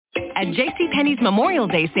At JCPenney's Memorial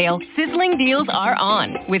Day sale, sizzling deals are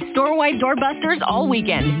on, with store-wide doorbusters all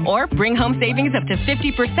weekend. Or bring home savings up to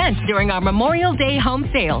 50% during our Memorial Day home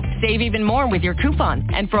sale. Save even more with your coupon.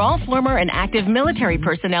 And for all former and active military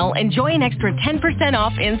personnel, enjoy an extra 10%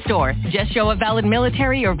 off in-store. Just show a valid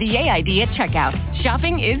military or VA ID at checkout.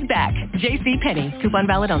 Shopping is back. JCPenney. Coupon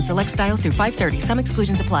valid on select styles through 5/30. Some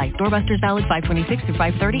exclusions apply. Doorbusters valid 5/26 through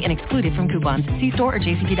 5/30 and excluded from coupons. See store or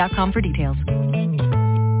jcp.com for details.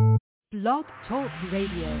 Blog Talk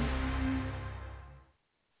Radio.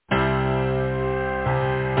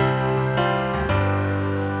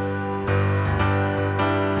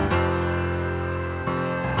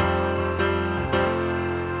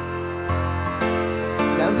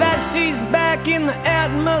 Now that she's back in the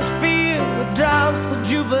atmosphere with drops of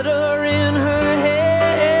Jupiter in her head.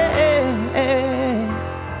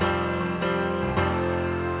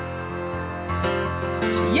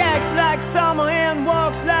 She acts like summer and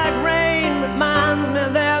walks like rain, reminds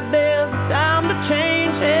me that there's time to change.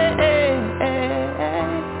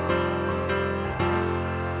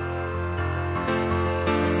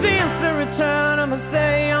 Since the return of a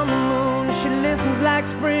day on the moon, she listens like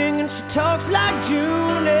spring and she talks like June.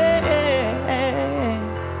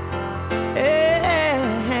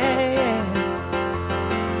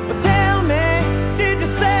 But tell me, did you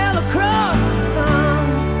sail across the sun?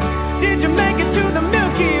 Did you make it to the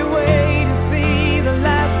Milky Way to see the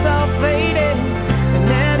lights all faded and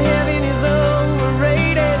that heaven is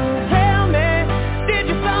overrated? Tell me, did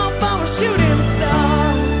you fall for a shooting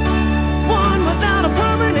star, one without a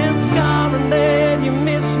permanent scar, and then you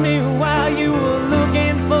missed me while you were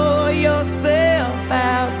looking for yourself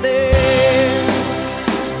out there?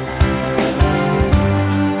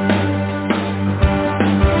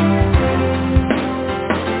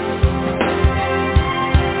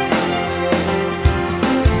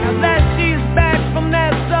 Now that she's back from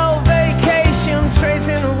that soul vacation,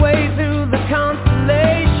 tracing her way through the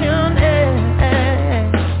constellation.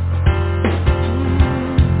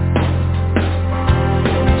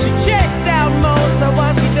 She checks out most of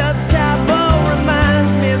what she does. Taboo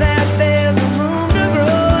reminds me that there's room to grow.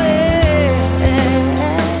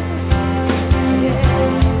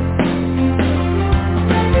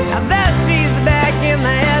 Now that she's back in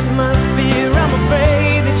the atmosphere, I'm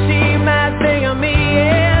afraid that she might think of me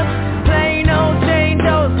as plain old Jane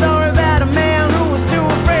Doe story about a man who was too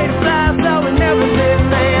afraid to fly, so he never did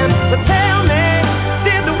land. But tell me,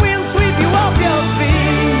 did the wind sweep you off your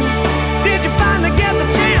feet? Did you finally get the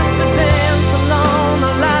chance to dance along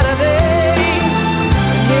the light of day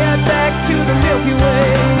and head back to the Milky Way?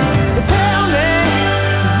 But tell me,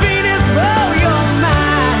 did Venus blow your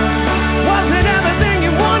mind? Was it everything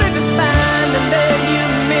you wanted to find, and then you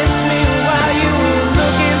missed me while you were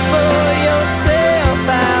looking for yourself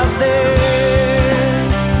out there?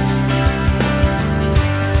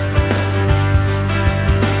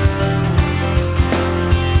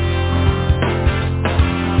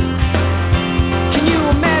 Can you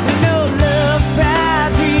imagine no love,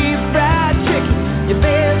 fried beef, fried chicken, your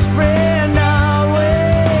best friend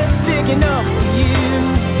always sticking up for you?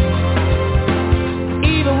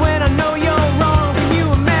 Even when I know you're wrong, can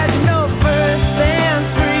you imagine no first and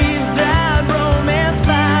freeze-dried romance,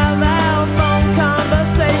 5-hour phone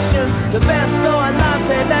conversation, the best soy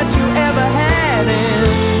latte that you ever had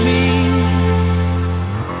in me?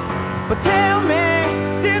 But tell me,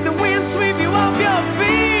 did the wind sweep you off your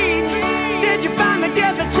feet? Did you finally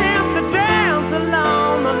get the chance to dance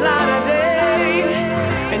along the light of day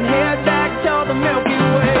and head back toward the Milky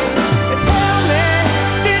Way? And tell me,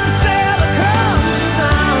 did you sail across the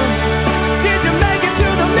sun? Did you make it to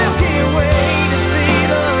the Milky Way to see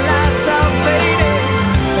the lights all faded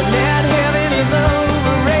and that heaven is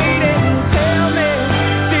overrated? Tell me,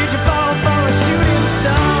 did you fall for a shooting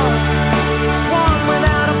star, one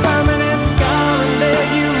without a permanent scar, and then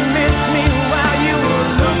you missed me while you were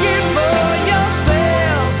looking for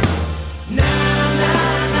yourself? Na na na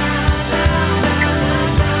na na na na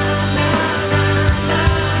na.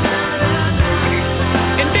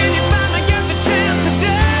 And then you finally get the chance to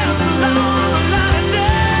dance along the light of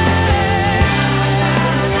day.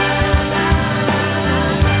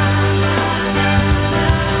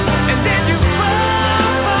 And then you fall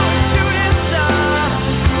for a shooting star,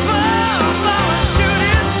 fall for a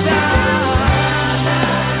shooting star.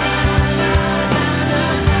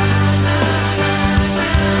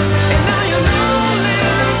 And now you're lonely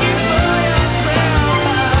looking for yourself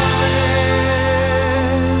out there.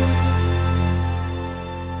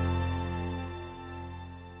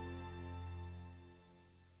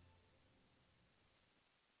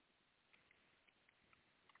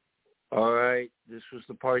 All right, this was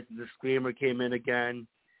the part the disclaimer came in again.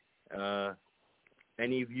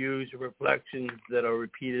 Any views or reflections that are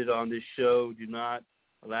repeated on this show do not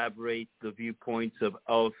elaborate the viewpoints of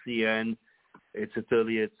LCN, its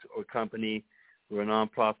affiliates, or company. We're a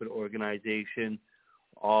nonprofit organization.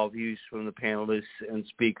 All views from the panelists and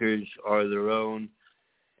speakers are their own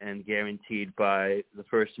and guaranteed by the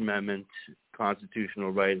First Amendment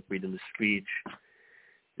constitutional right of freedom of speech.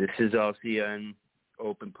 This is LCN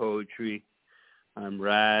Open Poetry. I'm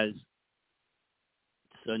Raz.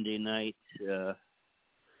 Sunday night.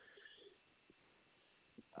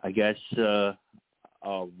 I guess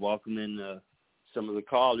I'll welcome in some of the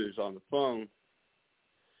callers on the phone.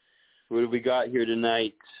 What have we got here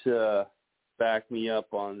tonight? Back me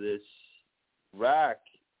up on this. Rack,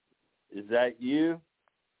 is that you?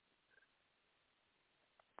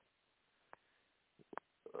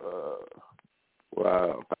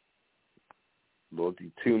 Wow.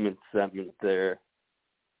 Multi-two-minute segment there.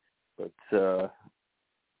 But,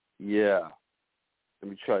 yeah.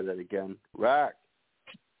 Let me try that again. Rack.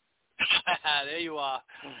 There you are.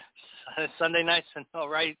 Sunday nights and all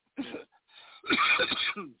right.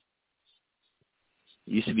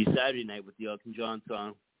 Used to be Saturday night with the Elton John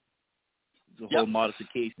song. There's a whole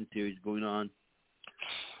modification series going on.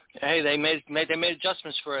 Hey, they made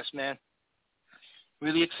adjustments for us, man.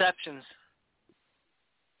 Really exceptions.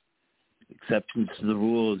 Exceptions to the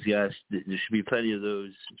rules, yes. There should be plenty of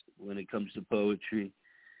those when it comes to poetry,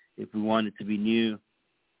 if we want it to be new.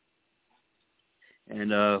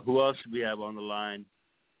 And who else do we have on the line?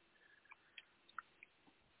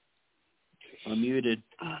 Unmuted.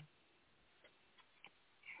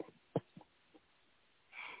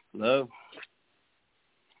 Hello?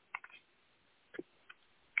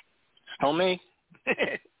 Tell me.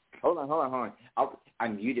 Hold on. I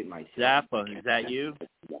muted myself. Zappa, is that you?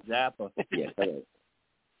 Zappa. Yes, that is.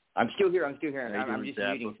 I'm still here. I'm just Zappa?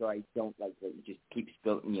 muting so I don't just keep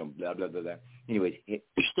spilling, blah blah blah blah. Anyways, You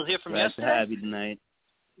still here from Glad yesterday? to have you tonight.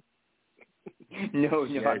 no,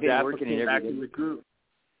 Yeah, I've been Zappa working came in back every in day. the group.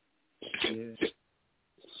 Yeah.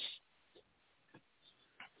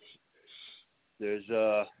 There's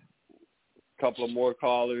a couple of more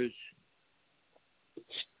callers.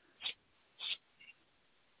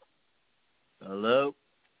 Hello?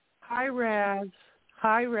 Hi, Raz.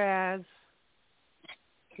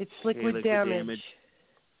 It's Liquid, Liquid Damage.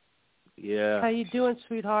 Yeah. How you doing,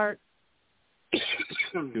 sweetheart?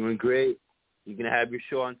 Doing great. You going to have your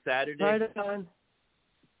show on Saturday? Right on.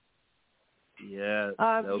 Yeah.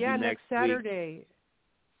 That'll be next Saturday.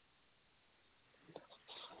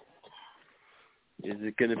 Is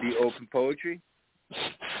it going to be open poetry?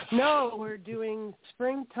 No, we're doing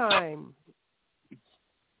springtime.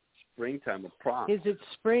 Springtime, a prompt. Is it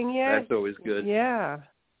spring yet? That's always good. Yeah.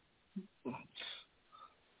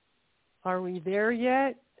 Are we there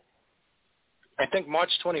yet? I think March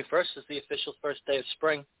 21st is the official first day of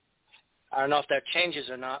spring. I don't know if that changes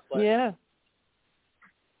or not, but Yeah.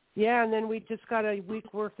 Yeah, and then we just got a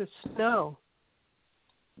week worth of snow.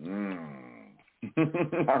 I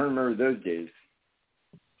remember those days.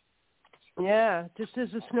 Yeah, just as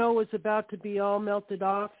the snow was about to be all melted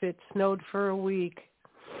off, it snowed for a week.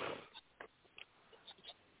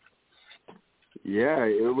 Yeah,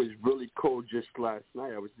 it was really cold just last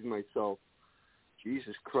night. I was thinking to myself,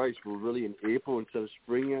 Jesus Christ, we're really in April instead of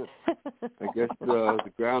spring yet. I guess the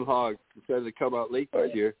groundhog decided to come out late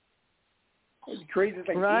this year. It's crazy. It's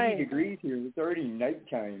like 80 degrees here. It's already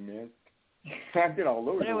nighttime, man. I've been all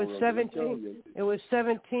over the world. It was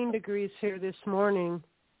 17 degrees here this morning.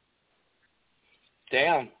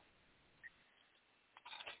 damn.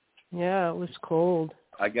 Yeah, it was cold.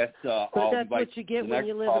 I guess But that's what you get when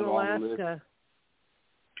you live in Alaska.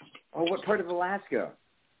 Oh, what part of Alaska?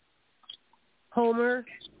 Homer.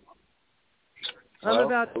 I'm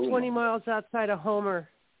about 20 miles outside of Homer.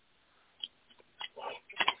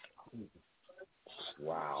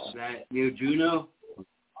 Wow. Is that near Juneau?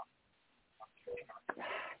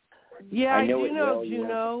 Yeah, I do know well,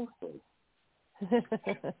 Juneau.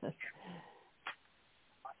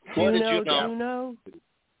 What did you know? Juneau?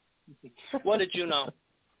 What did you know?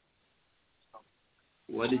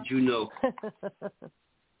 What did you know?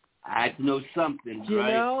 I had to know something, You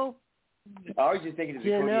right? know? I was just thinking of the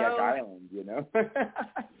Kodiak Island,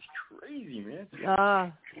 It's crazy, man.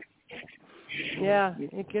 Yeah,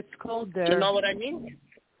 it gets cold there. Do you know what I mean?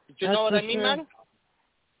 Do you know what I mean, man?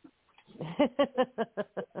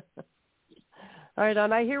 All right,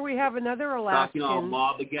 and I hear we have another Alaskan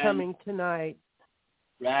coming tonight.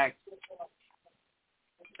 Rack.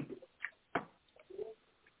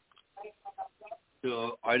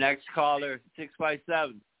 So our next caller,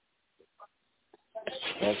 657.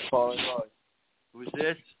 That's caller. Who's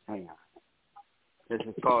this? This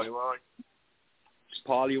is Polly Wally.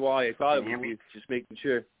 Polly Wally, I thought it was you. Just making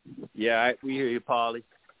sure. Yeah, we hear you, Polly.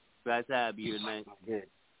 Glad to have you, man. Good.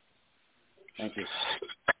 Thank you.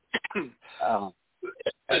 I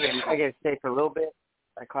got to stay for a little bit.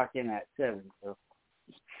 I clocked in at 7, so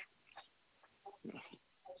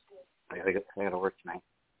I got to work tonight.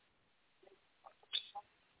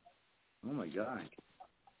 Oh my God!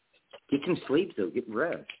 Get some sleep, though. Get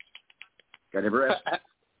rest. Got to rest.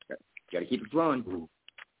 Got to keep it flowing.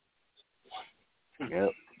 Yep.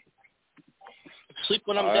 Sleep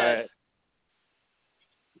when I'm dead.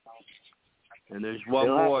 Right. And there's one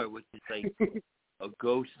more, which is like a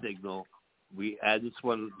ghost signal. We had this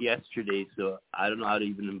one yesterday, so I don't know how to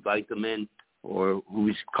even invite them in or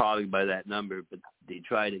who's calling by that number, but they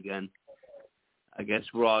tried again. I guess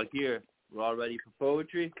we're all here. We're all ready for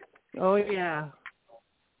poetry? Oh, yeah.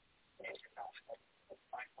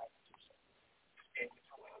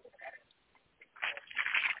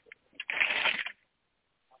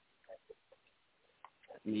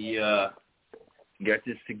 We got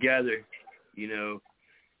this together. You know,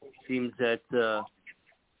 seems that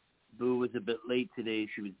Boo was a bit late today.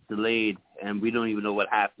 She was delayed, and we don't even know what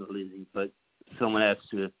happened to Lizzy, but someone has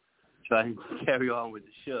to try and carry on with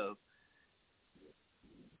the show.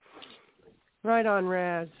 Right on,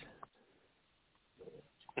 Raz.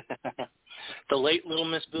 The late little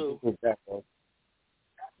Miss Boo. Exactly.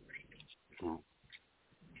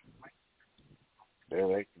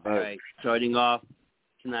 All right, starting off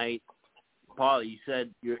tonight, Paul, you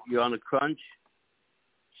said you're on a crunch,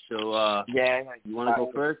 so yeah. You want to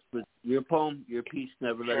go first with your poem, your piece,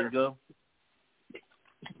 Never Letting Go?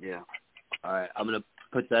 Yeah. All right, I'm gonna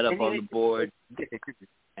put that up on the board,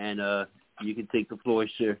 and you can take the floor,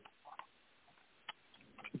 sir.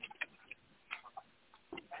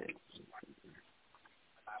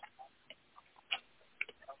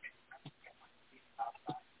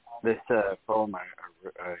 This poem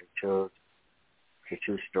I chose is a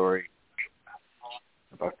true story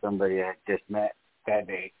about somebody I just met that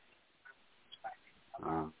day.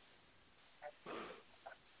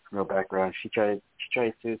 No background. She tried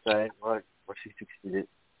suicide. Well, she succeeded,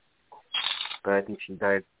 but I think she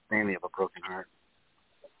died mainly of a broken heart.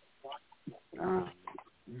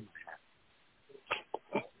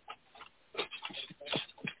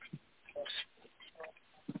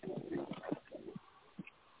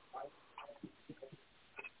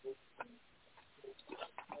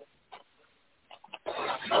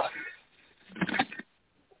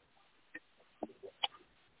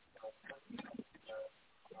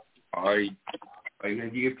 Are you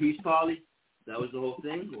gonna do your piece, Polly? That was the whole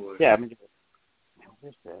thing, or? Yeah, I'm gonna do it.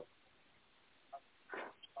 Where's that?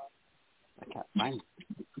 I can't find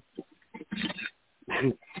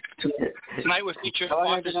it. Tonight we're featuring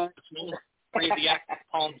authors read the actual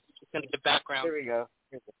poem. It's going to give background. There we go.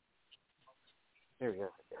 There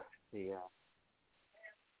we go.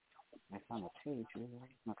 I found the page. Where's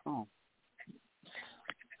my phone?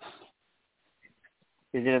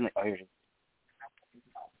 Is it in the? Oh, here's it.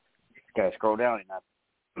 Gotta scroll down enough.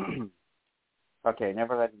 Okay,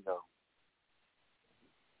 Never Letting Go.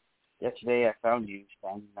 Yesterday I found you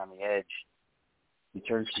standing on the edge. You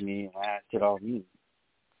turned to me and asked it all me.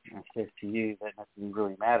 I said to you that nothing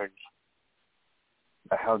really matters.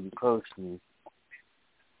 I held you close to me.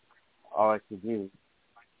 All I could do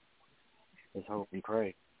is hope and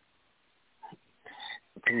pray.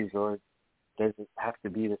 But please, Lord, does it have to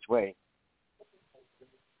be this way?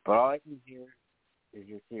 But all I can hear is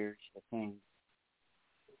your tears, the pain.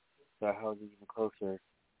 So I held you even closer.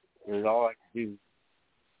 It was all I could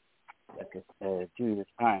do this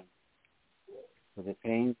time. With the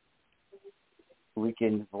pain,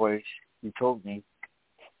 weakened voice, you told me,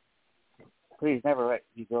 please never let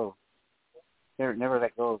me go. Never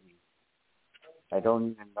let go of me. I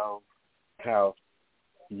don't even know how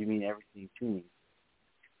you mean everything to me.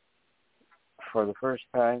 For the first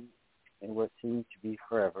time in what seemed to be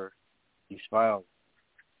forever, you smiled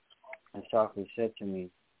and softly said to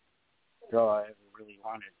me, "It's all I ever really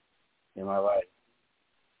wanted in my life."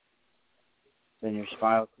 Then your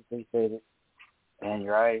smile quickly faded, and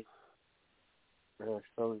your eyes were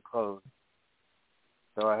slowly closed.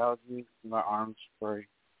 So I held you in my arms for a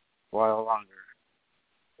while longer.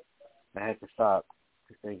 I had to stop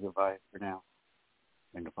to say goodbye for now.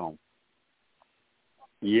 In the poem.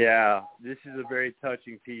 Yeah, this is a very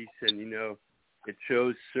touching piece, and, you know, it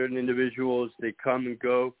shows certain individuals, they come and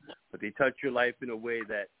go, but they touch your life in a way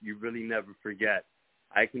that you really never forget.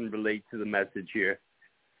 I can relate to the message here.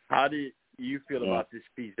 How do you feel about this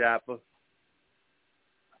piece, Appa?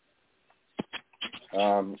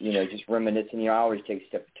 You know, just reminiscing. You know, I always take a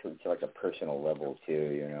step to like a personal level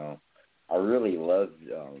too. You know, I really loved.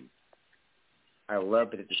 I love,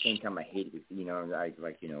 but at the same time, I hate it. I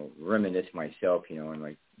reminisce myself.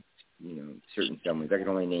 And certain summers. I could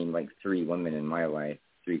only name 3 women in my life,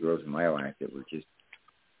 3 girls in my life that were just,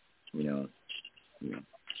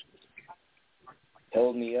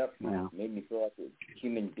 held me up, made me feel like a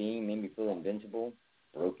human being, made me feel invincible,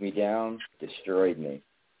 broke me down, destroyed me.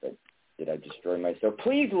 But did I destroy myself?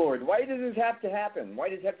 Please, Lord, why does this have to happen? Why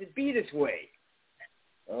does it have to be this way?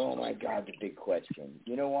 Oh, my God, the big question.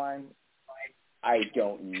 You know why? I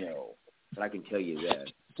don't know. But I can tell you this.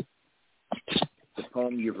 The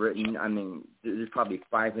poem you've written, I mean, there's probably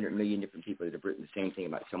 500 million different people that have written the same thing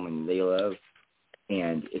about someone they love.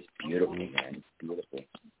 And it's beautiful, man. It's beautiful.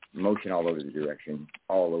 Emotion all over the direction,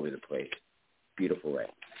 all over the place. Beautiful way.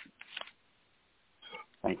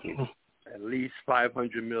 Thank you. At least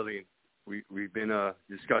 500 million. We've been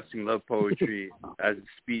discussing love poetry as a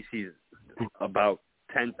species about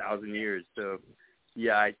 10,000 years. So,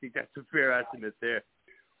 yeah, I think that's a fair estimate there.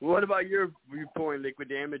 What about your viewpoint, Liquid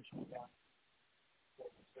Damage?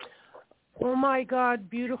 Oh, my God,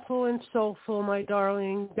 beautiful and soulful, my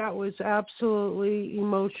darling. That was absolutely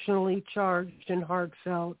emotionally charged and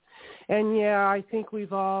heartfelt. And, yeah, I think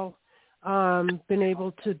we've all been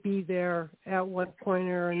able to be there at one point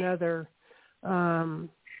or another.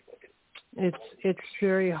 It's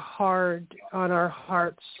very hard on our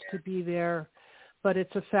hearts to be there, but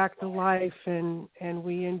it's a fact of life, and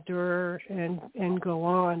we endure and go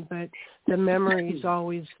on. But the memory's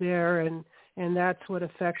always there, and that's what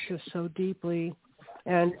affects us so deeply.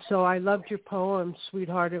 And so I loved your poem,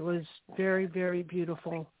 sweetheart. It was very, very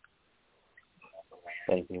beautiful.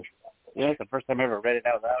 Thank you. Yeah, it's the first time I ever read it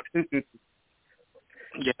out loud.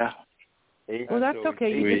 Yeah. Well, that's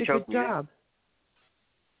okay. You did a good job.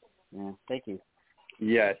 Yeah, thank you.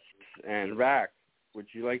 Yes. And Rack, would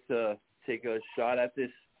you like to take a shot at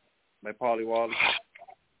this by Polly Wally?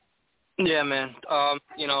 Yeah, man.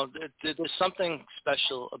 There's something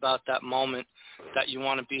special about that moment that you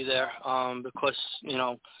want to be there because,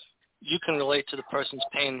 you can relate to the person's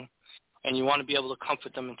pain and you want to be able to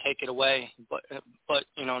comfort them and take it away. But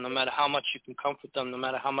no matter how much you can comfort them, no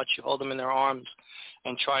matter how much you hold them in their arms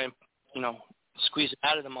and try and, squeeze it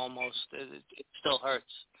out of them almost, it still hurts.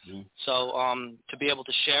 Mm-hmm. So to be able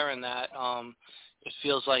to share in that, it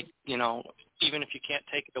feels like, even if you can't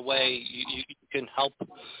take it away, you can help,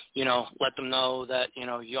 let them know that,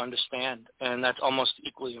 you understand. And that's almost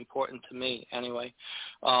equally important to me anyway.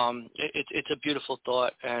 It's a beautiful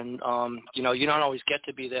thought. And, you don't always get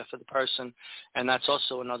to be there for the person. And that's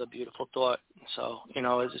also another beautiful thought. So,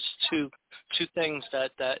 it's two things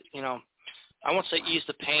that, I won't say ease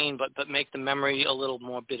the pain, but make the memory a little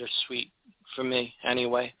more bittersweet for me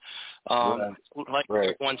anyway. Like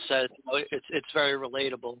everyone said, it's very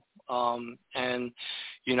relatable. And,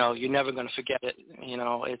 you're never going to forget it.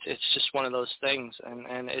 It's just one of those things,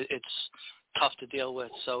 and it's tough to deal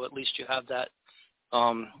with. So at least you have that,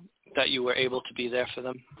 that you were able to be there for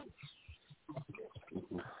them.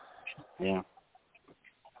 Yeah.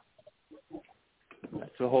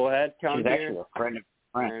 That's a whole head count. She's actually a friend of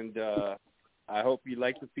mine. And I hope you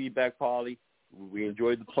liked the feedback, Polly. We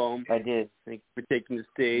enjoyed the poem. I did. Thank you for taking the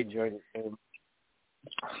stage. Enjoyed it.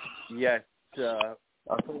 Yes.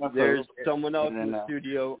 There's someone else in the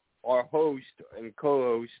studio, our host and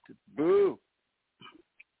co-host, Boo.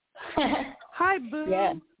 Hi, Boo.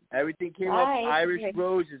 Yeah. Everything came up Irish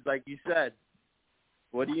roses, like you said.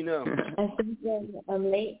 What do you know? I'm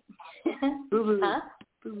late. Huh?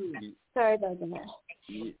 Sorry about that.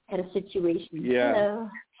 Had a situation. Yeah. Hello.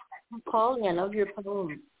 Polly, I love your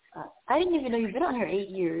poem. I didn't even know you've been on here 8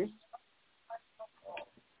 years.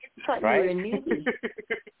 I thought you were a newbie.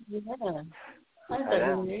 Yeah. I thought you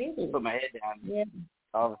were a newbie. Put my head down. Yeah.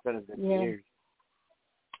 All of a sudden, it's been years.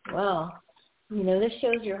 Wow. This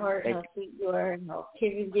shows your heart, how sweet you are, and how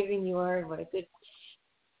giving you are, and what a good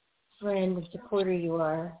friend and supporter you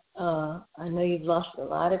are. I know you've lost a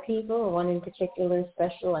lot of people. One in particular is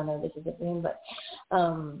special. I know this isn't him, but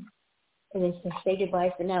and then say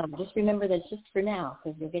goodbye for now. Just remember that it's just for now,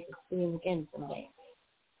 because you'll get to see him again someday.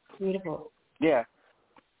 Beautiful. Yeah.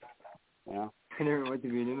 Yeah. I never want to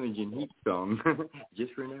be an Imogen Heap song.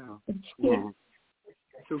 Just for now. Yeah.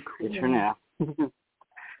 So cool. Just for now.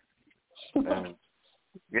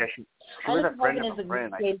 Yeah, she was a friend of a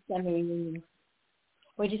friend.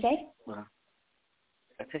 What'd you say?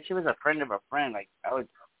 I said she was a friend of a friend. Like I was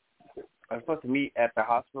supposed to meet at the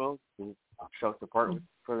hospital to show support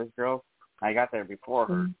for this girl. I got there before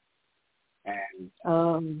her, and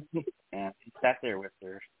and she sat there with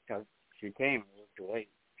her because she came. It was too late.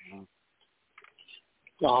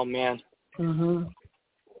 Oh man. Mhm.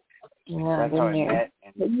 Yeah, That's how I there. met.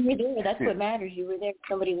 But you were there. That's what matters. You were there.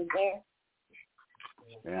 Somebody was there.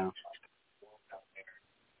 Yeah.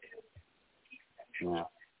 Yeah.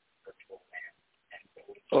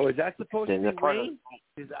 Oh, is that supposed to be part Wayne?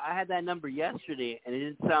 Because I had that number yesterday, and it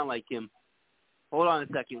didn't sound like him. Hold on a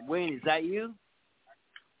second. Wayne, is that you?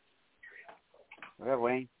 Is that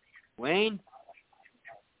Wayne? Wayne?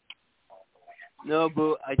 No,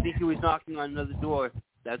 Boo. I think he was knocking on another door.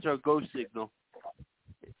 That's our ghost signal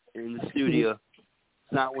in the studio.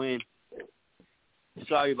 It's not Wayne.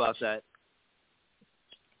 Sorry about that.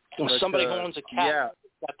 Well, But, somebody who owns a cat yeah.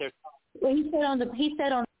 got their. Well, he said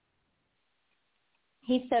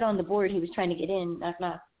on the board he was trying to get in. Knock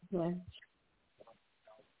knock. Yeah.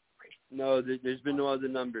 No, there's been no other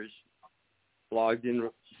numbers logged in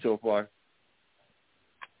so far.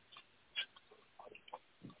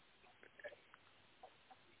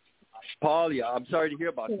 Paul, yeah, I'm sorry to hear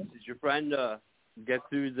about this. Did your friend get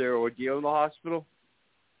through their ordeal in the hospital?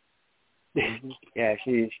 Yeah,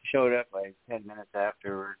 she showed up like 10 minutes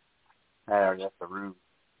afterwards. I had already left the room.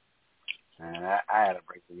 And I had to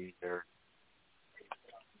break the news to her.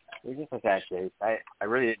 It was just a sad case. I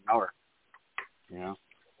really didn't know her, you know.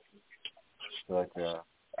 But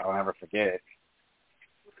I'll never forget it.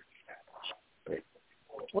 But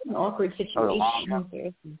What an awkward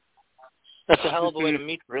situation. That's a hell of a way to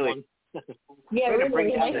meet really. Yeah,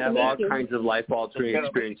 really. Nice They to have meet all you. kinds of life-altering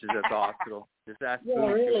experiences at the hospital. Just ask Yeah, Boo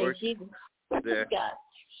if she really. works Jesus. there.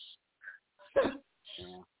 God.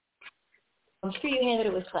 I'm sure you handled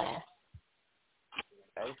it with class.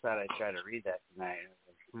 I just thought I'd try to read that tonight.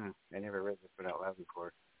 I never read this one out loud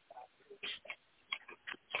before.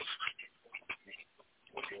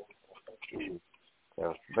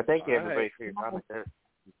 So, but thank you, everybody, for your comments. That's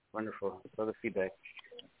wonderful. For the feedback.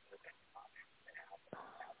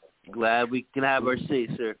 Glad we can have our say,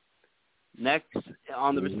 sir. Next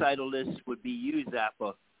on the recital list would be you,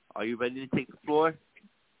 Zappa. Are you ready to take the floor?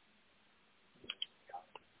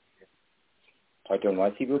 I don't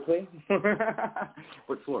want to play.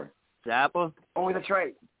 What floor? Zappa? Oh, that's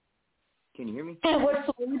right. Can you hear me? What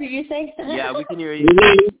floor did you say? Yeah, we can hear you.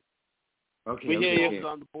 Okay. We hear okay. you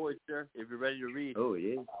on the board, sir, if you're ready to read. Oh, it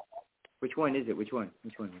is. Which one is it? Which one?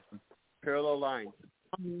 Parallel lines.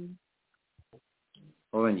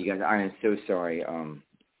 Hold on, you guys. I am so sorry. I'm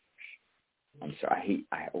sorry.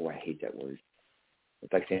 I hate that word.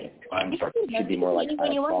 It's like saying I'm sorry. It should be more like I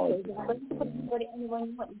apologize. Anyone you want.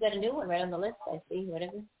 You got a new one right on the list. I see.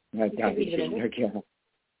 Whatever.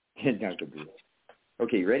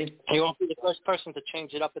 Okay, you ready? You won't be the first person to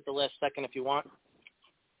change it up at the last second if you want.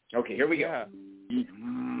 Okay, here we go.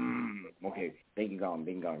 Okay, bing gong,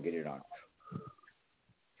 get it on.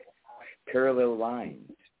 Parallel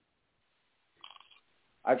lines.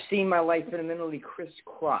 I've seen my life fundamentally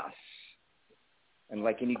crisscross, and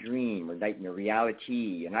like any dream or nightmare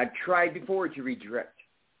reality, and I've tried before to redirect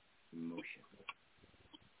emotion.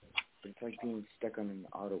 But it's like being stuck on an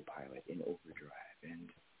autopilot in overdrive,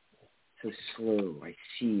 and so slow I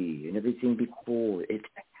see, and everything before it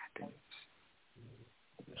happens.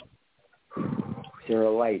 There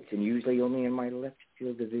are lights, and usually only in my left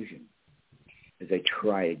field of vision, as I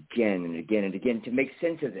try again and again and again to make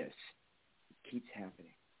sense of this. It keeps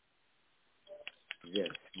happening. This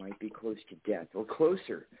might be close to death, or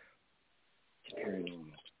closer to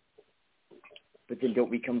paranormal. But then don't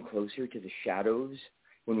we come closer to the shadows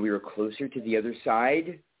when we are closer to the other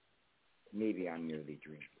side? Maybe I'm merely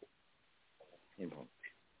dreaming. Simple.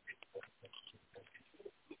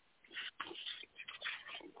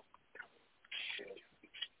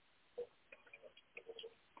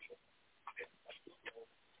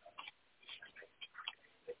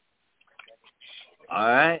 All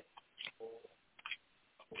right.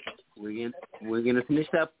 We're gonna finish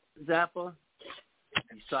up Zappa.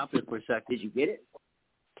 You stopped it for a second. Did you get it?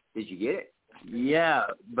 Yeah,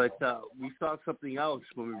 but we saw something else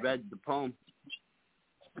when we read the poem.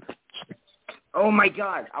 Oh my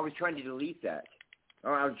God! I was trying to delete that.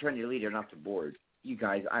 Oh, I was trying to delete it off the board. You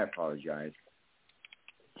guys, I apologize.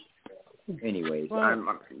 Anyways, Well, I'm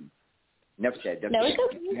enough said. No, it's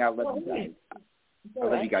okay. Yeah, I love you guys. I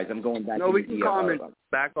love you guys. I'm going back. No, we can comment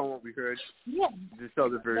back on what we heard. Yeah. Just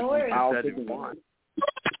other versions No said if you want.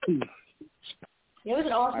 It was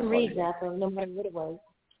an awesome read, Zappa, no matter what it was.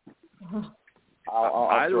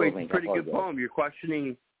 Either way, it's a pretty good poem. You're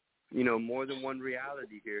questioning, more than one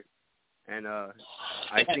reality here. And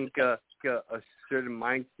I think a certain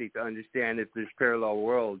mind state to understand if there's parallel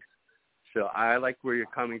worlds. So I like where you're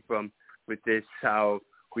coming from with this, how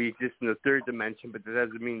we exist in the third dimension, but that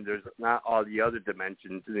doesn't mean there's not all the other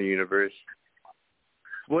dimensions in the universe.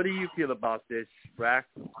 What do you feel about this, Rack?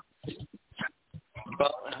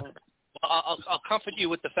 Well, I'll comfort you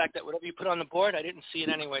with the fact that whatever you put on the board, I didn't see it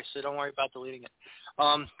anyway, so don't worry about deleting it.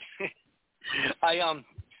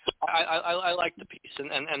 I like the piece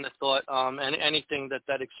and the thought, and anything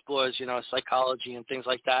that explores, psychology and things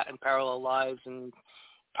like that, and parallel lives and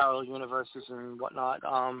parallel universes and whatnot.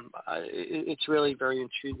 It's really very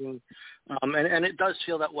intriguing, and it does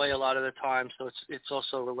feel that way a lot of the time. So it's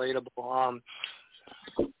also relatable.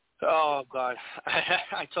 Oh God,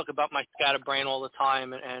 I talk about my scatterbrain all the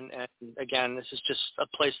time, and again, this is just a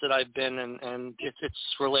place that I've been, and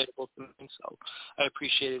it's relatable to me. So I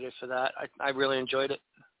appreciated it for that. I really enjoyed it.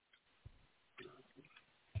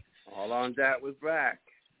 All on that with Brack.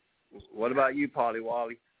 What about you, Polly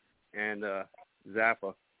Wally and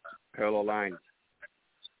Zappa? Parallel lines.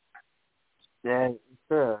 Yeah,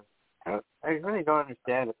 sure. I really don't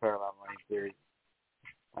understand the parallel line theory.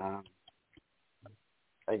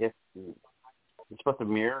 I guess you're supposed to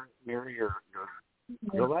mirror your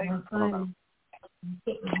real life. I don't know.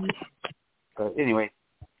 But anyway,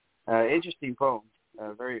 interesting poem.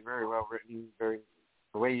 Very, very well written.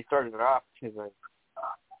 The way you started it off, because I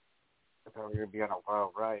thought we were gonna be on a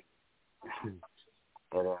wild ride.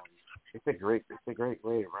 But it's a great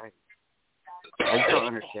way to write. I just don't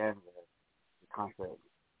understand the concept.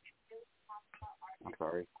 I'm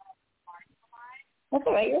sorry. That's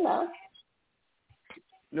all right. You're not.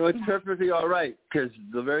 No, it's perfectly all right, because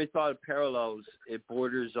the very thought of parallels, it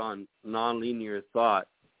borders on nonlinear thought.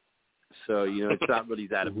 So, it's not really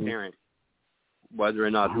that apparent whether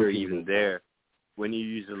or not they're even there when you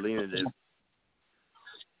use a lenitive.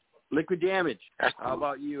 Liquid Damage, how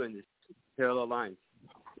about you in this parallel lines?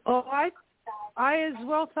 Oh, I as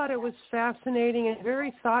well thought it was fascinating and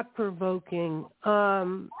very thought-provoking.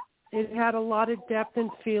 It had a lot of depth and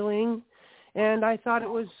feeling, and I thought it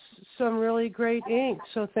was some really great ink.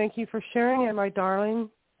 So thank you for sharing it, my darling.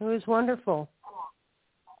 It was wonderful.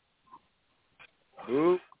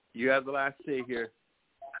 Ooh, you have the last say here.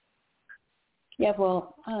 Yeah,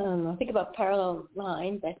 well, I think about parallel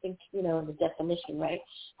lines. I think, the definition, right?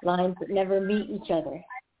 Lines that never meet each other.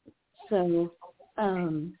 So,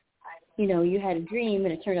 you had a dream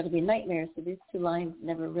and it turned out to be a nightmare. So these two lines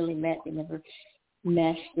never really met. They never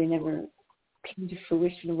meshed. They never came to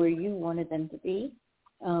fruition where you wanted them to be.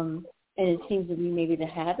 And it seems to be maybe the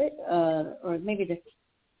habit, or maybe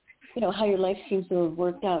how your life seems to have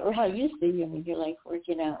worked out, or how you see your life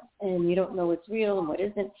working out. And you don't know what's real and what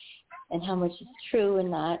isn't, and how much is true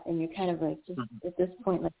and not. And you're kind of like, just at this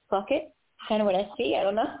point, like, fuck it. Kind of what I see. I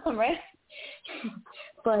don't know. I'm right.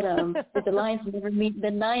 But the lines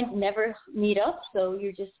never meet up, so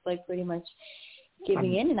you're just like pretty much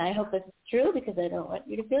giving in, and I hope that's true because I don't want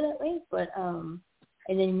you to feel that way. But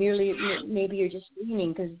and then maybe you're just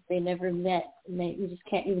leaning because they never met, and you just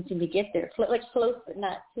can't even seem to get there. Like close, but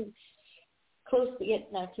not too close to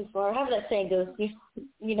get not too far. However that saying goes,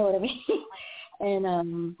 you know what I mean.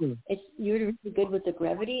 And you're really good with the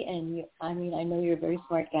brevity, and I know you're a very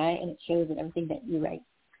smart guy, and it shows in everything that you write.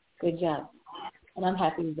 Good job. And I'm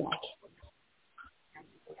happy you're back.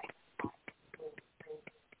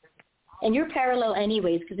 And you're parallel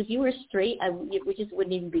anyways, because if you were straight, it just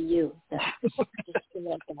wouldn't even be you. So just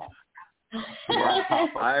like that.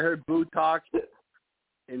 I heard Boo talk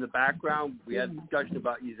in the background. We had a discussion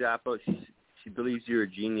about you, Zappa. She believes you're a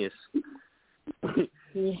genius.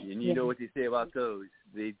 And you know what they say about those.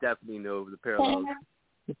 They definitely know the parallels.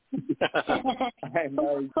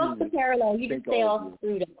 Fuck the parallel. You just stay all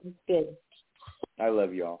screwed up. It's good. I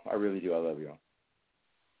love y'all. I really do. I love y'all.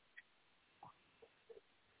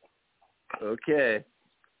 Okay.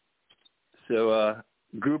 So,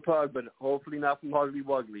 group hug, but hopefully not from Ugly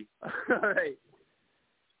Wuggly. All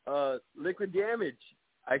right. Liquid Damage.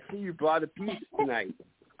 I see you brought a piece tonight.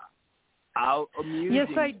 How amusing. Yes,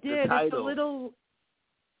 I did. The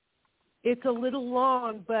It's a little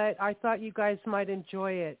long, but I thought you guys might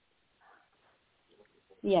enjoy it.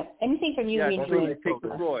 Yeah, anything from you. Yeah, we enjoy. take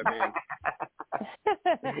the floor, man.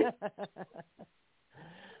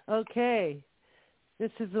 Okay.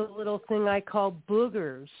 This is a little thing I call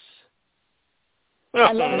boogers.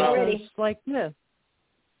 I love it already. Like this.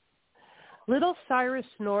 Little Cyrus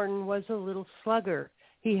Norton was a little slugger.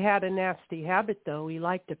 He had a nasty habit, though. He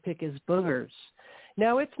liked to pick his boogers.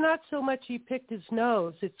 Now, it's not so much he picked his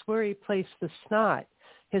nose. It's where he placed the snot.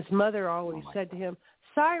 His mother always said to him,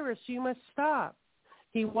 Cyrus, you must stop.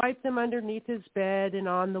 He wiped them underneath his bed and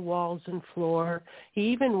on the walls and floor. He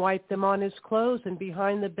even wiped them on his clothes and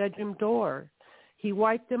behind the bedroom door. He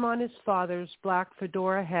wiped them on his father's black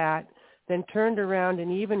fedora hat, then turned around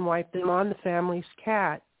and even wiped them on the family's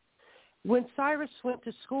cat. When Cyrus went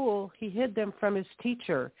to school, he hid them from his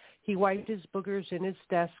teacher. He wiped his boogers in his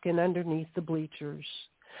desk and underneath the bleachers.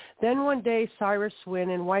 Then one day Cyrus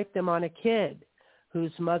went and wiped them on a kid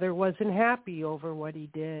whose mother wasn't happy over what he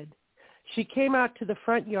did. She came out to the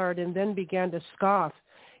front yard and then began to scoff.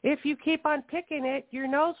 "If you keep on picking it, your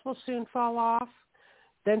nose will soon fall off."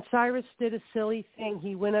 Then Cyrus did a silly thing.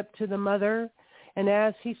 He went up to the mother, and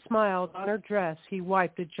as he smiled on her dress, he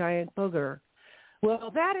wiped a giant booger.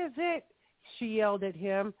 "Well, that is it," she yelled at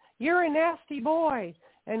him. "You're a nasty boy,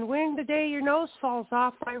 and when the day your nose falls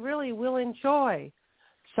off, I really will enjoy."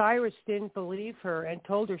 Cyrus didn't believe her and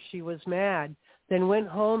told her she was mad, then went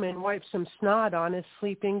home and wiped some snot on his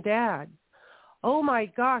sleeping dad. "Oh, my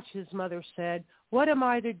gosh," his mother said, "what am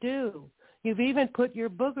I to do? You've even put your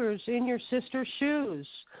boogers in your sister's shoes.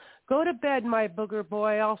 Go to bed, my booger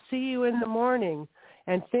boy. I'll see you in the morning.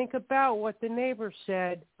 And think about what the neighbor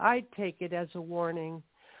said. I'd take it as a warning."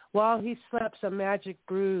 While he slept, some magic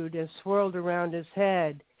brewed and swirled around his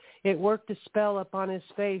head. It worked a spell upon his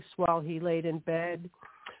face while he laid in bed.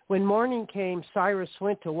 When morning came, Cyrus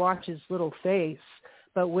went to wash his little face.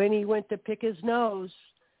 But when he went to pick his nose,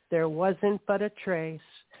 there wasn't but a trace.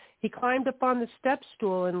 He climbed up on the step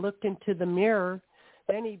stool and looked into the mirror.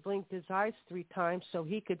 Then he blinked his eyes 3 times so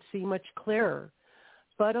he could see much clearer.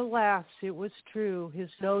 But alas, it was true.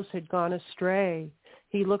 His nose had gone astray.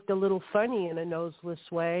 He looked a little funny in a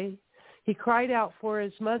noseless way. He cried out for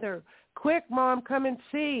his mother, "Quick, Mom, come and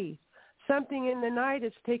see. Something in the night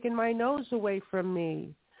has taken my nose away from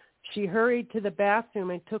me." She hurried to the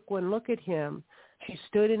bathroom and took one look at him. She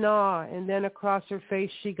stood in awe, and then across her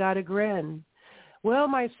face she got a grin. "Well,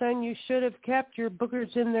 my son, you should have kept your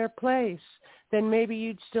boogers in their place. Then maybe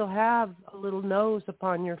you'd still have a little nose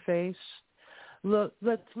upon your face.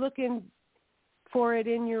 Let's look in for it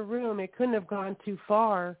in your room. It couldn't have gone too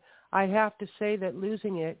far. I have to say that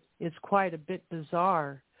losing it is quite a bit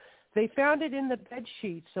bizarre." They found it in the bed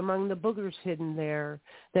sheets among the boogers hidden there.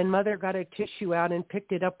 Then Mother got a tissue out and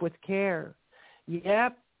picked it up with care.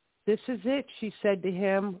 "Yep, this is it," she said to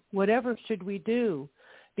him. "Whatever should we do?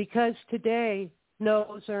 Because today,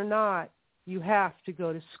 nose or not, you have to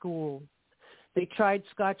go to school." They tried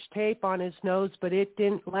Scotch tape on his nose, but it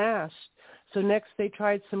didn't last. So next they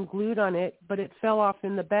tried some glue on it, but it fell off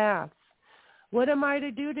in the bath. "What am I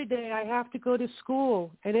to do today? I have to go to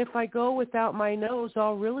school. And if I go without my nose,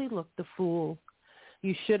 I'll really look the fool."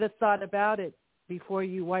 "You should have thought about it before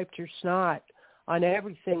you wiped your snot on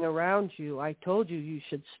everything around you. I told you you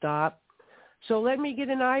should stop. So let me get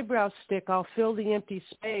an eyebrow stick. I'll fill the empty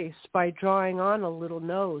space by drawing on a little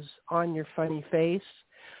nose on your funny face."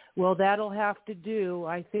 "Well, that'll have to do.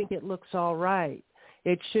 I think it looks all right.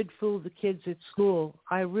 It should fool the kids at school.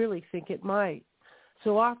 I really think it might."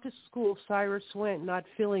 So off to school Cyrus went, not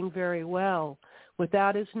feeling very well.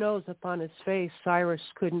 Without his nose upon his face, Cyrus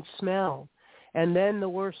couldn't smell. And then the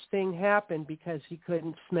worst thing happened because he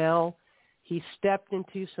couldn't smell. He stepped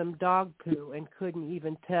into some dog poo and couldn't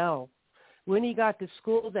even tell. When he got to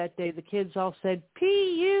school that day, the kids all said,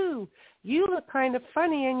 "P.U., you look kind of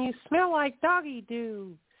funny and you smell like doggy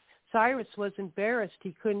do." Cyrus was embarrassed.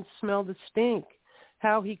 He couldn't smell the stink.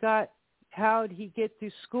 How'd he get through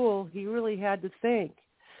school? He really had to think.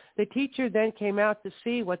 The teacher then came out to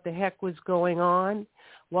see what the heck was going on,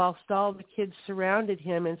 whilst all the kids surrounded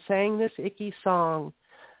him and sang this icky song.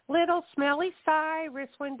 "Little smelly Cyrus,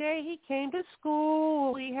 one day he came to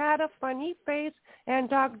school. He had a funny face and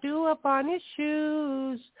dog dew upon his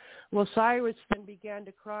shoes." Well, Cyrus then began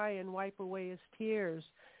to cry and wipe away his tears.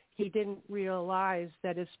 He didn't realize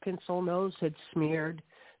that his pencil nose had smeared.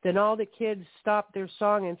 Then all the kids stopped their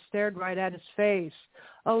song and stared right at his face.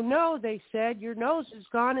 "Oh, no," they said, "your nose is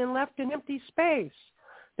gone and left an empty space."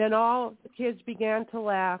 Then all the kids began to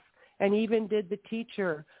laugh, and even did the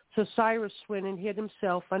teacher. So Cyrus went and hid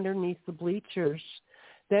himself underneath the bleachers.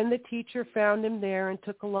 Then the teacher found him there and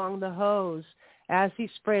took along the hose. As he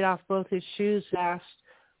sprayed off both his shoes, asked,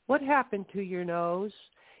 "What happened to your nose?"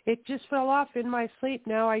 "It just fell off in my sleep.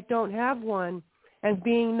 Now I don't have one. And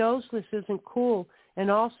being noseless isn't cool and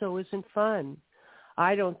also isn't fun."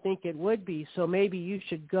 "I don't think it would be, so maybe you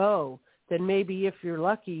should go. Then maybe if you're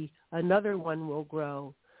lucky, another one will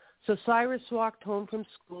grow." So Cyrus walked home from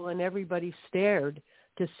school and everybody stared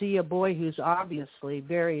to see a boy who's obviously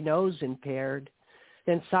very nose impaired.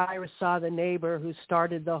 Then Cyrus saw the neighbor who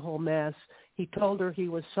started the whole mess. He told her he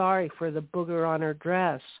was sorry for the booger on her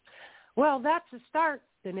dress. "Well, that's a start,"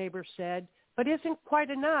 the neighbor said, "but isn't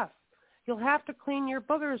quite enough. You'll have to clean your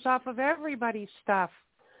boogers off of everybody's stuff.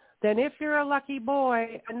 Then if you're a lucky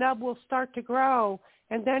boy, a nub will start to grow,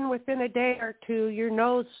 and then within a day or two,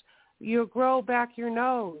 you'll grow back your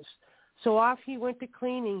nose." So off he went to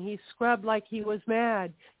cleaning. He scrubbed like he was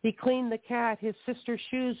mad. He cleaned the cat, his sister's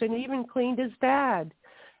shoes, and even cleaned his dad.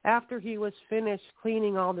 After he was finished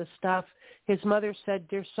cleaning all the stuff, his mother said,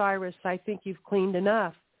 "Dear Cyrus, I think you've cleaned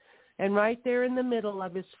enough." And right there in the middle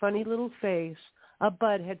of his funny little face, a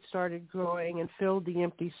bud had started growing and filled the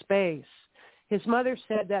empty space. His mother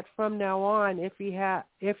said that from now on, if you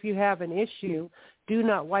have an issue, do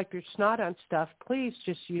not wipe your snot on stuff. Please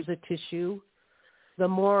just use a tissue. The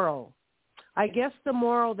moral. I guess the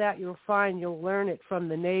moral that you'll find, you'll learn it from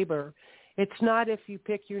the neighbor. It's not if you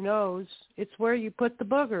pick your nose, it's where you put the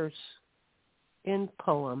boogers. In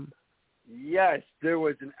poem. Yes, there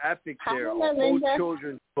was an epic there, a whole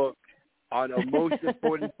children's book on a most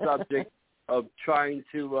important subject of trying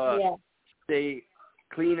to stay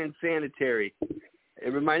clean and sanitary.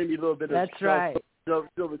 It reminded me a little bit of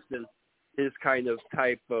Silverson, his kind of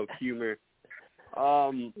type of humor.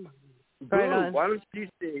 Boo, why don't you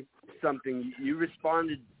say something? You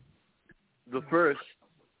responded the first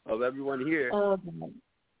of everyone here. Oh,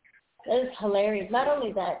 that is hilarious. Not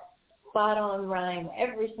only that, spot-on rhyme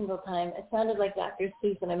every single time. It sounded like Dr.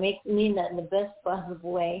 Seuss, and I mean that in the best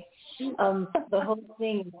possible way. The whole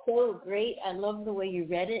thing is so great. I love the way you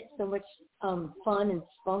read it. So much fun and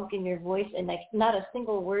spunk in your voice, and like not a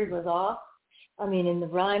single word was off. I mean, in the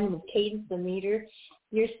rhyme, the cadence, the meter.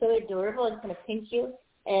 You're so adorable. I'm going to pinch you.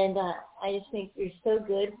 And I just think you're so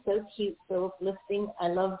good, so cute, so uplifting. I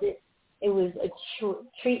loved it. It was a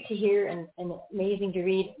treat to hear and amazing to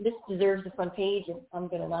read. This deserves the front page, and I'm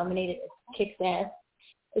going to nominate it. It kicks ass.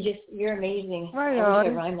 It's just, you're amazing. Right I on.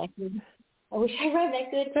 wish I rhymed that good. I wish I rhymed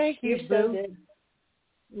that good. Thank you, You're Boo. so good.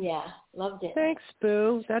 Yeah, loved it. Thanks,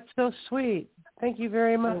 Boo. That's so sweet. Thank you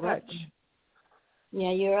very much.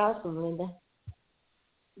 Yeah, you're awesome, Linda.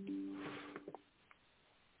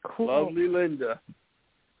 Cool. Lovely Linda.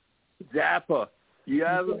 Zappa, you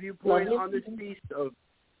have a viewpoint on this piece of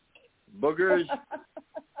Boogers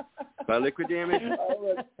by Liquid Damage?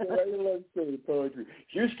 I love silly poetry.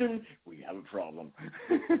 Houston, we have a problem.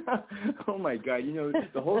 Oh my God! You know,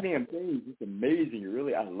 the whole damn thing is just amazing.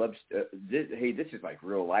 Really, I love this. Hey, this is like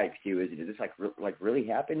real life too, isn't it? This like really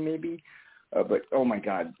happened maybe, but oh my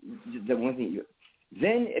God, the one thing.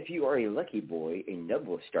 Then, if you are a lucky boy, a nub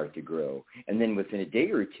will start to grow, and then within a day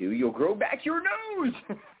or two, you'll grow back your nose.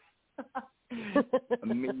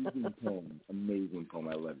 Amazing poem.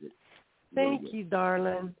 I loved it. Thank you,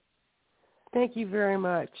 darling. Thank you very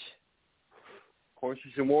much. Of course,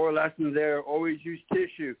 there's some moral lessons there. Always use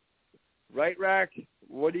tissue. Right, Rack?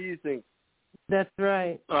 What do you think? That's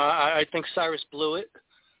right. I think Cyrus blew it.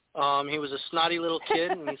 He was a snotty little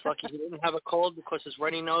kid, and he's lucky he didn't have a cold because his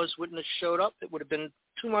runny nose wouldn't have showed up. It would have been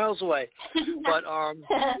 2 miles away. But,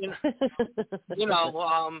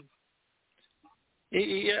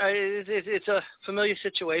 it's a familiar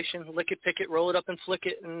situation. Lick it, pick it, roll it up and flick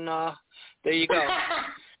it, and there you go.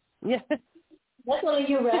 Yeah. That's only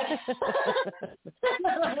you, Rack.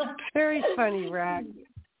 Very funny, Rack.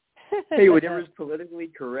 Hey, whatever's politically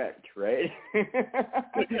correct, right?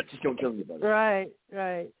 Just don't tell me about it.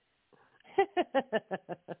 Right.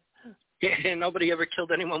 Yeah, nobody ever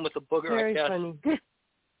killed anyone with a booger, Very I guess. funny.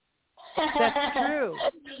 That's true.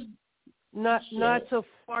 Not so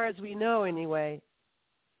far as we know, anyway.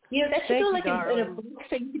 You know, that should go like in a darling. book,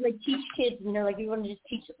 so you can like teach kids. You know, like you want to just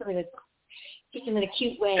teach them in a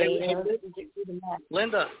cute way. Hey,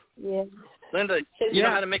 Linda. Yeah. Linda, you know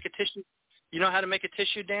how to make a tissue? You know how to make a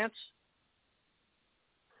tissue dance?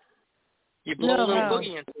 You blow a little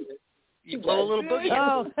boogie into it. You blow a little boogie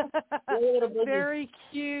into it. Oh, very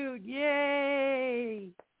cute. Yay.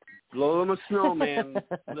 Blow them a snowman,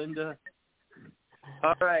 Linda.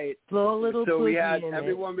 All right. Blow a little so we boogie had in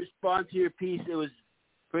everyone respond to your piece. It was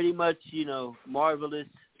pretty much, marvelous.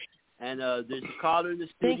 And there's a caller in the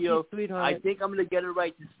studio. Thank you, sweetheart. I think I'm going to get it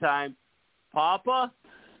right this time. Papa?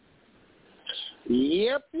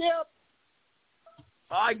 Yep.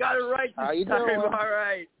 Oh, I got it right this How you time. doing? All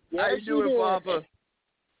right. Yes, How you doing, Papa?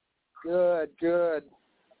 Good.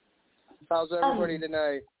 How's everybody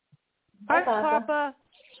tonight? Hi, Papa.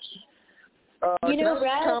 Can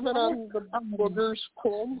I comment on the Boogers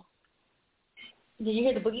poem? Did you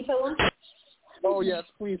hear the boogie poem? Oh, yes.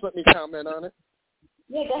 Please let me comment on it.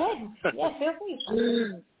 Yeah, go ahead. Yeah, feel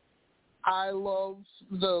free. I love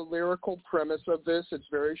the lyrical premise of this. It's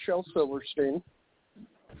very Shel Silverstein.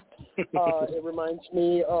 It reminds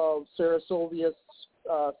me of Sarah Sylvia's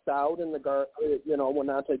Stout in the when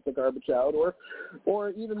not take the garbage out, or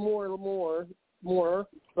even more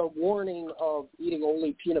the warning of eating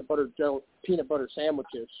only peanut butter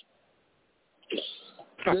sandwiches.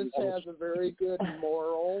 This has a very good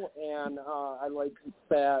moral, and I like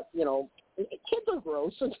that kids are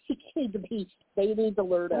gross, and they need to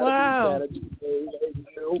learn how Wow. to be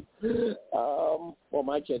sanitary. They do. Well,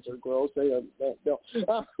 my kids are gross. No.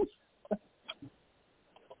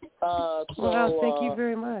 Wow, thank you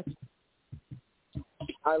very much.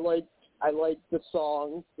 I like the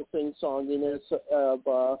song, the sing-songiness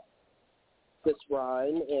of this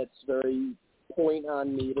rhyme. It's very point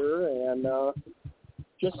on meter and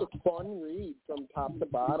just a fun read from top to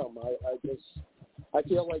bottom. I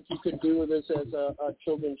feel like you could do this as a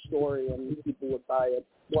children's story and people would buy it.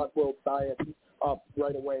 Will buy it up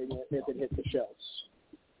right away if it hit the shelves.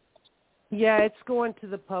 Yeah, it's going to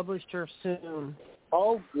the publisher soon.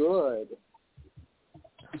 Oh, good.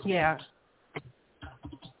 Yeah.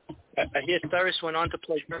 I hear Ferris went on to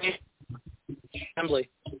play Assembly.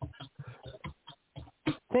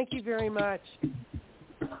 Thank you very much.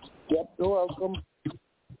 Yep, you're welcome.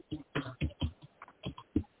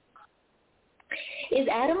 Is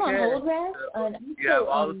Adam on hold, Raz? You have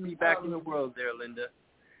all the feedback in the world there, Linda.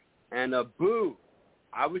 And Boo,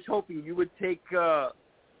 I was hoping you would take the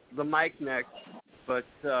mic next, but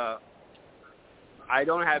I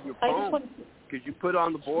don't have your phone. Could you put it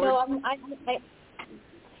on the board?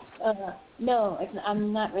 No,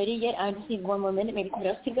 I'm not ready yet. I just need one more minute. Maybe somebody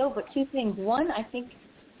else can go. But two things. One, I think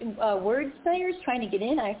Word Player's trying to get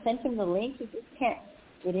in. I sent him the link. He just can't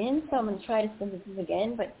get in, so I'm going to try to send it to him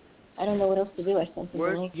again. But I don't know what else to do. I sent him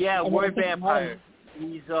the link. Yeah, Word Vampire.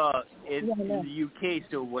 He's in the UK,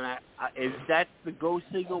 so when if that's the go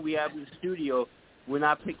signal we have in the studio, we're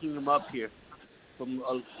not picking him up here from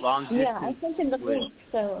a long distance. Yeah, I sent him the link,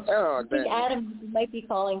 so I think Adam might be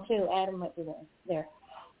calling too. Adam might be there.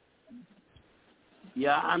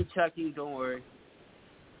 Yeah, I'm checking. Don't worry.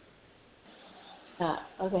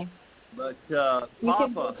 Okay. But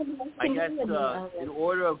Papa, I guess in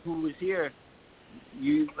order of who was here,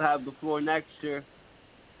 you have the floor next, sir.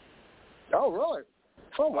 Oh, really?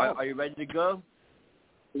 Oh, wow. Are you ready to go?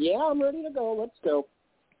 Yeah, I'm ready to go. Let's go.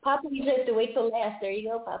 Papa, you just have to wait till last. There you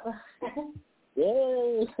go, Papa.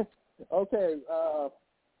 Yay. Okay,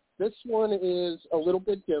 this one is a little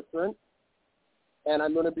bit different, and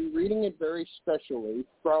I'm going to be reading it very specially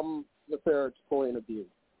from the ferret's point of view.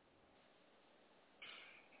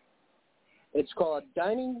 It's called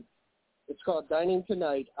Dining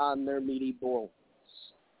Tonight on Their Meaty Bones.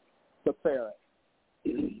 The Ferret.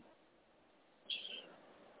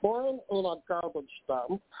 Born in a garbage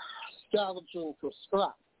dump, scavenging for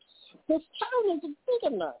scraps, this town isn't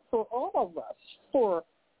big enough for all of us. For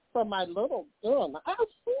my little den, I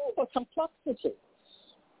see the complexities.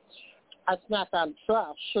 I snack on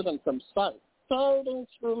trash hidden from sight, sorting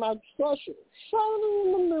through my treasures, shining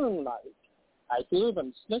in the moonlight. I hear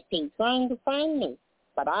them sniffing, trying to find me,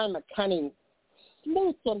 but I'm a cunning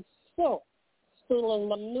sleuth and silk, stealing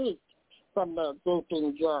the meat from their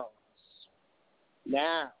gaping jaws.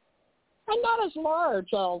 Now, I'm not as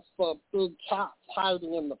large as the big cats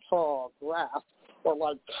hiding in the tall grass or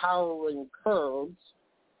like cowering curds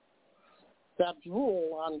that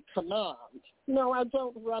drool on command. No, I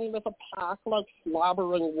don't run with a pack like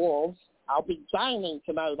slobbering wolves. I'll be dining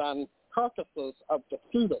tonight on carcasses of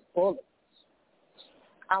defeated bullets.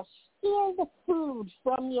 I'll steal the food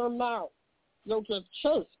from your mouth. You'll give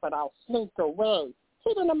chase, but I'll sneak away,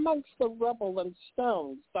 hidden amongst the rubble and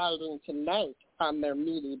stones, biting tonight on their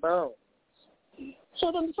meaty bones.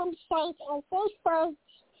 Hidden from sight as they fight,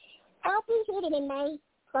 I'll be hidden in my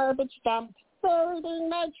garbage dump, burying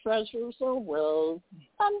my treasures away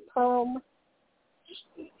and home.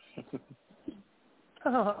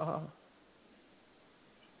 Oh.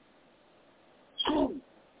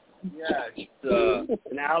 Yeah, it's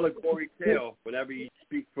an allegory tale whenever you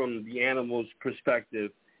speak from the animal's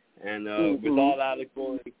perspective. And with all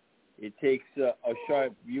allegory, it takes a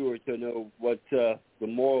sharp viewer to know what the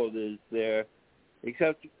moral is there,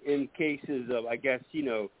 except in cases of, I guess,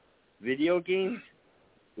 video games,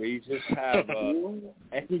 where you just have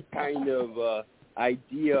any kind of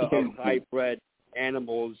idea of hybrid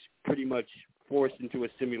animals pretty much forced into a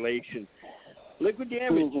simulation. Liquid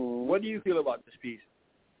Damage, what do you feel about this piece?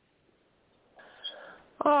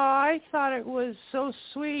 Oh, I thought it was so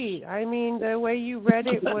sweet. I mean, the way you read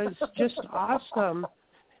it was just awesome,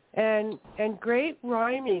 and great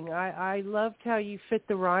rhyming. I loved how you fit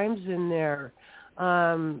the rhymes in there.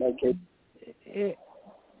 Okay.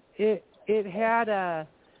 It had a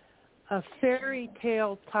fairy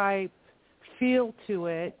tale type feel to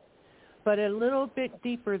it, but a little bit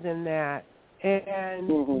deeper than that.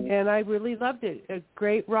 And I really loved it.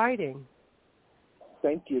 Great writing.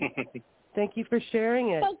 Thank you. Thank you for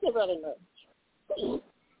sharing it. Thank you very much.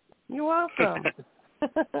 You're welcome.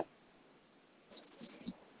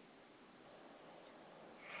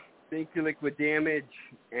 Thank you, Liquid Damage.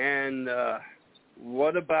 And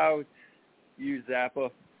what about you, Zappa?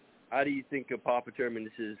 How do you think of Papa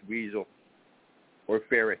Terminus's Weasel or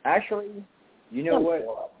Ferret? Actually, you know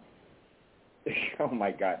what? Oh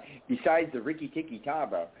my God! Besides the Ricky Tiki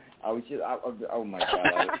Taba, oh my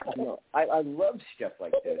God! I love stuff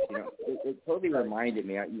like this. It totally reminded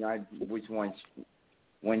me. I was once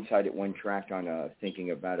one-sided, one track on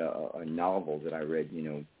thinking about a novel that I read.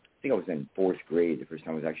 I think I was in 4th grade the first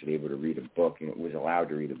time I was actually able to read a book, and was allowed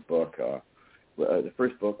to read a book. The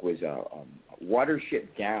first book was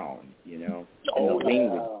Watership Down. And the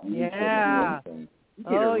wing was yeah. You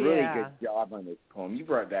did a really good job on this poem. You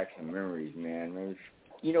brought back some memories, man.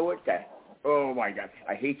 You know what? Oh, my God.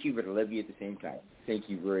 I hate you, but I love you at the same time. Thank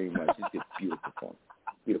you very much. It's a beautiful poem.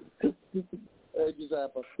 Beautiful. Thank you,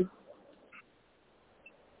 Zappa.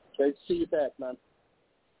 Great to see you back, man.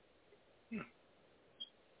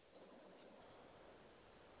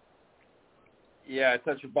 Yeah, I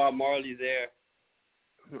touched with Bob Marley there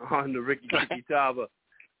on the Ricky Tiki Taba.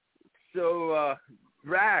 So,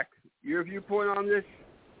 Rack, your viewpoint on this?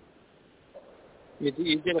 You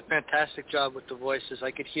did a fantastic job with the voices.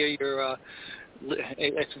 I could hear your,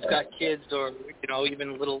 if you've got kids or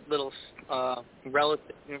even little relatives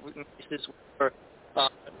were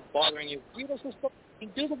bothering you.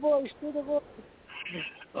 Do the voice.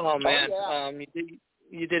 Oh man,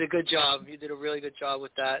 you did a good job. You did a really good job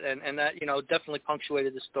with that, and that definitely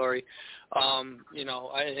punctuated the story. And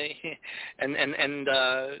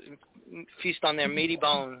feast on their meaty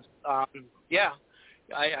bones.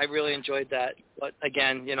 I really enjoyed that. But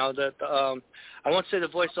again, I won't say the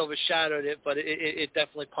voice overshadowed it, but it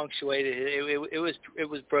definitely punctuated it. It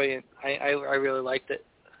was brilliant. I really liked it.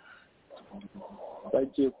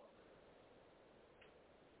 Thank you.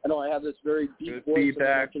 I know I have this very deep voice.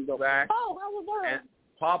 Feedback. Back. Oh, how was that? And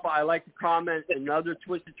Papa, I like to comment another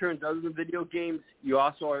twisted turns other than video games. You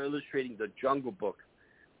also are illustrating the Jungle Book,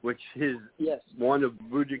 which is one of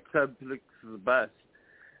Rudyk Kipling's best.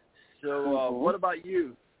 So what about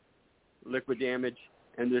you, Liquid Damage,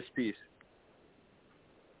 and this piece?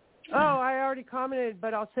 Oh, I already commented,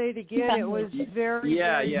 but I'll say it again. It was very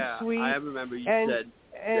sweet. I remember you said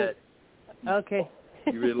that. Okay.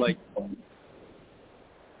 You really liked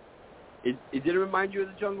it. Did it remind you of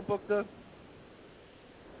the Jungle Book, though?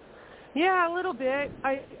 Yeah, a little bit.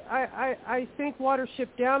 I think Watership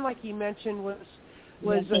Down, like you mentioned, was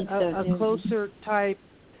a closer type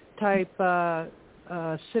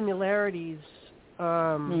similarities.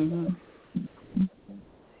 And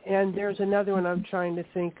there's another one I'm trying to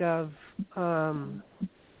think of.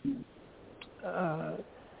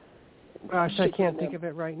 Gosh, I can't think of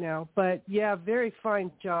it right now. But yeah, very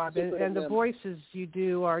fine job. And the voices you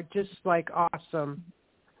do are just like awesome.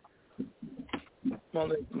 So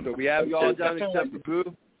we have you all done except for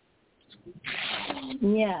Boo?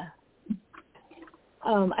 Yeah.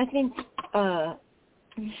 I think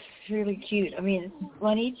it's really cute. I mean, it's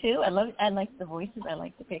funny too. I like the voices. I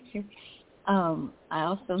like the picture. I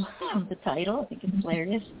also love the title. I think it's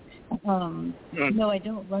hilarious. No, I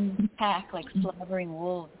don't run the pack like slobbering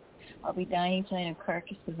wolves. I'll be dying tonight of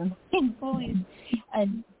carcasses and bullies.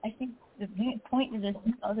 And I think the point of this,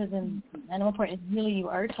 other than the animal part, is really you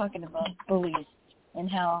are talking about bullies and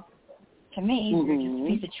how, to me, they're just a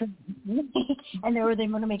piece of trash. And they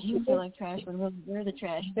want to make you feel like trash when really they're the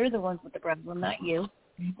trash. They're the ones with the problem, not you.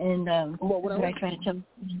 And what I try to tell.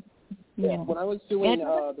 When I was doing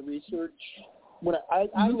the research,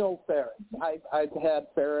 I know ferrets. I've had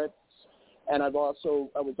ferrets. And I was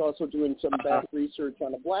also doing some back research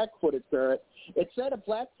on a black-footed ferret. It said a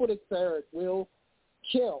black-footed ferret will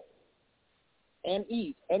kill and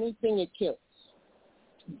eat anything it kills,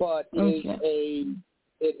 but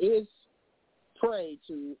it is prey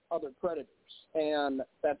to other predators, and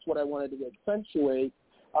that's what I wanted to accentuate.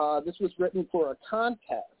 This was written for a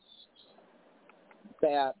contest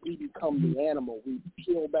that we become the animal. We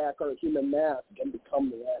peel back our human mask and become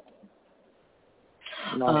the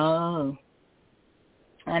animal. Oh.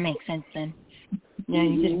 That makes sense then. Yeah,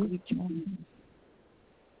 you did a great job.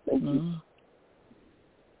 Thank you.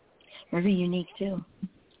 Very unique too.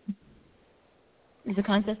 Is the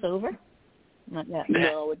contest over? Not yet.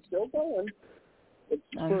 No, it's still going. It's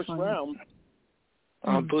the first round.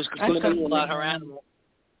 Boo's complaining about her animal.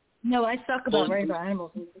 No, I suck about writing about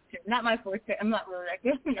animals. Not my forte. I'm not really that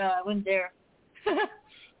good. No, I wouldn't dare.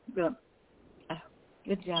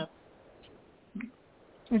 Good job.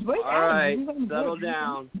 All right, settle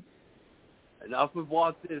down. Enough of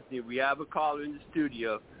Walt Disney. We have a caller in the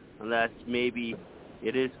studio, unless maybe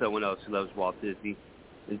it is someone else who loves Walt Disney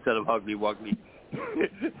instead of Ugly Wuggly.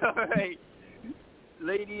 All right,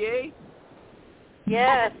 Lady A,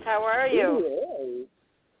 Yes, how are you?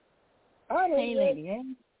 Hey, Lady A.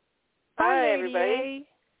 Hi, everybody.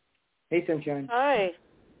 Hey, Sunshine. Hi.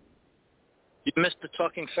 You missed the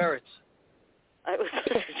talking ferrets. I was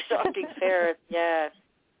talking ferrets, yes.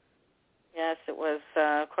 Yes, it was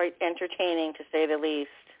quite entertaining, to say the least.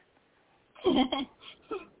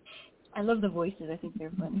 I love the voices. I think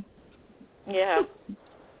they're funny. Yeah,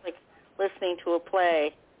 like listening to a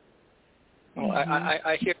play. Oh,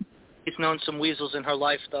 I hear she's known some weasels in her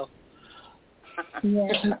life, though.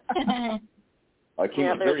 Yeah.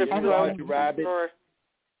 Yeah, there's a few rabbit.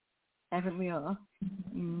 Haven't we all?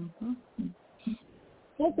 Mm-hmm.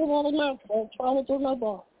 That's a lot of mouthful. Trying to do my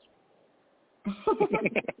best.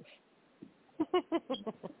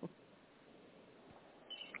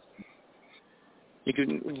 You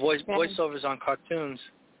can voiceovers on cartoons.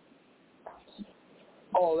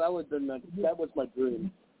 Oh, that was my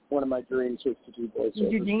dream. One of my dreams was to do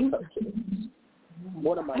voiceovers. Your dream?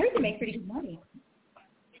 One of my. I heard they make pretty good money.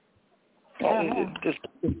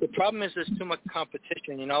 The problem is there's too much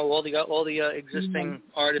competition. You know, all the existing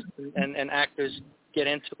artists and actors get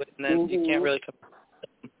into it, and then you can't really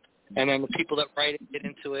compete. And then the people that write it get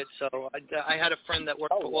into it. So I had a friend that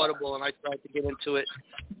worked for Audible, and I tried to get into it,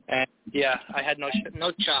 and yeah, I had no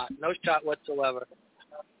shot whatsoever.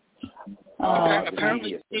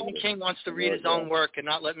 Apparently, Stephen King wants to read his own work and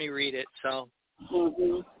not let me read it. So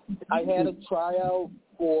I had a tryout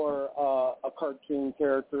for a cartoon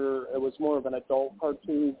character. It was more of an adult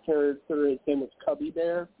cartoon character. His name was Cubby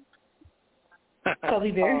Bear.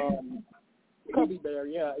 Cubby Bear? Cubby Bear,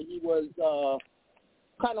 yeah. He was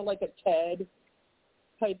kind of like a Ted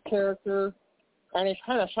type character. And he's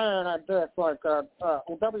kind of saying that dick like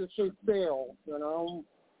W.C. Fields, you know,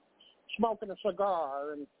 smoking a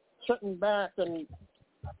cigar and sitting back and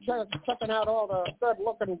just checking out all the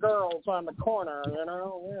good-looking girls on the corner, you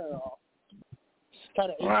know,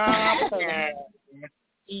 kind of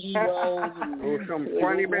E.E. Wells and some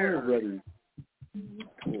funny bears ready.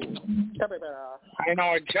 I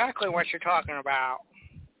know exactly what you're talking about.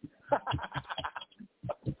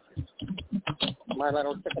 My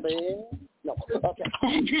little chickadee? No. Okay.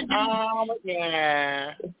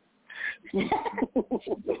 Yeah.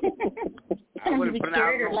 I would have put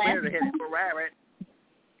out a little bit to hit for rabbit.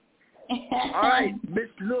 All right,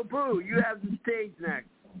 MrsLilBoo, you have the stage next.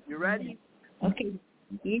 You ready? Okay.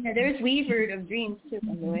 Yeah, there's Weaver of Dreams, too,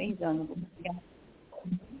 by the way. He's on the book. Yeah.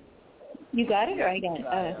 You got it, or I got it?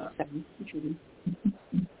 Sorry. Which one?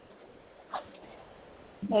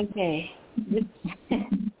 Okay.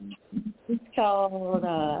 It's called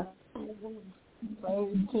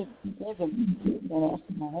Players Keep Living.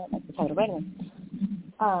 That's the title, right away.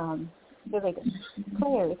 They're like,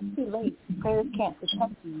 players, it's too late. Players can't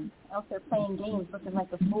protect you. Else they're playing games looking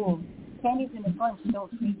like a fool. Candies in a bunch,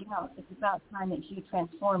 don't freak out. It's about time that you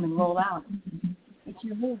transform and roll out. It's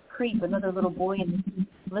your little creep, another little boy in the seat.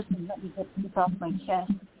 Listen, let me get this off my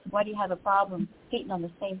chest. Why do you have a problem hating on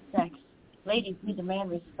the same sex? Ladies, we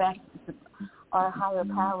demand respect. It's our higher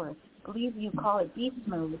power. Believe you call it beast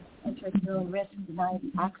mode. Enter at your own risk, deny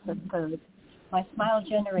the access code. My smile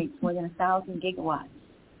generates more than 1,000 gigawatts.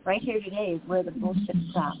 Right here today is where the bullshit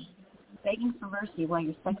stops. Begging for mercy while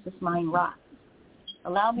your sexist mind rots.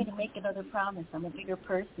 Allow me to make another promise. I'm a bigger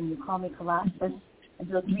person. You call me Colossus. And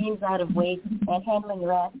build dreams out of weight and handling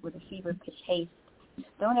your ass with a fever-pitch haste.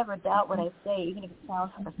 Don't ever doubt what I say, even if it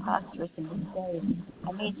sounds preposterous and insane.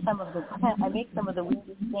 I make some of the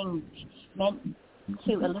weirdest things meant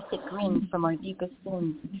to elicit grins from our deepest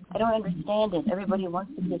sins. I don't understand it. Everybody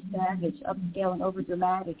wants to be a savage, upscale and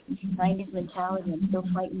overdramatic. 90s mentality. I'm still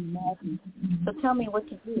fighting madness. So tell me what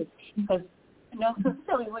to do, because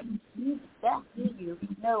tell me what you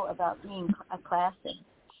know about being a classic.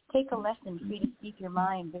 Take a lesson, free to speak your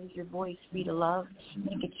mind, raise your voice, free to love.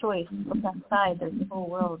 Make a choice, look outside, there's the whole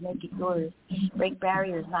world, make it yours. Break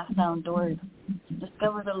barriers, knock down doors.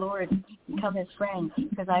 Discover the Lord, become his friend,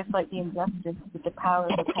 because I fight the injustice with the power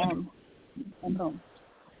of the pen. And boom.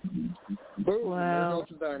 Wow.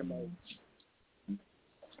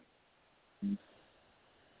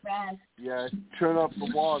 Raz. Yeah, turn up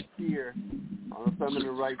the walls here on the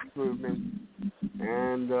feminine rights movement.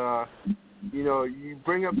 And, you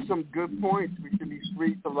bring up some good points. We should be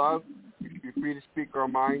free to love. We should be free to speak our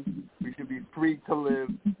minds. We should be free to live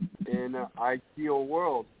in an ideal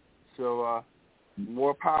world. So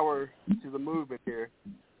more power to the movement here.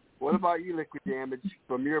 What about you, Liquid Damage,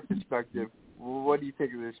 from your perspective? What do you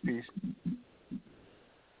think of this piece?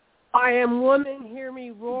 I am woman, hear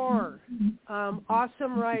me roar.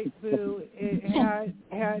 Awesome, right, Boo? It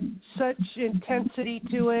had such intensity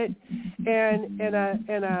to it, and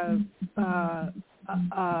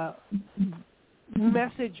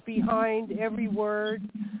message behind every word.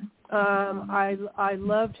 I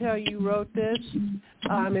loved how you wrote this.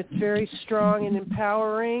 It's very strong and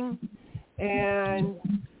empowering, and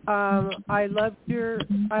I loved your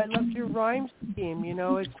rhyme scheme. You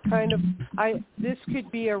know, it's kind of this could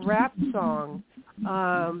be a rap song.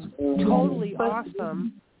 Totally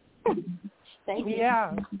awesome. Thank you.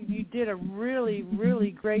 Yeah, you did a really,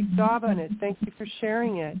 really great job on it. Thank you for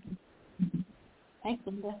sharing it. Thanks,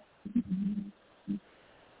 Linda.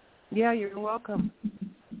 Yeah, you're welcome.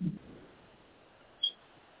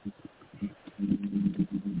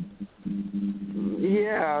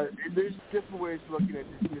 Yeah, there's different ways of looking at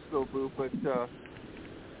this, MrsLilBoo, but,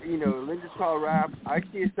 you know, Linda style rap, I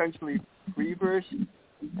see essentially free verse,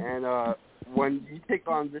 and when you take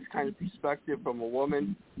on this kind of perspective from a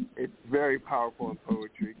woman, it's very powerful in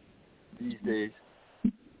poetry these days.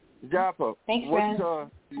 Zappa, what's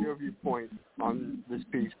your viewpoint on this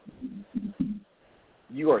piece?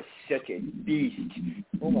 You are such a beast.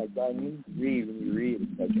 Oh my God, when you read,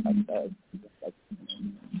 it's like,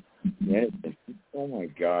 oh my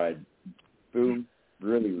God. Boom.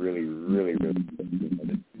 Really, really, really, really.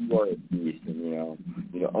 You are a beast, and you know,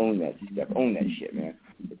 own that stuff. Own that shit, man.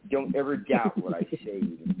 Don't ever doubt what I say,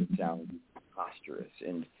 even if it sounds preposterous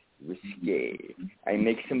and risque. I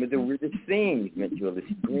make some of the weirdest things meant to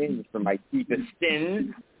elicit grins from my deepest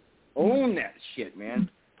sins. Own that shit, man.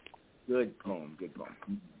 Good poem.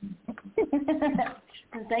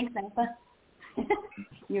 Thanks, Alpha.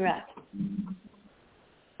 You rock.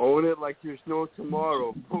 Own it like there's no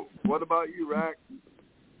tomorrow. What about you, Rack?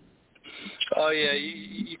 Oh yeah,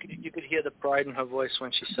 you could hear the pride in her voice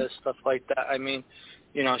when she says stuff like that. I mean,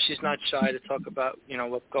 you know, she's not shy to talk about, you know,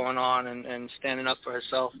 what's going on and standing up for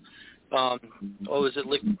herself. Or was it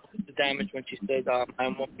Lick the Damage when she said, "I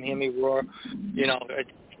won't hear me roar"? You know,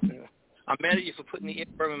 I'm mad at you for putting the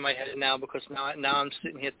earworm in my head now, because now I'm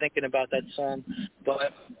sitting here thinking about that song.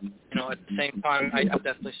 But, you know, at the same time, I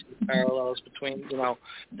definitely see parallels between, you know,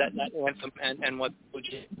 that anthem and what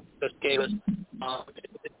Fuji just gave us.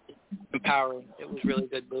 It's empowering. It was really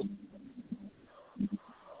good, Boo.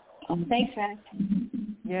 Thanks, Rack.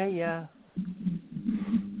 Yeah.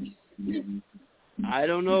 I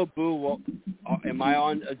don't know, Boo. Well, am I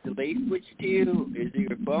on a delay switch to you? Is it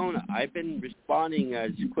your phone? I've been responding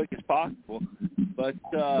as quick as possible, but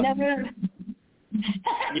Never.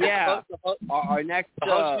 Yeah, our next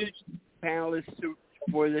panelist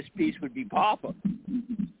for this piece would be Papa.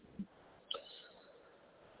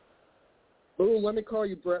 Boo, let me call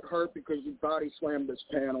you Bret Hart because you body slammed this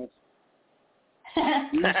panel.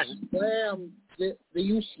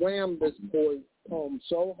 You slammed this poem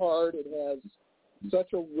so hard. It has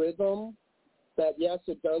such a rhythm that, yes,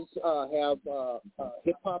 it does have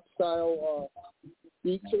hip-hop style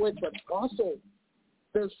beat to it, but also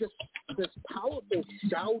there's just this powerful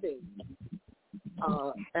shouting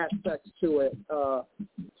aspect to it.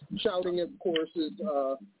 Shouting, of course, is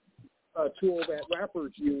a tool that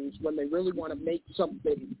rappers use when they really want to make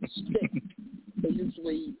something stick. They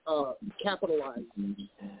usually capitalize.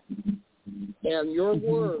 And your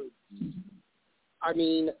words, I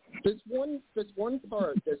mean, this one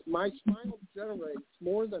part, this My Smile generates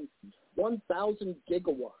more than 1,000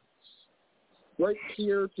 gigawatts. Right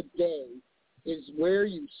here today is where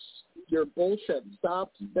your bullshit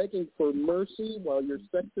stops begging for mercy while your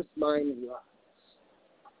sexist mind rots.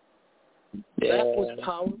 Yeah. That was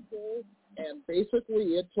powerful, and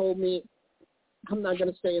basically it told me I'm not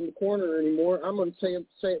going to stay in the corner anymore. I'm going to tell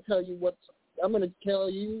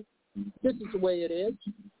you this is the way it is.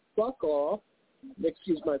 Fuck off.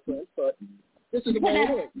 Excuse my French, but this is the way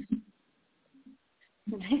it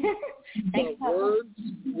is. The words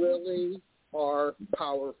really are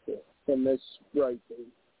powerful in this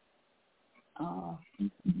writing. Oh,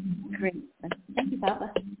 great. Thank you,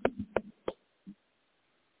 Papa.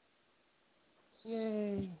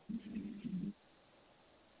 Yay.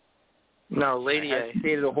 No, Lady A. I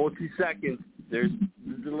stayed a whole 2 seconds. There's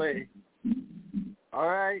a delay. All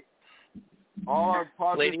right. All our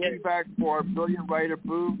positive feedback for our brilliant writer,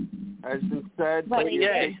 Boo, has been said. Lady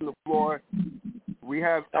A. Taking the floor. We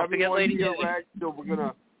have everyone here, Rag, so we're going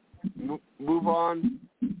to move on.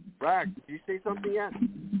 Rag, did you say something yet?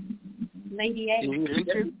 Lady A. Didn't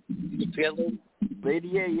you?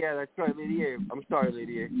 Lady A, yeah, that's right, Lady A. I'm sorry,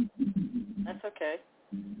 Lady A. That's okay.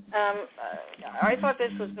 I thought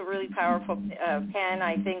this was a really powerful pen.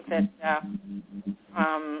 I think that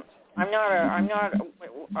I'm not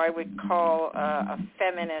I would call a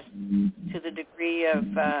feminist to the degree of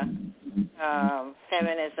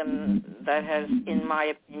feminism that has, in my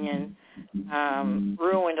opinion,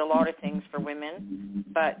 ruined a lot of things for women.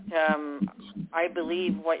 But I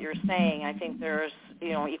believe what you're saying. I think there's,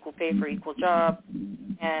 equal pay for equal job,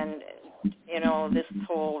 and this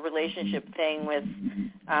whole relationship thing with,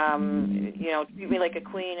 treat me like a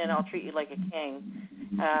queen and I'll treat you like a king,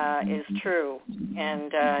 is true.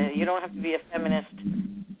 And you don't have to be a feminist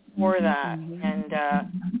for that. And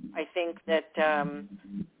I think that,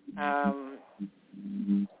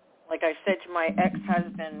 like I said to my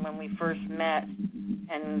ex-husband when we first met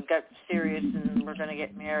and got serious and we're going to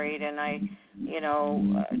get married, and I,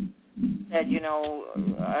 said,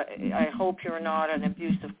 I hope you're not an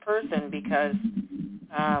abusive person because,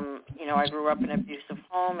 I grew up in an abusive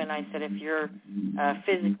home, and I said, if you're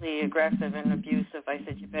physically aggressive and abusive, I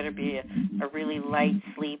said, you better be a really light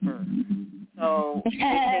sleeper. So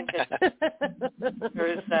I think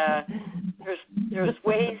that there's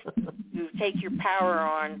ways to take your power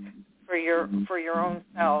on for your own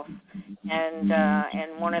self, and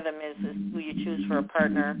one of them is who you choose for a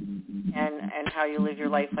partner, and how you live your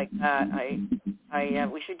life like that.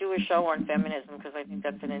 We should do a show on feminism because I think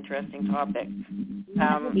that's an interesting topic.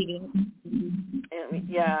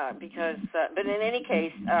 Yeah, because but in any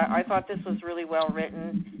case, I thought this was really well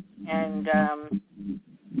written, and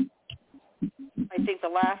I think the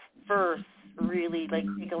last verse really,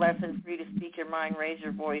 take a lesson, free to speak your mind, raise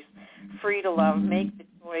your voice, free to love, make the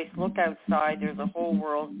choice, look outside, there's a whole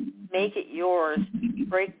world, make it yours,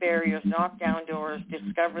 break barriers, knock down doors,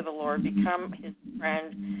 discover the Lord, become his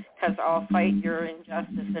friend, because I'll fight your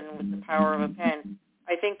injustice and with the power of a pen.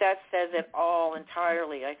 I think that says it all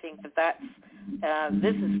entirely. I think that's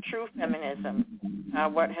this is true feminism.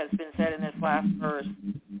 What has been said in this last verse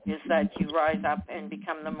is that you rise up and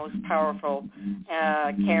become the most powerful,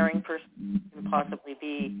 caring person you can possibly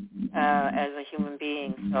be as a human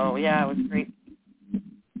being. So, yeah, it was great.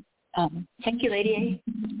 Thank you, Lady A.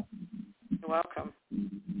 You're welcome.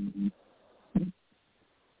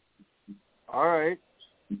 All right.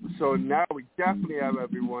 So now we definitely have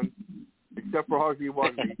everyone, except for Harvey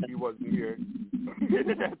One. He wasn't here.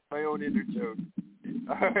 That's my own inner joke.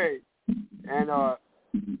 All right. And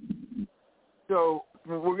so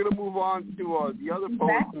we're going to move on to the other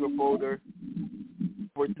poets in the folder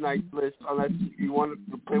for tonight's list, unless you want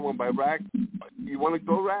to play one by Rack. You want to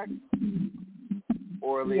go, Rack?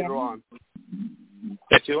 Or later on?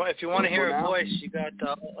 If you want to hear a voice, you got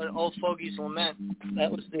Old Fogey's Lament.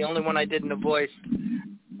 That was the only one I did in a voice.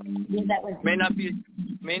 Yeah, that was may not be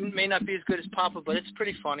as good as Papa, but it's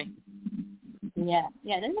pretty funny. Yeah,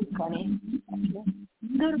 that was funny.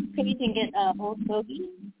 Go to the page and get Old Fogey.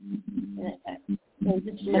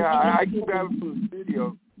 Yeah, I can grab it from the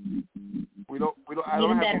studio. I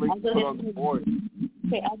don't have the link to put on the board.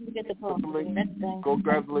 Okay, I'll just get the poem. Go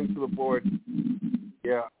grab the link to the board.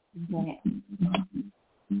 Yeah. Okay.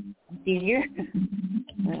 It's easier.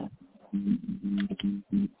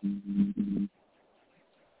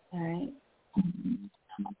 All right.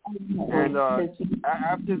 And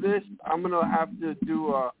after this, I'm going to have to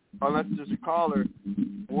do, unless there's a caller,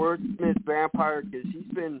 Wordsmith Vampire, because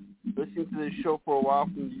he's been listening to this show for a while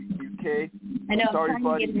from the UK. I know. Sorry,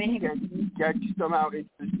 buddy, can't get you somehow into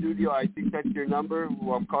the studio. I think that's your number.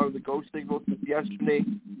 Well, I'm calling the ghost signal since yesterday,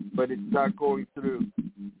 but it's not going through.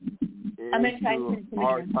 I'm going to try to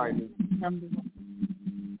hard timing.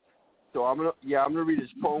 So I'm gonna read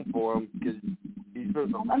his poem for him because he's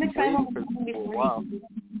been waiting for a while.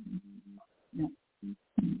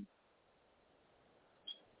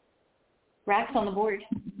 Rack's on the board.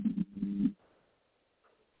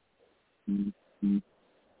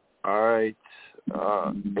 All right.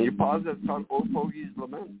 And you pause that on Old Fogey's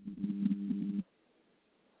Lament.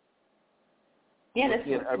 Yeah, that's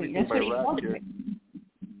what he called it.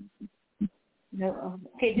 No,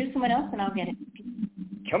 okay, do someone else and I'll get it.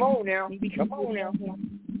 Come on now. Come on now.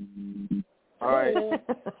 All right.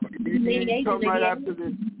 You come right after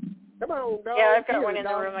this. Come on, dog. Yeah, I've got one in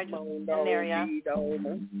the room. I just in there, yeah.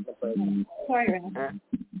 Sorry, Rack.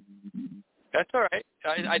 That's all right.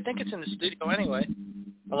 I think it's in the studio anyway,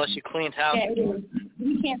 unless you cleaned house. Yeah, it is.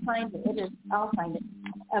 You can't find it. It is. I'll find it.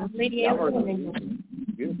 Lady A.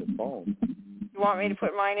 Beautiful poem. You want me to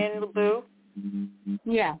put mine in, LilBoo?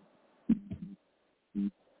 Yeah.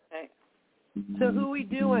 Okay. So who we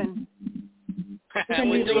doing?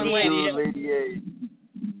 We're doing Lady A.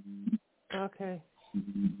 Okay.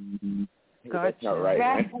 Gotcha. That's not right.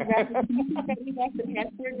 I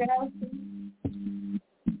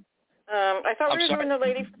thought we were doing the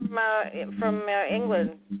lady from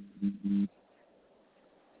England.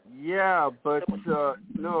 Yeah, but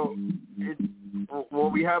no.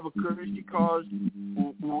 We have a courtesy cause.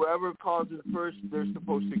 Whoever calls it first, they're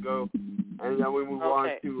supposed to go, and then we move on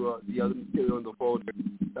to the other material in the folder.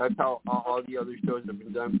 That's how all the other shows have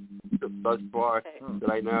been done. thus far that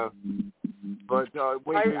I know. But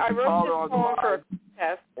wait, I wrote this poem for a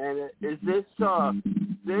contest. And is this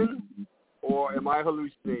Sin, or am I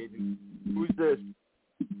hallucinating? Who's this?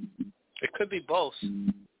 It could be both.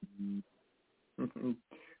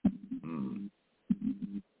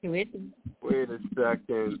 Wait a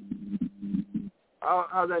second.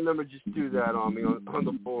 How'd that number just do that on me on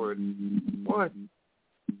the board? What?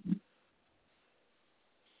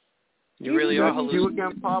 You really are hallucinating. You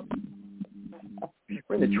again, Pop?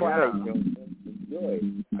 We're in the twilight zone. Enjoy.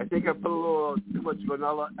 I think I put a little too much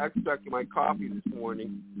vanilla extract in my coffee this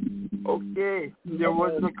morning. Okay, there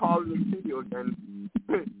wasn't a call in the studio again.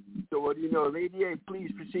 So what do you know? Lady A,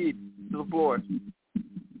 please proceed to the floor.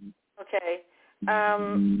 Okay.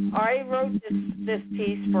 I wrote this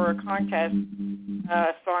piece for a contest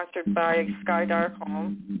sponsored by Sky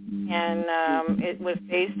Darkholme, and it was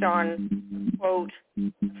based on a quote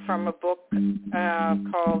from a book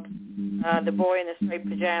called The Boy in the Striped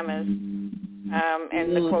Pajamas,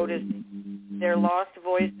 and the quote is, "Their lost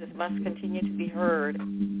voices must continue to be heard."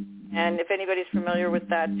 And if anybody's familiar with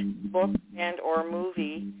that book and or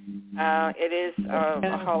movie, it is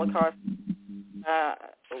a Holocaust,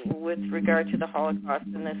 with regard to the Holocaust,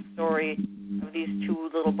 and this story of these two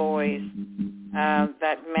little boys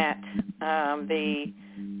that met. The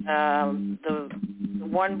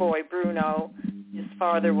one boy, Bruno, his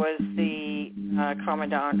father was the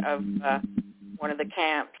commandant of one of the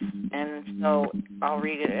camps, and so I'll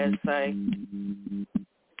read it as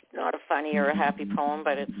not a funny or a happy poem,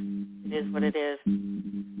 but it is what it is.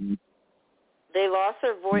 They lost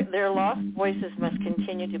their lost voices must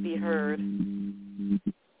continue to be heard.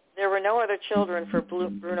 There were no other children for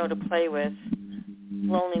Bruno to play with.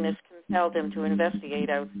 Loneliness compelled him to investigate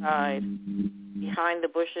outside. Behind the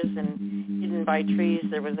bushes and hidden by trees,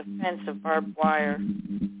 there was a fence of barbed wire.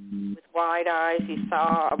 With wide eyes, he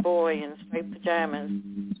saw a boy in striped pajamas,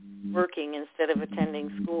 working instead of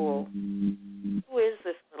attending school. Who is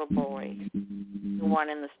this little boy? The one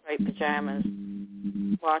in the striped pajamas.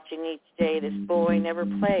 Watching each day, this boy never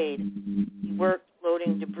played. He worked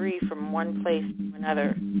loading debris from one place to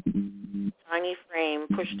another. Tiny frame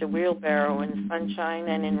pushed a wheelbarrow in sunshine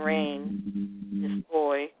and in rain. This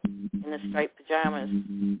boy in the striped pajamas.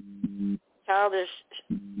 Childish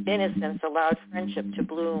innocence allowed friendship to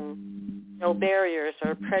bloom. No barriers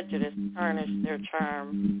or prejudice tarnished their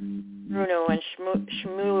charm. Bruno and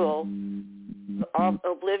Shmuel,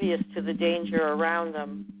 oblivious to the danger around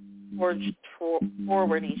them, forged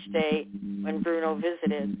forward each day when Bruno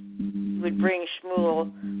visited. He would bring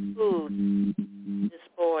Shmuel food, this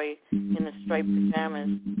boy in the striped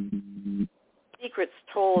pajamas. Secrets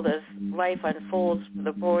told as life unfolds for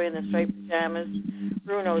the boy in the striped pajamas,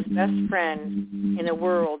 Bruno's best friend in a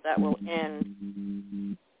world that will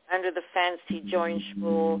end. Under the fence, he joined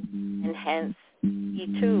Shmuel, and hence he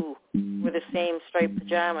too wore the same striped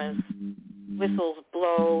pajamas. Whistles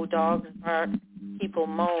blow, dogs bark, people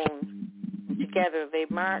moan. And together they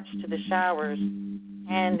marched to the showers,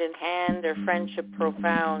 hand in hand, their friendship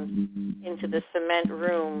profound, into the cement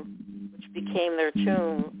room, which became their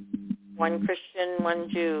tomb. One Christian, one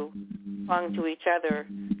Jew, clung to each other,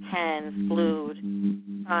 hands glued.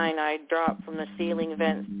 Cyanide dropped from the ceiling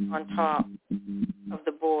vents on top of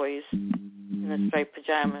the boys in the striped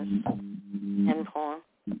pajamas. End poem.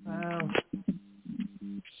 Wow.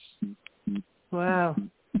 Wow.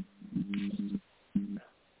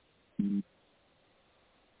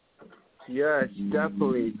 Yes,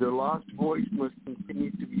 definitely. The lost voice must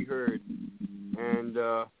continue to be heard. And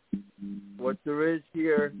what there is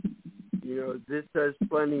here, this has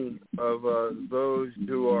plenty of those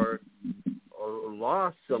who are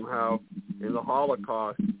lost somehow in the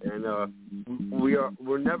Holocaust, and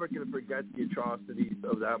we're never going to forget the atrocities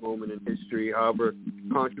of that moment in history. However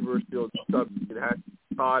controversial the subject, it has to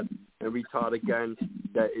be taught and retaught again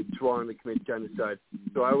that it's wrong to commit genocide.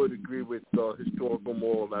 So I would agree with the historical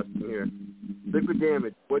moral lesson here. Liquid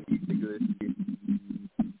Damage, what do you think of this piece?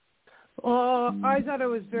 Well, I thought it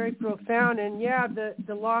was very profound, and yeah,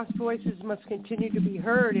 the lost voices must continue to be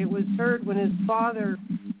heard. It was heard when his father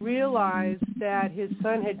realized that his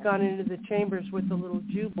son had gone into the chambers with the little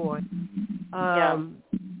Jew boy.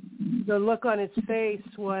 The look on his face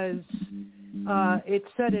was, it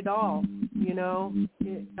said it all,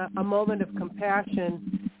 a moment of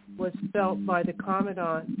compassion was felt by the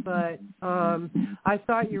commandant. But I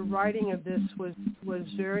thought your writing of this was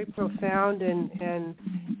very profound and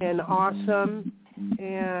awesome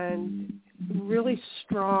and really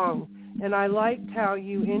strong. And I liked how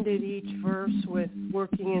you ended each verse with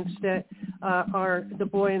working instead, or the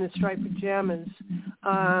boy in the striped pajamas.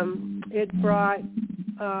 It brought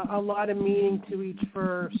a lot of meaning to each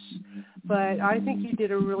verse. But I think you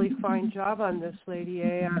did a really fine job on this, Lady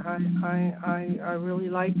A. I really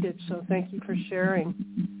liked it, so thank you for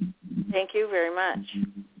sharing. Thank you very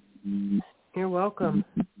much. You're welcome.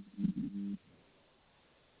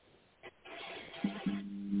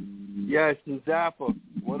 Yes, and Zappa,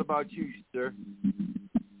 what about you, sir?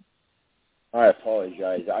 I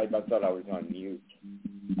apologize. I thought I was on mute.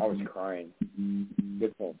 I was crying.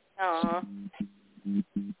 Good one. Aw.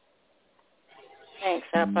 Thanks,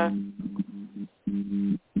 Zappa.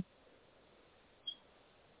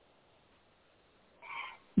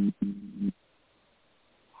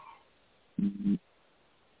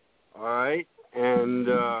 All right, and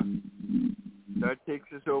that takes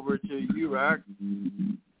us over to you, Rack.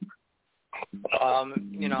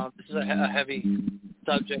 This is a heavy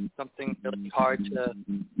subject, something really hard to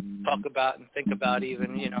talk about and think about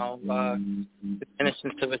even, the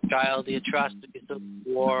innocence of a child, the atrocities of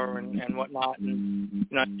war and whatnot. And,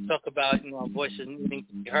 you talk about, voices needing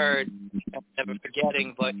to be heard and never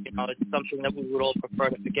forgetting, but, it's something that we would all prefer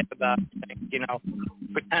to forget about,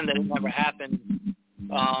 pretend that it never happened.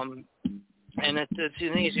 And it's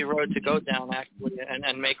an easy road to go down, actually,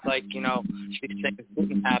 and make like, these things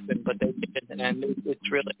didn't happen, but they did, and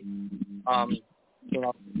it's really,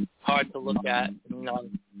 hard to look at. You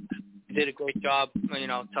did a great job,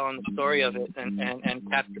 telling the story of it and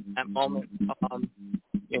capturing that moment.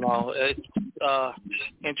 It's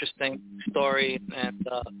interesting story, and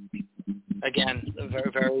again,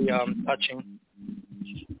 very, very touching.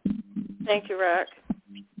 Thank you, Rack.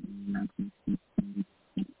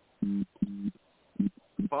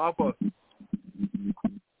 Papa.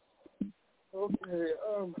 Okay,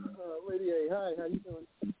 Lady A, hi, how you doing?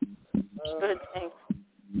 Good, thanks.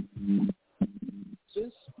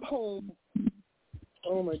 This poem,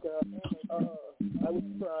 oh my God, I was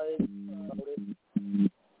crying about it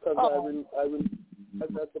because I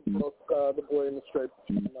read the book, The Boy in the Striped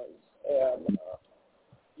Pajamas, and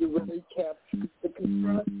you really captured the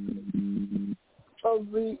construction of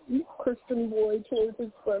the Christian boy towards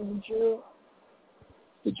his friend Jew.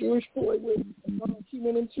 The Jewish boy he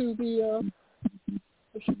went into the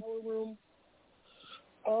shower room.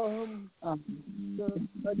 I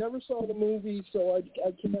never saw the movie, so I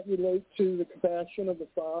can't relate to the compassion of the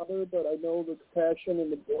father, but I know the compassion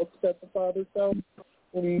in the book that the father felt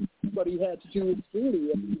but he had to do his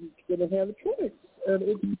duty, and he didn't have a choice. And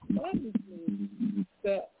it bothers me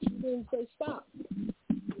that he didn't say stop.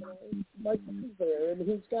 My son's there, and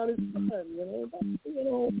he's got his son.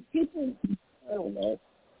 People, I don't know.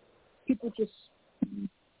 People just,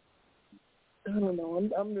 I don't know.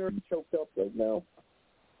 I'm very choked up right now.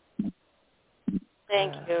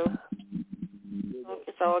 Thank you.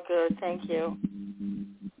 It's all good. Thank you.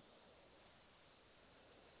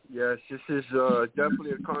 Yes, this is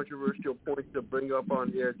definitely a controversial point to bring up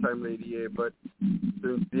on the airtime, Lady A, but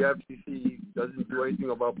since the FCC doesn't do anything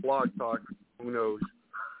about Blog Talk, who knows?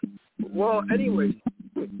 Well, anyways,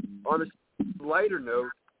 on a lighter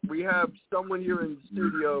note, we have someone here in the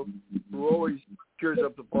studio who always cheers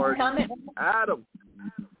up the party. Adam.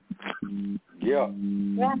 Yeah.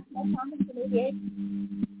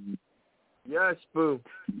 Yes, Boo.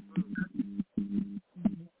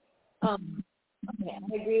 Okay, I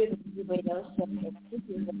agree with everybody else.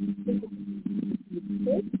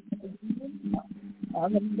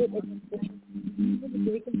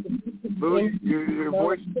 Boo, your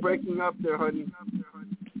voice is breaking up there, honey.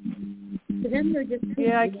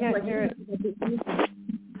 Yeah, I can't hear it. I'm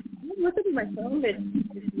looking at my phone, but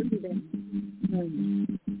it's really bad.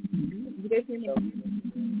 You guys hear me?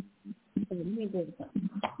 Let me go to the phone.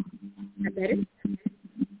 Is that better?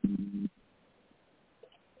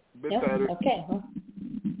 Bit better. Okay. Well.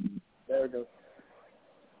 There we go.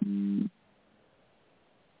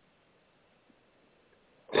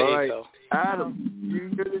 All right, Adam, you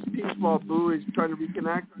hear this piece while Boo is trying to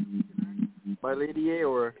reconnect by Lady A,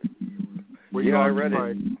 or were you I read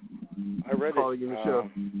it. I read calling it. In the show?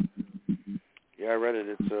 Yeah, I read it.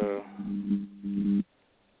 It's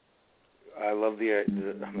I love the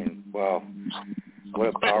I mean, wow, what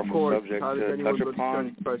a powerful subject to touch upon.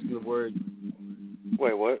 Expressing the word.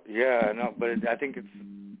 Wait, what? Yeah, no, but I think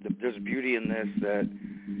there's beauty in this, that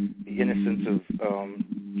the innocence of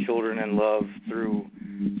children and love through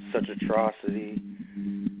such atrocity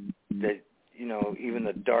that, even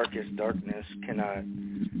the darkest darkness cannot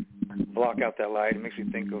block out that light. It makes me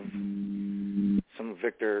think of some of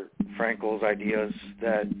Viktor Frankl's ideas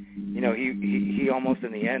that, he almost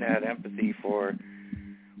in the end had empathy for.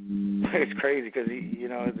 It's crazy because he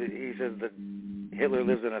says that Hitler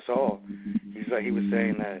lives in us all. He was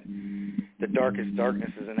saying that the darkest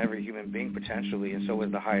darkness is in every human being potentially, and so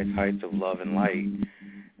is the highest heights of love and light.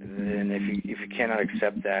 And if you cannot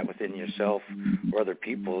accept that within yourself or other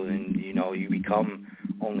people, then you become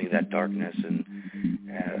only that darkness. And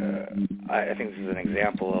I think this is an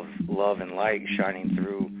example of love and light shining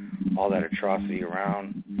through all that atrocity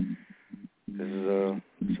around.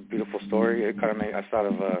 It's a beautiful story. It kind of I thought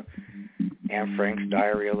of Anne Frank's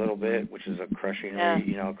diary a little bit, which is a crushing read,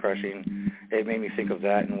 crushing. It made me think of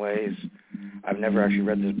that in ways. I've never actually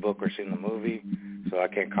read this book or seen the movie, so I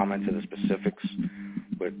can't comment to the specifics.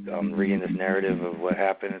 But reading this narrative of what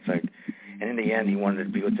happened, it's like, and in the end, he wanted to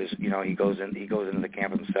be with this. He goes into the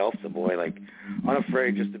camp himself, the boy, like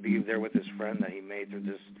unafraid, just to be there with his friend that he made through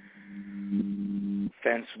this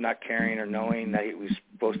fence, not caring or knowing that he was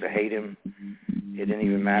supposed to hate him. It didn't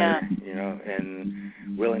even matter, and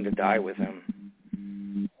willing to die with him.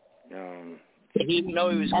 He didn't know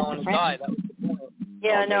he was going to die. That was the point.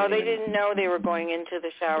 Yeah, no, they didn't know they were going into the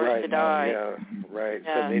showers to die. Yeah, right.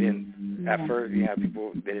 So they didn't, at first,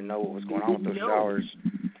 people, they didn't know what was going on with those showers.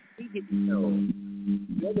 He didn't know.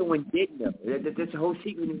 The other one did know. That's the whole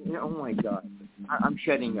secret. Oh, my God. I'm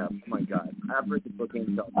shutting up. Oh, my God. I've read the book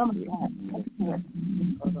and stuff. Oh, my God.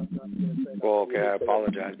 Well, okay, I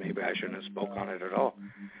apologize. Maybe I shouldn't have spoke on it at all.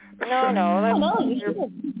 No, you should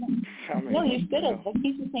have. No, you should have. But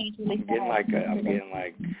he's just saying it's really sad. I'm getting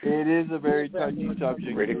like. It is a very touchy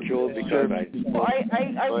subject. Ridiculed because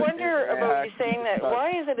I wonder about you saying that.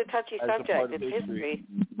 Why is it a touchy subject? It's history.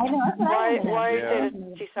 I know. That's what why is it a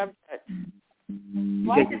touchy subject?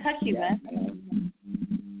 Why is it touchy, man?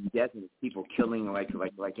 Death and people killing like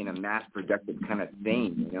in a mass productive kind of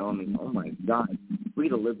thing, I mean, oh my God, we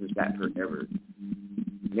could have lived with that forever.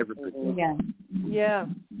 Never forget. Yeah.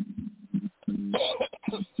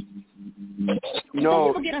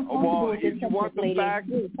 Well, if you want the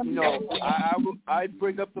facts, I'd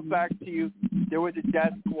bring up the fact to you. There was a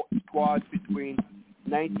death squad between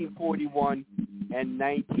 1941 and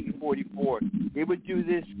 1944. They would do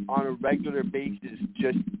this on a regular basis,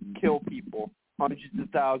 just kill people, hundreds of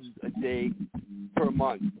thousands a day per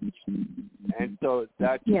month. And so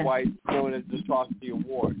that's why it's known as the Atrocity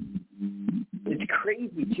Award. It's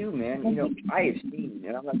crazy too, man. I have seen,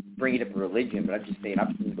 and I'm not bringing up religion, but I'm just saying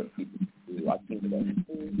I've seen what people do. I've seen what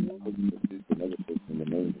in the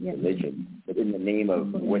name of religion, but in the name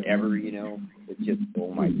of whatever, it's just,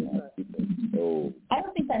 oh my God. So I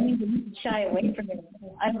don't think that means that you should shy away from it.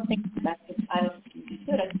 I don't think that's just, you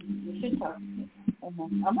should talk.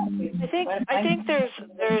 I think there's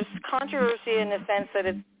controversy in the sense that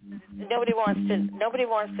it's nobody wants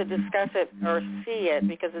to discuss it or see it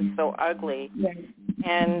because it's so ugly.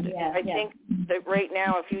 And I think that right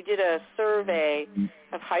now, if you did a survey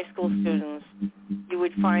of high school students, you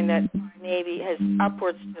would find that maybe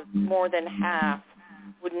upwards to more than half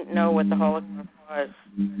wouldn't know what the Holocaust was.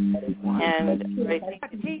 And I think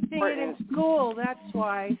it's teaching it in school. That's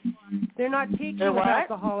why they're not teaching about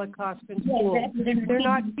the Holocaust in school. They're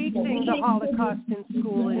not teaching the Holocaust in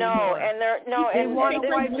school anymore. They want to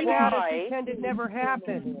wipe it out and pretend it never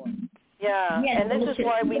happened. Yeah, and this is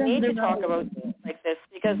why we need to talk about things like this,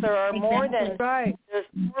 because there are more than there's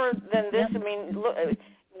more than this. I mean, look,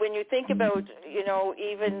 when you think about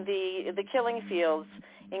even the killing fields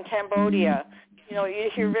in Cambodia, you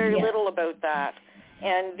hear very little about that.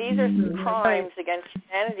 And these are some crimes against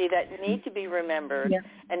humanity that need to be remembered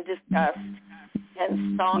and discussed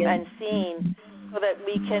and seen, so that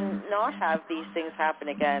we can not have these things happen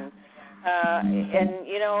again.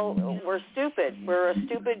 We're stupid. We're a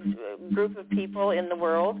stupid group of people in the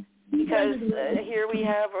world, because here we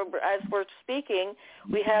have, as we're speaking,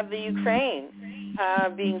 we have the Ukraine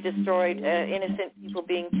being destroyed, innocent people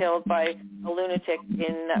being killed by a lunatic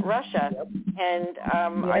in Russia. And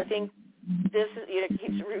I think this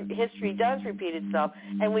history does repeat itself,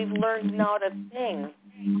 and we've learned not a thing.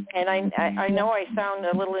 And I know I sound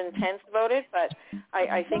a little intense about it, but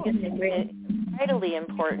I think it's vitally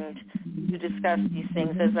important to discuss these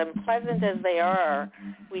things. As unpleasant as they are,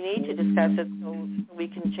 we need to discuss it so we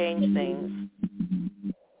can change things.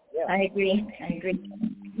 I agree.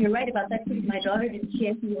 You're right about that too. My daughter didn't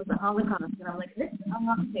share with me with the Holocaust, and I'm like, listen, I'm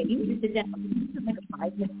not okay. You need to sit down. This is like a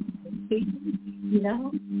 5-minute conversation, You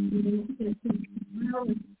need to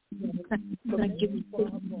give me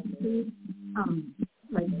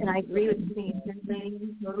and I agree with the thing you're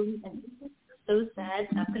saying totally. And it's so sad.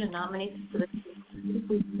 I'm going to nominate for the and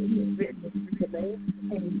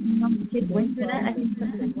the kids went through that. I think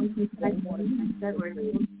something like 1.5 more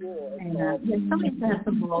and somebody has to have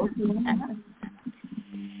some balls.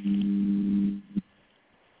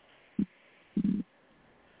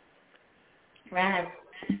 Right.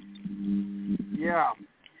 Yeah.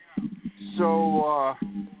 So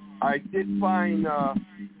I did find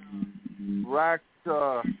Rack's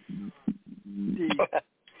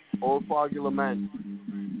Old Foggy Lament.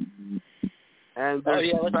 And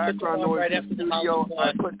there's background noise right in the studio.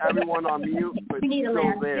 I put everyone on mute, but it's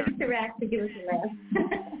still there. Give us a rack to give us a laugh.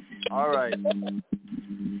 All right.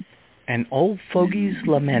 An Old Fogey's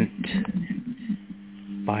Lament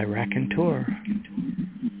by Raconteur.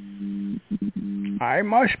 I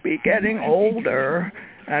must be getting older,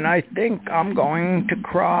 and I think I'm going to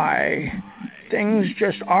cry. Things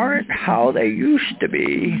just aren't how they used to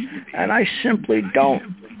be, and I simply don't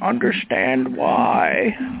understand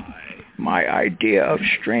why. My idea of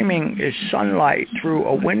streaming is sunlight through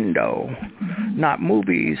a window, not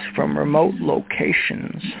movies from remote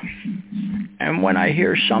locations. And when I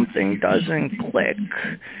hear something doesn't click,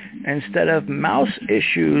 instead of mouse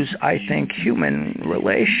issues, I think human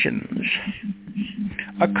relations.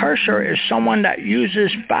 A cursor is someone that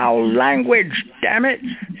uses foul language, damn it,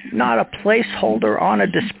 not a placeholder on a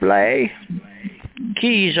display.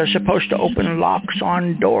 Keys are supposed to open locks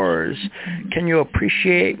on doors. Can you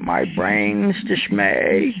appreciate my brain's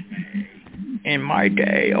dismay? In my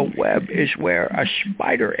day, a web is where a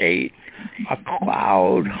spider ate. A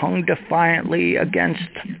cloud hung defiantly against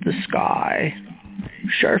the sky.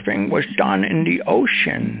 Surfing was done in the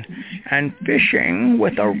ocean, and fishing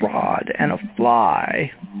with a rod and a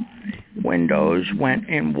fly. Windows went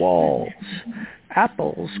in walls.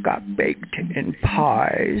 Apples got baked in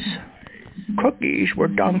pies. Cookies were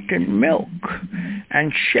dunked in milk,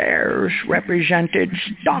 and shares represented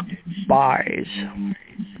stock buys.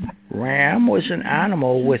 Ram was an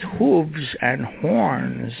animal with hooves and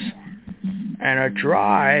horns, and a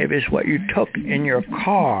drive is what you took in your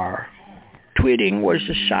car. Tweeting was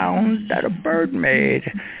the sound that a bird made,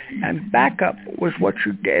 and backup was what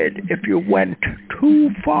you did if you went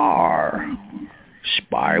too far.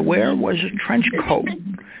 Spyware was a trench coat,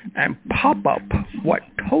 and pop-up what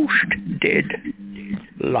Toast did.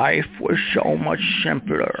 Life was so much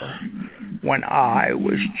simpler when I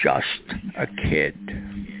was just a kid.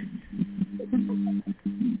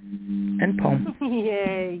 End poem.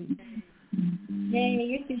 Yay. Yay,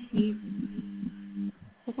 you're too sweet.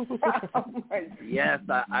 Yes,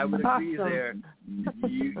 I would agree there.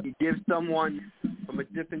 You give someone from a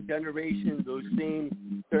different generation those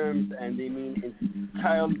same terms, and they mean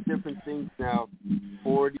entirely different things now,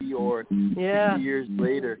 40 or 50 years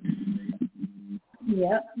later.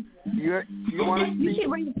 Yep. You want to speak? You should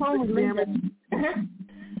bring the poem with Linda.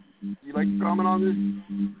 You like to comment on this?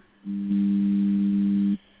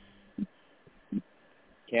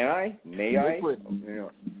 Can I? May I? Liquid.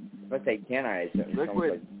 Let's say, can I?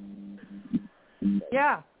 Liquid.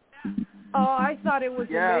 Yeah. Oh, I thought it was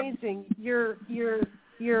amazing.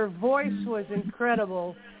 Your voice was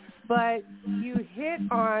incredible, but you hit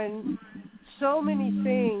on so many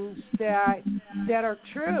things that are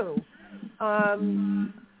true.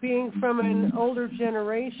 Being from an older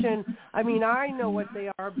generation, I mean, I know what they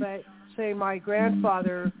are, but say my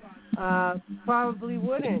grandfather probably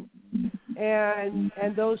wouldn't. And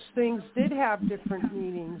those things did have different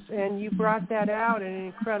meanings, and you brought that out in an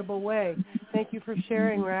incredible way. Thank you for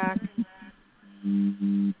sharing, Rack.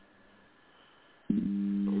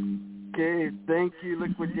 Okay, thank you,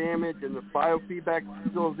 Liquid Damage, and the biofeedback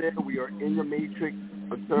is still there. We are in the matrix,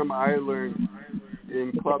 a term I learned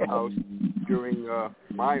in Clubhouse during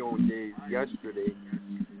my own days yesterday.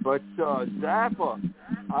 But Zappa,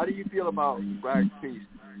 how do you feel about Rack's piece?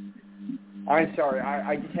 I'm sorry,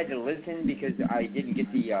 I just had to listen because I didn't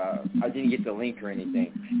get the link or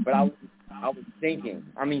anything. But I was thinking.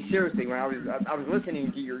 I mean, seriously, when I was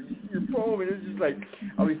listening to your poem, and it was just like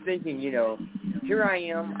I was thinking, here I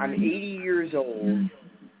am. I'm 80 years old,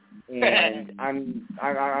 and I'm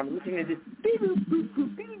listening to this.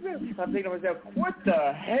 I'm thinking to myself, what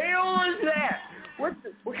the hell is that? What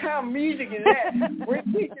kind of music is that? We're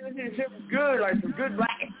listening to something good, like some good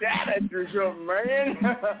Black Sabbath or something, man.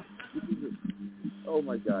 Oh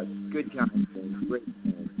my God, good times, man. Great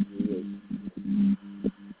times.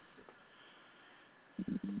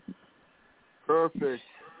 Perfect.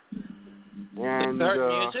 And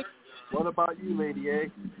music? What about you, Lady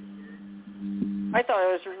A? I thought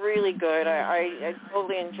it was really good. I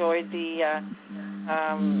totally enjoyed the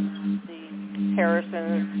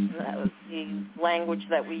comparisons, the language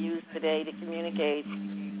that we use today to communicate,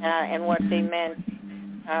 and what they meant.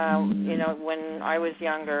 When I was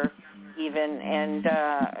younger, even, and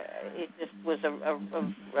it just was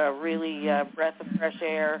a really breath of fresh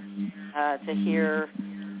air to hear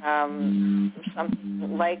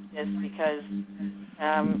something like this, because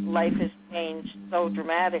life has changed so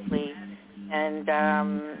dramatically, and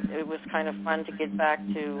it was kind of fun to get back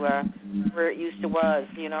to where it used to was,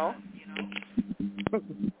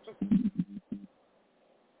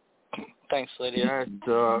 Thanks, Lydia.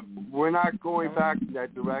 Yes, we're not going back in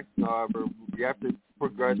that direction, however. We have to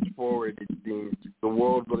progress forward, it seems. The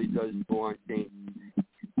world really does go on change.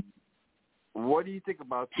 What do you think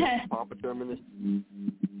about this, Papa Terminus?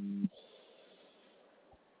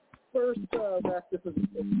 First, Zach, this is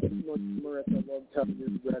Marissa. I loved how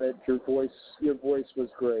you read it. Your voice was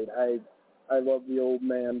great. I love the old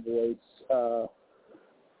man voice.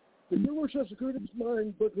 The universe has a good as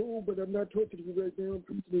mine, but I'm not talking to you right now. I'm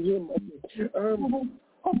talking to him.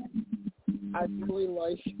 Okay. I really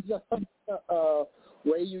like the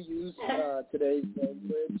way you use today's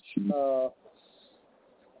language.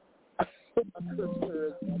 I'm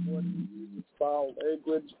sure someone uses foul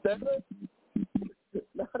language. That's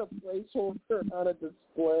not a placeholder on a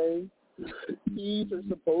display. Keys are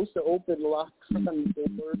supposed to open locks on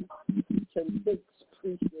doors. Can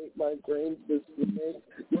appreciate my brain's display.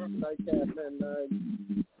 I can, and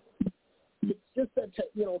it's just that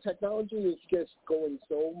technology is just going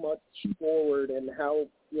so much forward, and how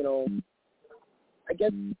I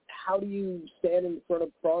guess how do you stand in front of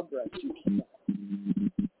progress? You can't.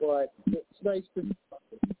 But it's nice to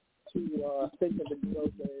think of it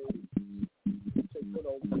to put a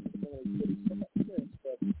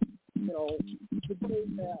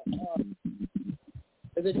that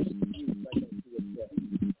and then just use I guess you would say.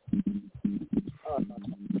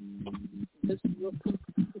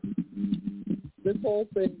 This whole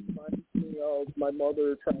thing reminds me of my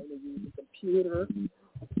mother trying to use a computer.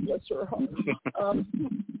 Bless her heart.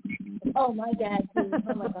 Oh, my dad, too.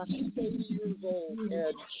 Oh, my gosh. She's 80 years old,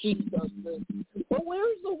 and she does this. Well,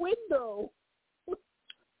 where's the window?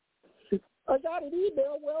 I got an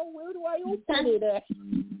email. Well, where do I open it at?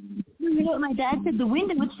 You know what my dad said? The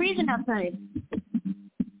window was freezing outside.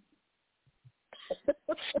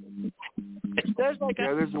 There's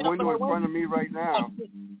there's a window in front of me right now,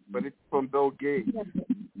 but it's from Bill Gates.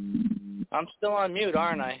 I'm still on mute,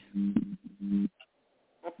 aren't I?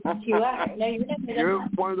 You are. No, you're not. You're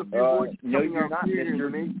one of the few voices coming you're out not, here in the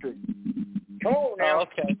Mr. Matrix. Oh, now.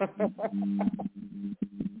 Okay.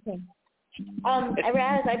 Okay.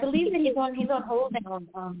 Raz, I believe that he's on hold now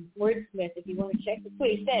on Wordsmith. If you want to check, that's what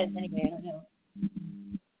he says. Anyway, I don't know.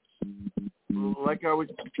 Like I was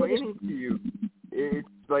explaining to you, it's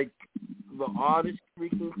like the oddest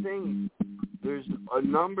freaking thing. There's a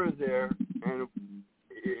number there, and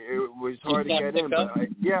it was hard to get in. But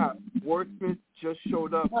Wordsmith just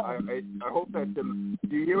showed up. I hope that's him.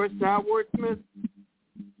 Do you hear us now, Wordsmith?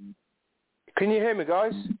 Can you hear me,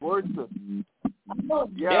 guys? Wordsmith. Oh,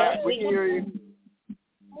 yeah, we can hear you.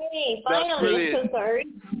 Hey, That's finally. brilliant. I'm so sorry.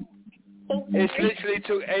 It literally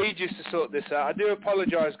took ages to sort this out. I do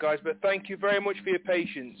apologize, guys, but thank you very much for your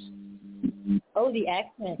patience. Oh, the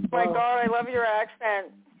accent. Oh, my God, I love your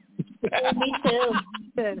accent. Oh, me too.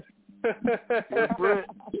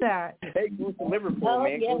 Hey, go to Liverpool,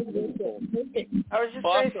 man. Yeah, go to Liverpool. I was just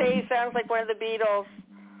going to say he sounds like one of the Beatles.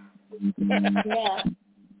 Yeah.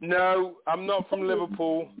 No, I'm not from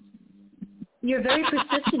Liverpool. You're very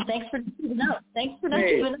persistent. Thanks for not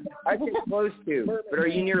giving up. I think close to. But are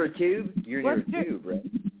you near a tube? You're near a tube, right?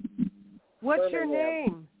 What's your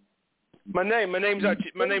name? My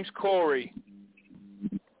name's Corey.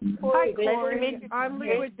 Hi, Corey. I'm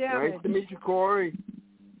Liquid Damage. Nice to meet you, Corey.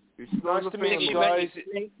 Nice to meet you guys.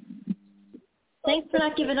 Thanks for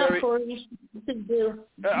not giving up, Corey.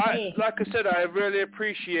 Like I said, I really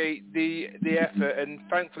appreciate the effort, and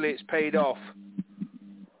thankfully it's paid off.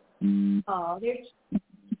 Oh,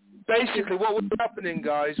 basically what was happening,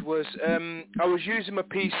 guys, was I was using my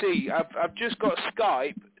PC. I've just got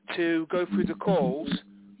Skype to go through the calls.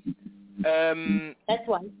 That's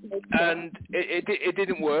why. And it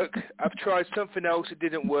didn't work. I've tried something else, it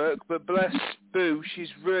didn't work. But bless Boo, she's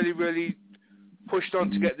really, really pushed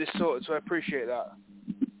on to get this sorted, so I appreciate that.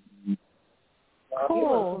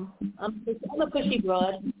 Cool. I'm a pushy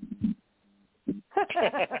broad.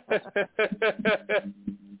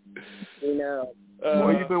 You know.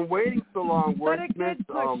 Well, you've been waiting so long, Wordsmith.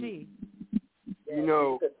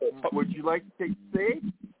 Would you like to take the stage?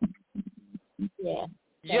 Yeah.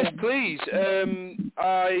 Yes, please.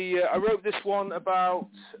 I wrote this one about,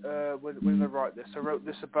 when did I write this? I wrote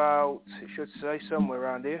this about, it should say, somewhere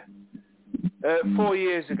around here, 4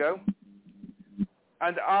 years ago.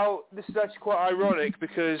 And this is actually quite ironic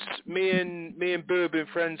because me and Boo have been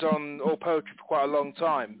friends on All Poetry for quite a long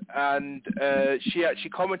time. And she actually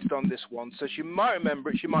commented on this one, so she might remember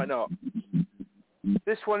it, she might not.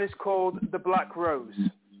 This one is called The Black Rose.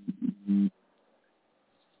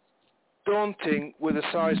 Daunting with a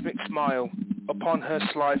seismic smile upon her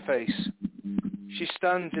sly face, she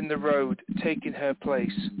stands in the road, taking her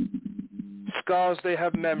place. Scars they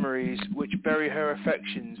have memories which bury her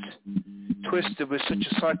affections. twisted with such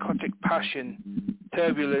a psychotic passion,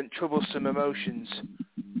 turbulent, troublesome emotions.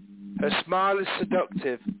 Her smile is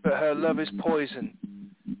seductive, but her love is poison.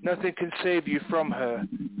 Nothing can save you from her,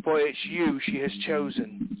 for it's you she has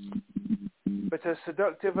chosen. But as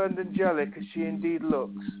seductive and angelic as she indeed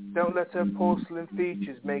looks, don't let her porcelain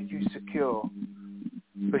features make you secure.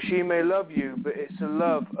 For she may love you, but it's a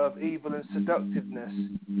love of evil and seductiveness.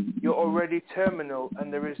 You're already terminal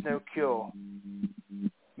and there is no cure.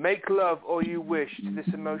 Make love all you wish to this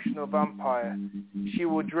emotional vampire. She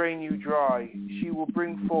will drain you dry. She will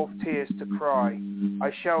bring forth tears to cry.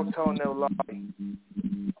 I shall tell no lie.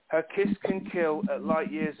 Her kiss can kill at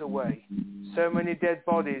light years away. So many dead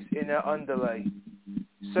bodies in her underlay.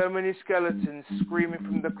 So many skeletons screaming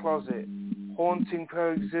from the closet, haunting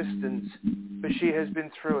her existence, but she has been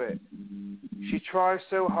through it. She tries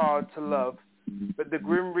so hard to love, but the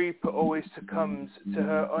Grim Reaper always succumbs to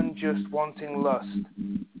her unjust wanting lust.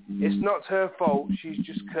 It's not her fault, she's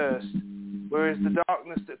just cursed, whereas the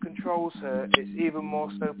darkness that controls her is even more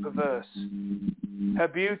so perverse. Her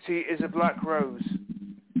beauty is a black rose,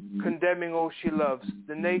 condemning all she loves.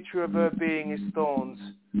 The nature of her being is thorns,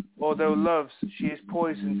 although loves, she is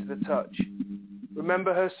poison to the touch.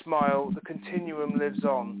 Remember her smile, the continuum lives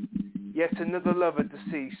on. Yet another lover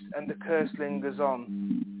deceased, and the curse lingers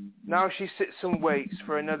on. Now she sits and waits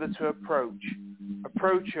for another to approach.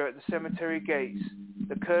 Approach her at the cemetery gates,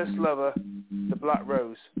 the cursed lover, the black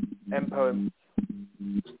rose. End poem.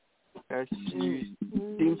 You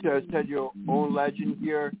seem to have said your own legend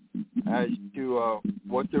here as to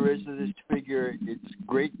what there is to this figure. It's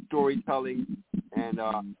great storytelling, and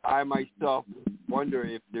I myself wonder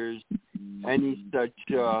if there's any such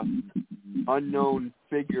unknown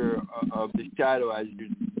figure of the shadow as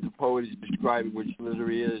the poet is describing, which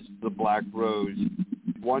literally is the Black Rose.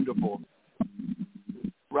 Wonderful.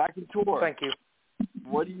 Raconteur. Thank you.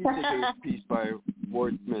 What do you think of this piece by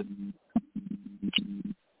Wordsmith?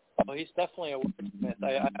 Oh, he's definitely a wordsmith.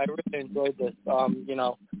 I really enjoyed this.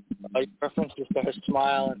 Your references to her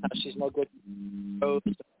smile and how she's no good rose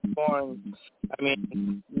born. I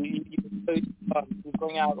mean, you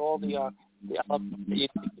bring out all the elements that you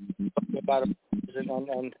talking about and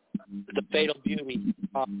the fatal beauty.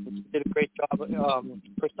 You did a great job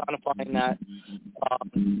personifying that.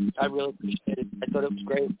 I really appreciate it. I thought it was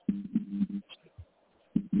great.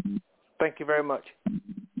 Thank you very much.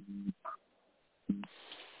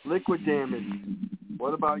 Liquid Damage.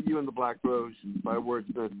 What about you and the Black Rose by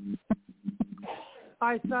Wordsmith?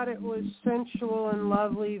 I thought it was sensual and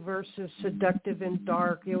lovely versus seductive and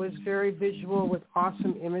dark. It was very visual with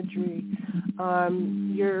awesome imagery.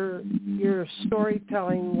 Your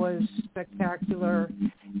storytelling was spectacular,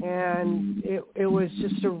 and it was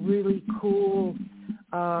just a really cool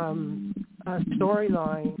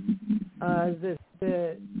storyline.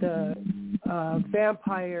 The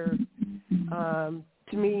vampire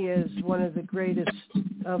to me is one of the greatest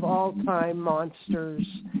of all time monsters,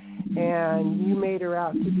 and you made her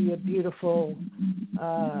out to be a beautiful,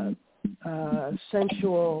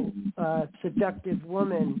 sensual, seductive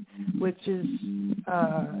woman, which is,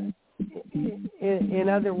 in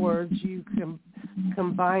other words, you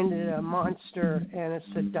combined a monster and a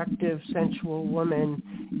seductive, sensual woman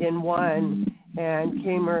in one, and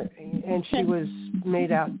she was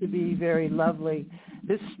made out to be very lovely.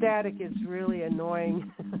 This static is really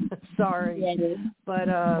annoying. Sorry. Yeah, it is. But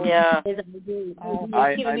yeah.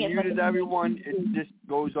 I muted everyone. It just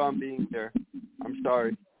goes on being there. I'm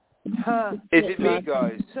sorry. Huh. Is it me,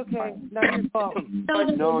 guys? It's okay. Not your fault.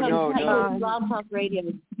 No. Blog Talk Radio.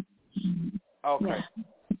 Okay.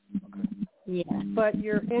 Yeah. But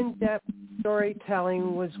your in-depth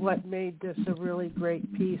storytelling was what made this a really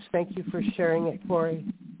great piece. Thank you for sharing it, Corey.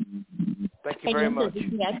 Thank you very much.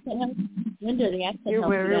 You're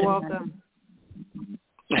very welcome.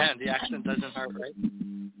 Yeah, the accent doesn't hurt, right?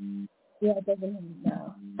 Yeah, it doesn't hurt,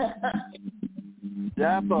 no.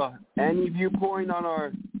 Zappa, any viewpoint on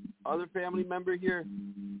our other family member here,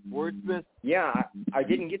 Wordsmith? Yeah, I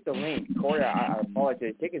didn't get the link. Corey, I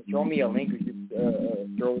apologize. Take and throw me a link or just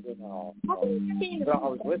throw it in. So I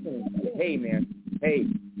was listening. Hey, man. Hey,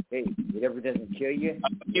 whatever doesn't kill you.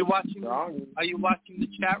 Are you watching the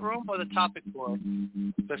chat room or the topic board?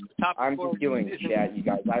 I'm just doing chat, you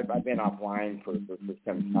guys. I've been offline for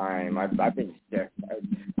some time. I've been sick.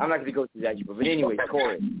 I'm not going to go through that, but anyway,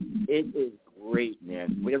 Corey, it is great,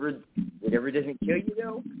 man. Whatever doesn't kill you,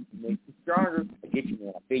 though, makes you stronger. I get you,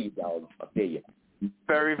 man. I feel you, dog. I feel you.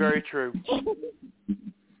 Very, very true.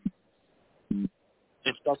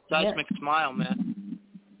 It does make a smile, man.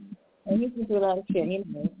 And you can do a lot of shit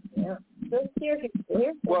anyway. Yeah. So seriously,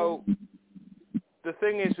 well, the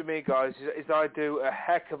thing is with me, guys, is I do a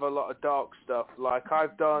heck of a lot of dark stuff. Like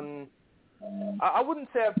I've done, I wouldn't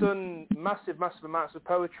say I've done massive amounts of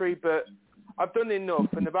poetry, but I've done enough,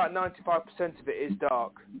 and about 95% of it is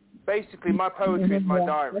dark. Basically, my poetry is my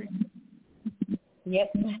diary.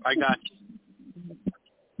 Yep. I got you.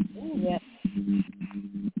 Yep.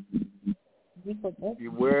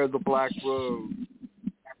 You wear the black robe.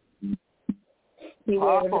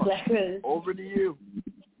 Papa, black robe. Over to you.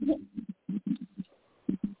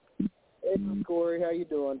 Hey, Corey, how you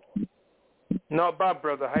doing? Not bad,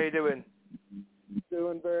 brother. How you doing?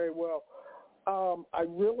 Doing very well. I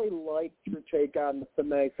really liked your take on the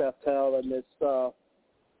Femme Fatale in this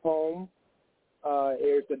poem.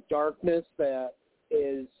 There's a darkness that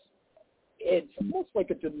is, it's almost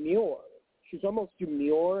like a demure. She's almost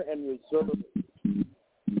demure and reserved,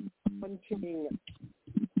 hunting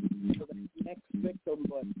for the next victim,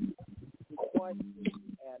 but quietly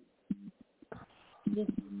and, you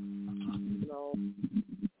know.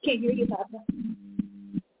 Can't hear you, Papa.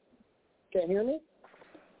 Can't hear me?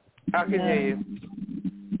 I can hear you.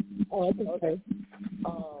 Oh, I can hear.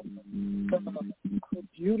 Her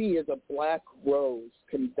beauty is a black rose,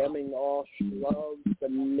 condemning all she loves. The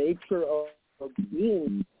nature of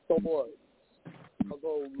being swords,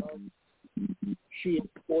 although love, she is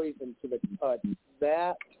poison to the touch.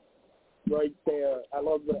 That right there, I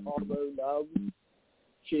love that. Although love,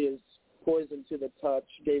 she is poison to the touch.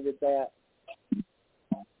 Gave it that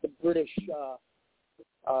the British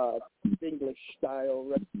English style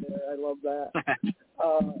right there. I love that.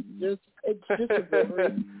 It's just a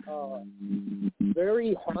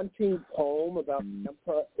very haunting poem about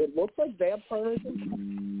vampire. It looks like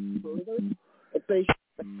vampirism further.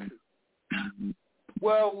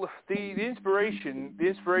 Well, the inspiration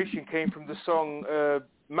came from the song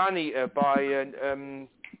 "Man-Eater" by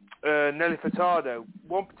Nelly Furtado.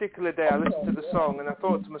 One particular day, I listened to the song and I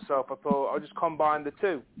thought to myself, I'll just combine the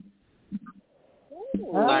two.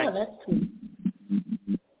 Oh, that's cool.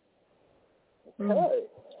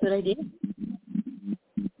 Good idea.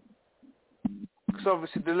 Because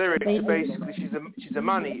obviously the lyrics are basically she's a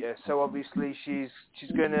man-eater, so obviously she's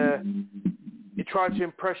gonna try to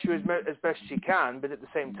impress you as best she can, but at the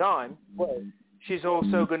same time, she's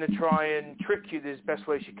also going to try and trick you the best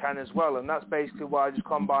way she can as well, and that's basically why I just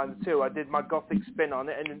combined the two. I did my gothic spin on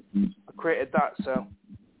it, and I created that. So,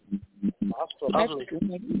 lovely.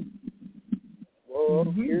 Well,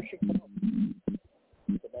 here she comes.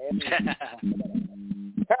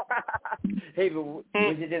 Hey, but was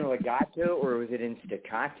it in legato or was it in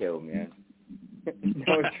staccato, man?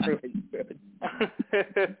 No, it's really good.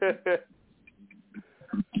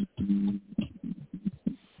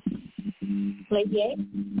 Lady A?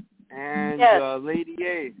 And yes. Lady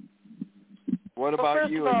A, what about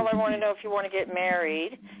you? First of all, I want to know if you want to get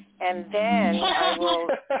married, and then I will...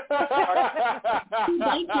 He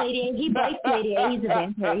bites Lady A. He bites Lady A. He's a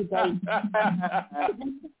vampire. He bites.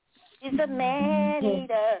 He's a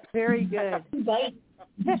man-eater. Very good. He bites.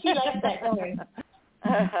 She likes that color.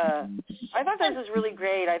 I thought this was really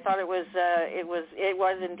great. I thought it was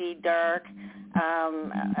indeed dark,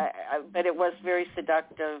 but it was very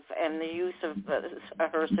seductive, and the use of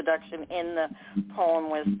her seduction in the poem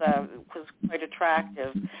was quite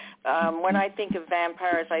attractive. When I think of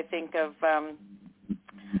vampires, I think of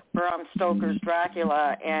Bram Stoker's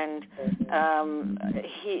Dracula, and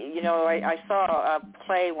I saw a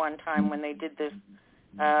play one time when they did this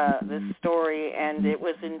story, and it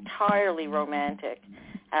was entirely romantic,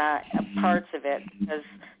 parts of it, because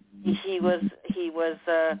he was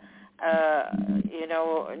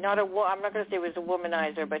not a, I'm not going to say he was a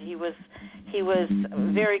womanizer, but he was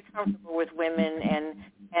very comfortable with women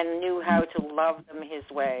and knew how to love them his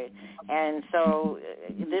way. And so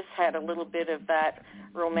this had a little bit of that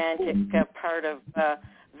romantic part of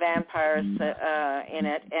vampires in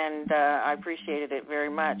it, and I appreciated it very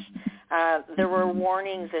much. There were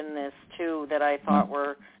warnings in this, too, that I thought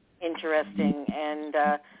were interesting, and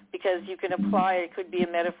because you can apply, it could be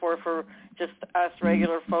a metaphor for just us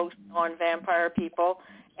regular folks on vampire people,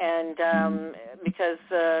 and because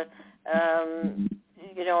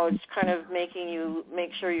it's kind of making you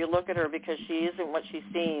make sure you look at her because she isn't what she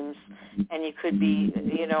seems, and you could be,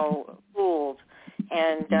 fooled.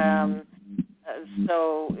 And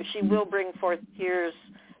so she will bring forth tears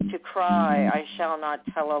to cry. I shall not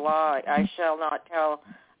tell a lie. I shall not tell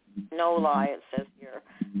no lie, it says here.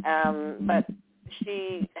 But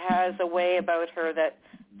she has a way about her that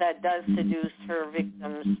does seduce her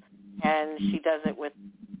victims, and she does it with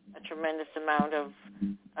a tremendous amount of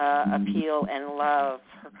appeal and love,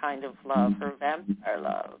 her kind of love, her vampire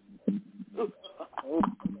love.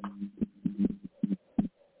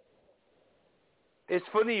 It's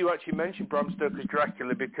funny you actually mentioned Bram Stoker's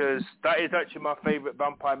Dracula because that is actually my favourite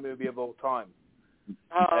vampire movie of all time.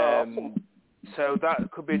 Oh. So that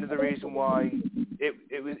could be another reason why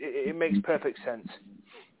it makes perfect sense.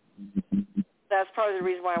 That's probably the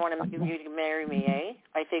reason why I want you to marry me, eh?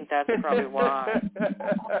 I think that's probably why.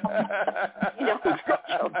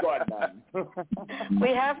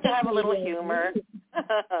 We have to have a little humor.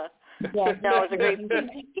 Yeah. No, it's a great.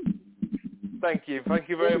 Thank you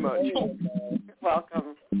very much. You're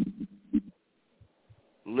welcome.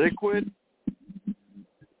 Liquid.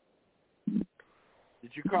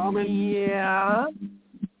 Did you comment? Yeah.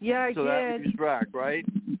 Yeah, I so did. That was Rack, right?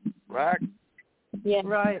 Rack? Yeah.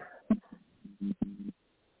 Right.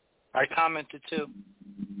 I commented too.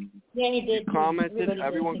 Yeah, you did. Commented.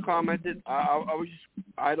 Everyone commented.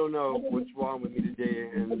 I don't know what's wrong with me today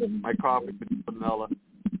and my coffee with vanilla.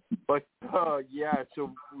 But yeah,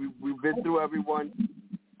 so we've been through everyone.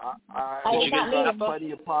 I got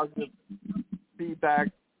plenty of positive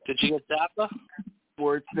feedback. Did you get Zappa?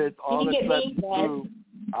 Wordsmith, all that stuff is true.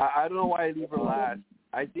 I don't know why I leave her last.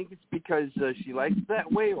 I think it's because she likes it that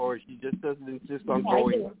way, or she just doesn't insist on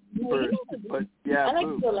going first. But yeah, I like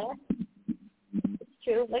to go last. It's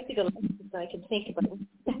true. I like to go last so I can think about it.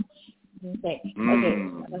 Okay.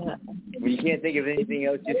 When you can't think of anything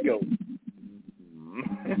else, just go.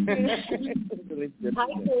 Hi,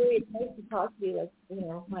 Corey. It's nice to talk to you. Like,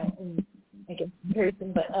 I guess in person,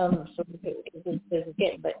 but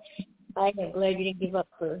but I'm glad you didn't give up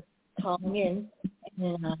for calling in.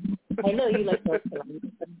 And I know you like that.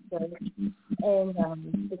 And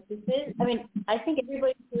I mean, I think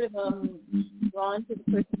everybody's sort of drawn to the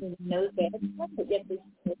person who knows bad stuff, but yet they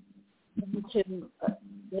to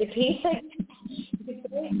get a piece, you could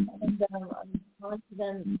say. And I'm drawn to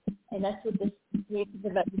them, and that's what this is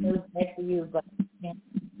about. Who knows bad for you, but yet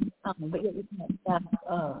we can't stop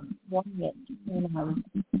wanting it. And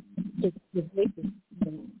the voice is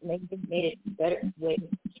made it better.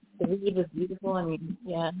 The read was beautiful. I mean,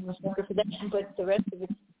 yeah, I'm a sucker for that. But the rest of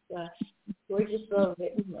it's gorgeous, well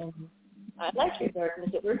written, and I like your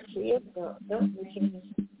darkness. It works for you, so don't change.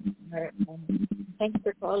 Thanks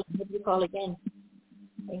for calling. Hope you call again.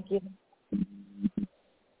 Thank you.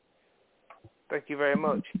 Thank you very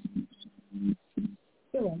much.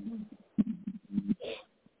 You're welcome.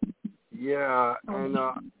 Yeah, and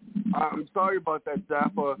I'm sorry about that,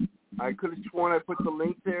 Zappa. I could have sworn I put the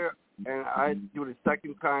link there, and I had to do it a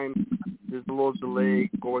second time. There's a little delay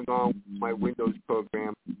going on with my Windows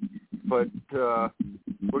program. But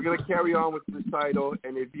we're going to carry on with the recital,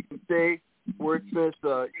 and if you can say Wordsmith,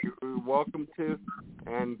 you're welcome to,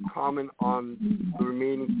 and comment on the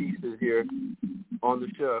remaining pieces here on the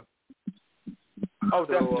show. Oh,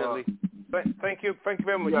 definitely. Thank you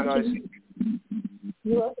very much, guys.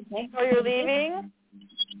 You're welcome. Thanks. Oh, you're leaving?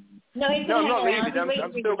 No, I'm not leaving.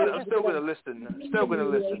 I'm still going to listen.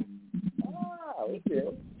 Oh, we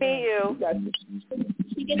do. See you.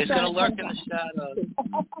 It's going to lurk in the shadows.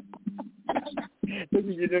 This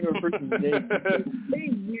is your different person's name. Hey,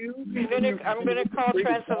 you. I'm gonna call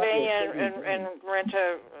Transylvania and rent a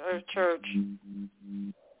church.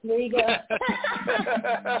 There you go.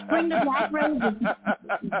 Bring the black roses.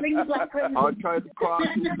 I'll try to cross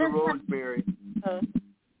into the rosemary.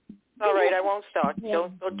 All right, I won't stop. Yeah.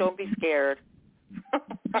 Don't be scared.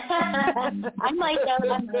 I might though.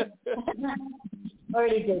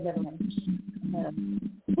 Already did, never mind.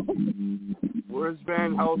 Where's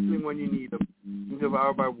Van Helsing when you need him? He's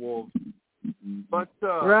devoured by wolves. But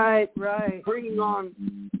right. Bringing on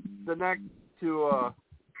the next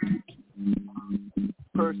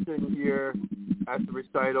person here at the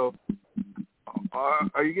recital.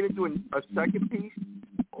 Are you going to do a second piece?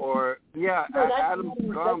 Or Adam's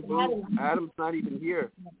gone. Adam's not even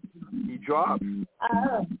here. He dropped.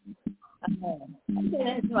 Oh.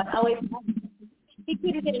 I'll wait. He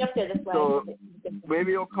keeps getting up there this way. So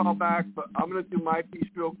maybe he'll call back, but I'm going to do my piece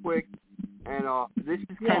real quick. And this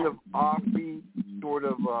is kind of offbeat, sort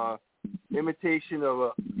of imitation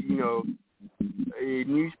of a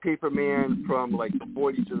newspaper man from like the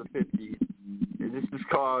 40s or the 50s. And this is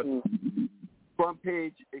called Front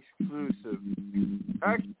Page Exclusive.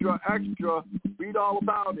 Extra, read all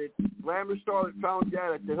about it. Glamour starlet found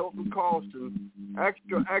dead at the Hilton Carlson.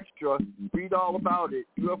 Extra, read all about it.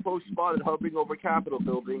 UFO spotted hovering over Capitol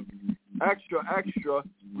building. Extra,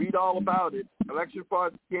 read all about it. Election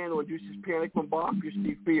fraud scandal induces panic when bankers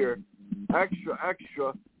see fear.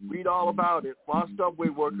 Extra, read all about it. Lost subway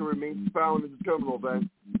worker remains found in the terminal vent.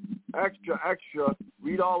 Extra,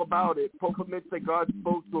 read all about it. Pope admits that God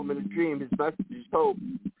spoke to him in a dream. His message is hope.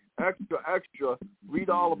 Extra, read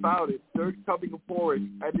all about it. Search coming forward.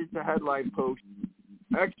 Edit the headline post.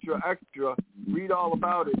 Extra, extra, read all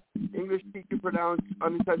about it. English teacher pronounced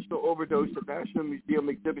unintentional overdose at National Museum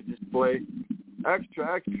exhibit display.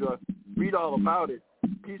 Extra, extra, read all about it.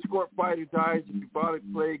 Peace Corps fighter dies of bubonic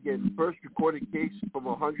plague in first recorded case from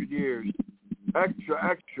 100 years. Extra,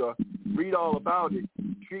 extra, read all about it.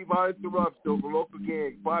 Street violence erupts over local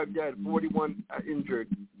gang, 5 dead, 41 injured.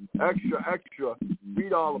 Extra, extra,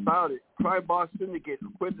 read all about it. Crime boss syndicate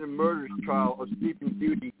acquitted in murders trial of Sleeping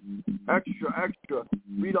Beauty. Extra, extra,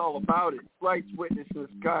 read all about it. Flights witnessed in the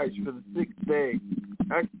skies for the 6th day.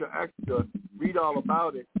 Extra, extra, read all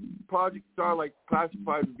about it. Project Starlight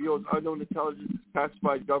classified reveals unknown intelligence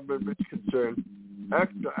classified government rich concern.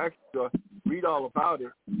 Extra, extra, read all about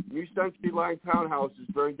it. New Century Line townhouses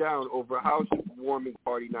burned down over a house warming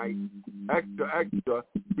party night. Extra, extra,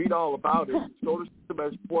 read all about it. The solar system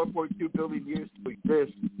has 4.2 billion years to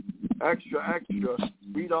exist. Extra, extra,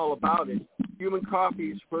 read all about it. Human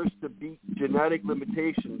coffee is first to beat genetic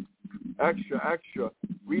limitations. Extra, extra,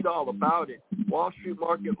 read all about it. Wall Street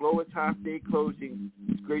market lowest half-day closing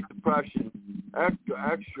since Great Depression.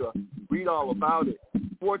 Extra, extra, read all about it.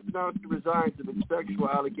 Sports announcer resigns amid sexual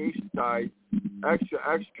allegation ties. Extra,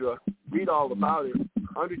 extra, read all about it.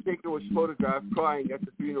 Undertaker was photographed crying at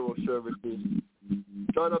the funeral services.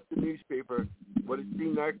 Shut up the newspaper. What is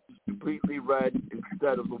seen next is completely read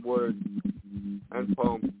instead of the words. End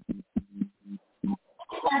poem.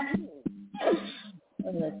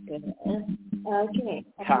 Oh, that's good. Okay.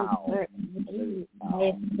 Cow.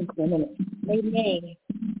 May.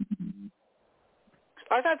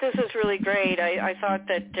 I thought this was really great. I thought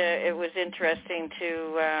that it was interesting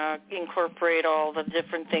to incorporate all the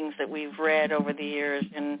different things that we've read over the years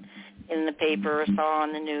in the paper, saw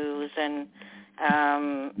on the news, and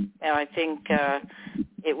I think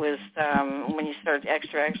it was when you start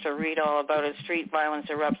extra, extra, read all about it. Street violence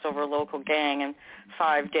erupts over local gang and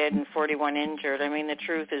 5 dead and 41 injured. I mean, the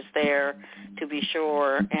truth is there, to be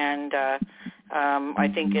sure, and I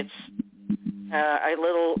think it's a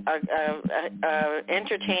little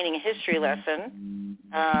entertaining history lesson,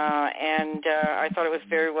 and I thought it was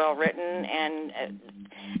very well written, and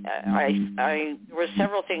there were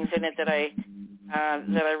several things in it that I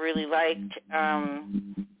really liked.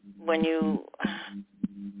 When you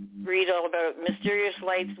read all about mysterious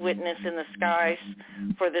lights witnessed in the skies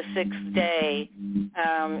for the 6th day,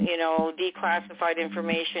 declassified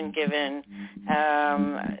information given.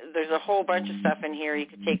 There's a whole bunch of stuff in here. You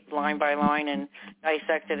could take line by line and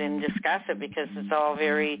dissect it and discuss it because it's all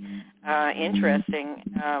very interesting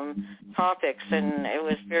topics, and it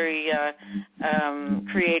was very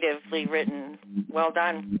creatively written. Well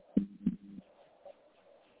done.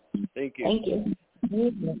 Thank you. Thank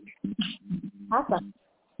you. Awesome.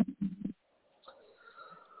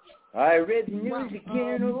 I read the news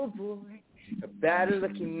again, oh boy, about a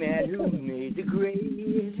lucky man who made the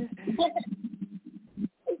grade.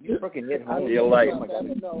 You fucking hit home. Your life.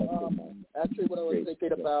 Actually, what I was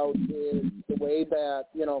thinking about is the way that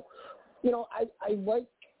I like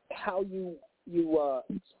how you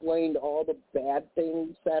explained all the bad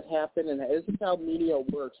things that happen, and this is how media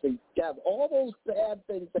works. They have all those bad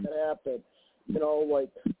things that happen,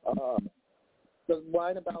 like the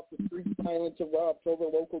line about the street violence erupts over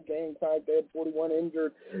local gang, 5 dead, 41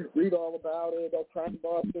 injured. Read all about it. A crime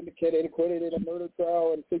boss syndicate acquitted in a murder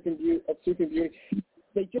trial and Sleeping Beauty.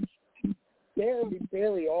 They just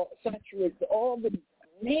barely all saturate all the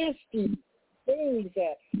nasty things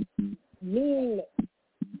that mean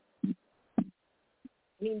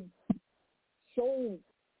so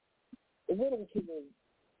little to the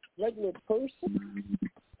regular person,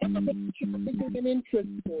 and it makes you think an interest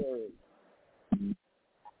story.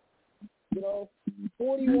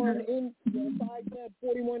 41 in, 5 dead,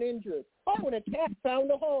 41 injured. Oh, an attack found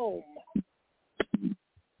a home.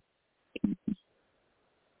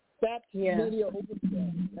 That's media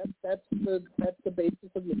overkill. That's the basis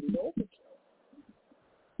of media overkill.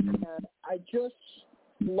 And I just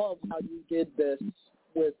love how you did this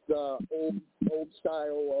with the old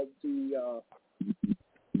style of the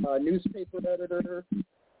newspaper editor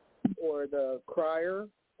or the crier.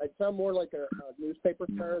 I sound more like a newspaper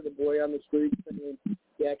crier, the boy on the street saying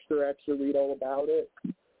the extra, read all about it.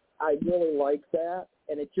 I really like that,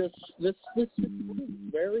 and it just this moves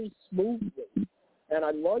very smoothly, and I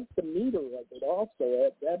like the meter of it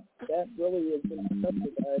also. That really is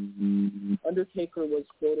impressive. Undertaker was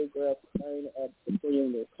photographed crying at the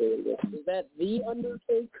funeral service. Is that the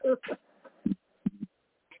Undertaker?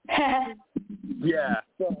 Yeah,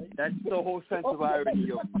 that's the whole sense of irony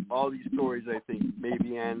of all these stories, I think,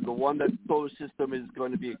 maybe. And the one that the solar system is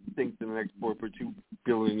going to be extinct in the next 4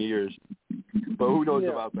 billion years. But who knows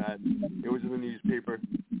about that? It was in the newspaper.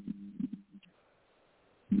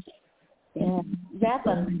 Yeah.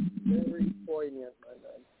 Zappa. Very poignant, my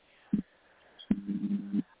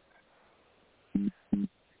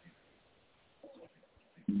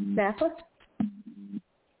man. Zappa?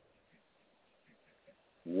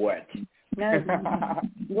 What? No.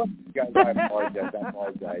 Guys, I apologize.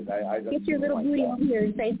 I Get your little booty on here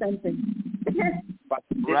and say something.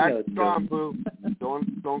 Rack strong, boo.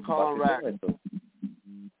 Don't call him Rack.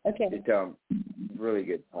 Okay. It's really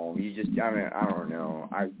good poem. You just, I don't know.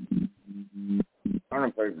 I don't know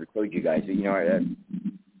if I ever told you guys,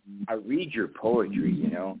 I read your poetry,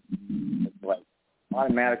 It's like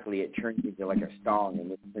automatically it turns into like a song,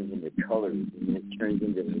 and it turns into colors, and then it turns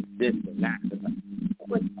into this and that.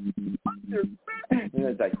 And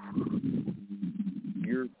it's like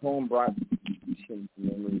your poem brought some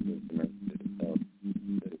memories and some everything. So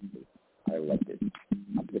I loved it.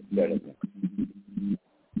 I'm just good at it.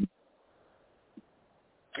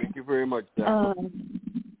 Thank you very much, Zach.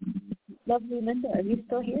 Lovely Linda, are you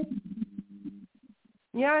still here?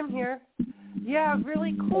 Yeah, I'm here. Yeah,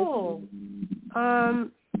 really cool.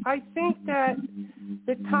 I think that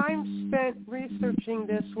the time spent researching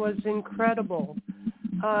this was incredible.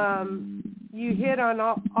 You hit on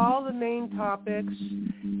all the main topics,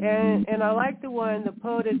 and I like the one, the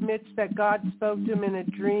poet admits that God spoke to him in a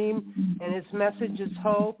dream, and his message is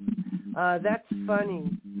hope. That's funny.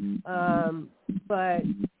 But,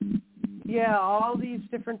 yeah, all these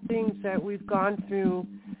different things that we've gone through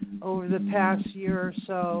over the past year or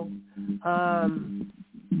so,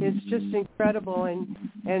 it's just incredible, and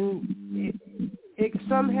it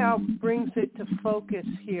somehow brings it to focus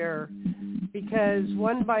here, because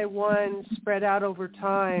one by one, spread out over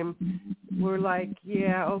time, we're like,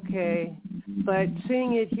 yeah, okay, but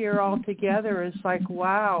seeing it here all together is like,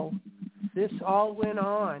 wow, this all went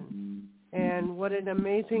on, and what an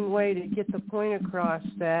amazing way to get the point across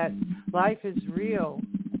that life is real.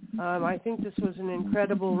 I think this was an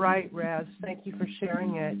incredible write, Raz. Thank you for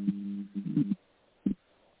sharing it.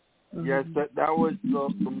 Yes, that was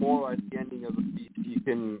the moral at the ending of the piece. You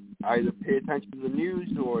can either pay attention to the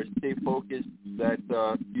news or stay focused that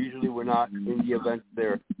usually we're not in the events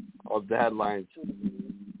there of the headlines.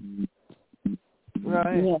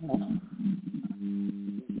 Right. Yeah.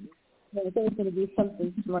 There's always going to be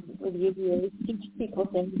something smart with you. You always teach people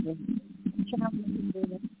things and challenge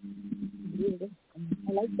people.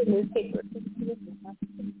 I like the newspaper.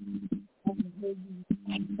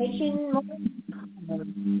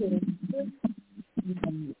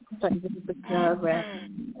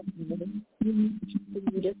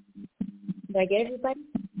 Did I get everybody?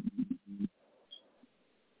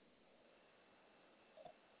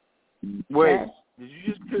 Wait, yes. Did you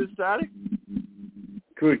just kill static?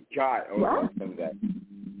 Good God. Oh, what? Some of that.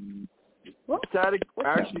 What? Static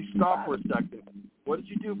actually stopped for a second. What did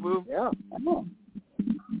you do, Boo? Yeah. Oh.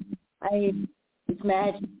 It's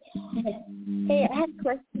magic. Hey, I had a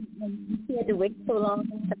question. You had to wait so long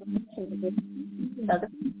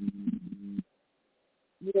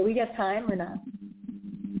we got time or not?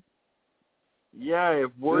 Yeah,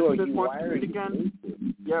 if Wordsmith wants to read again,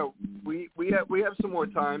 yeah, we have some more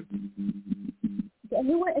time. If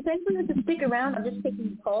anyone wants to stick around, I'm just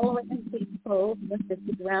taking a poll. I'm taking a poll. Wants to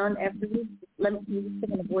stick around afterwards? Let me just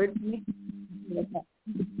stick on the board for me.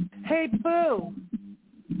 Hey, Boo.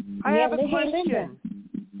 I have a question. Linda.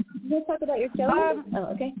 You want to talk about your show?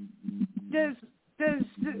 Okay. Does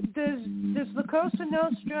the Cosa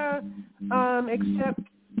Nostra accept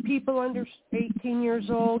people under 18 years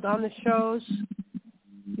old on the shows?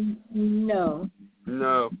 No.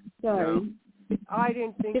 No. Sorry. No. I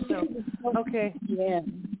didn't think so. Okay. Yeah.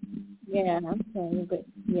 Yeah, I'm sorry, but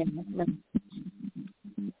yeah, no.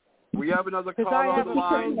 We have another caller on the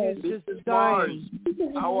line. This is Mars.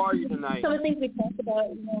 How are you tonight? Some of the things we talked about,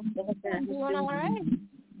 I'm doing all right.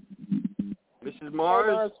 Mrs.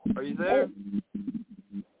 Mars, are you there?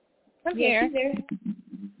 I'm here. She's there.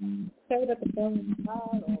 Sorry about the phone.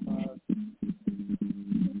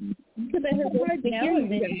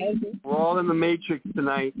 We're all in the Matrix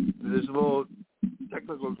tonight. There's a little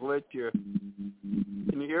technical glitch here.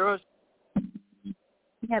 Can you hear us?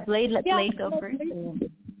 Yeah, Blade, let Blade go first.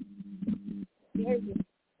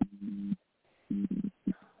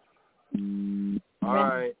 All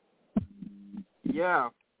right. Yeah.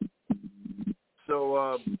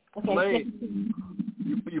 So, Blade,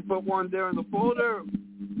 you put one there in the folder?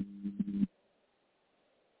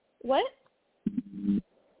 What? Did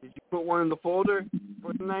you put one in the folder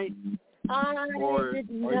for tonight? I did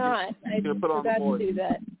not. I forgot to do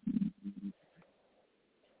that.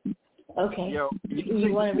 Okay. Yeah, you can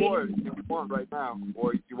take the board if you want right now,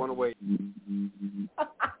 or you want to wait.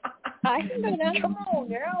 I can do that. Come on,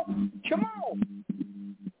 girl. Come on.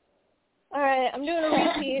 All right, I'm doing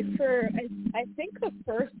a repeat for, I think, the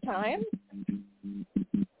first time.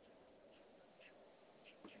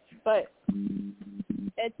 But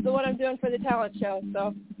it's the one I'm doing for the talent show,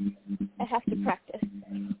 so I have to practice.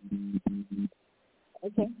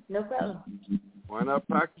 Okay, no problem. Why not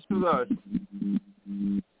practice with us?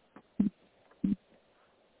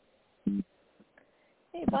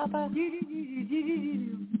 Hey, Papa.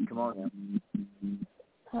 Come on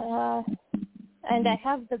now. And I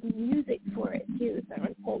have the music for it, too, so I'm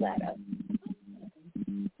going to pull that up.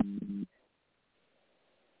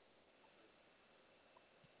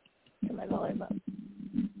 Turn my volume up.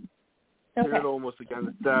 Okay. Hear it almost again,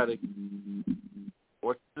 the static.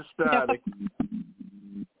 What's the static?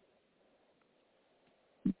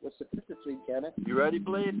 What's the frequency, Kenneth? You ready,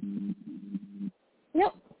 Blade?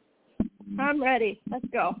 Yep. I'm ready. Let's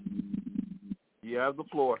go. You have the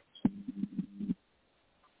floor.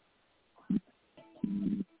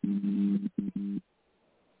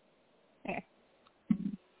 There.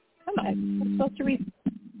 Come on. I'm supposed to read.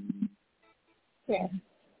 There.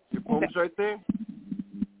 Your poem's right there?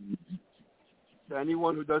 To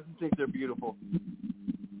anyone who doesn't think they're beautiful.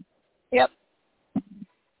 Yep.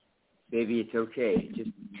 Baby, it's okay. Just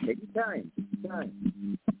take your time.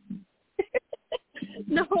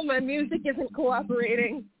 No, my music isn't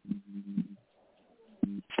cooperating.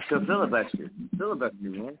 So filibuster,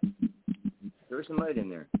 man. Throw some light in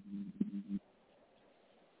there.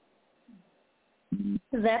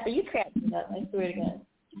 Zappa, you cracked me up, I swear to God.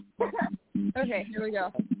 Okay, here we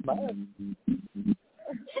go.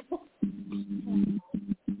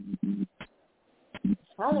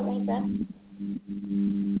 Holler right back.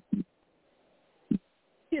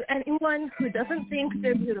 To anyone who doesn't think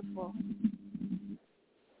they're beautiful,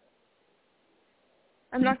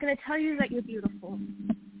 I'm not going to tell you that you're beautiful,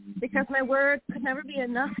 because my words could never be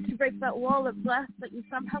enough to break that wall of glass that you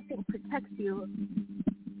somehow think protects you.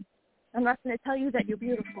 I'm not going to tell you that you're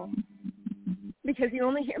beautiful, because you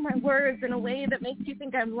only hear my words in a way that makes you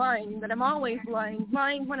think I'm lying, that I'm always lying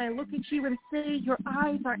when I look at you and say your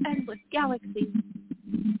eyes are endless galaxies,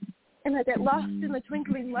 and I get lost in the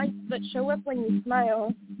twinkling lights that show up when you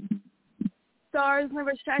smile. Stars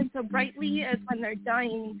never shine so brightly as when they're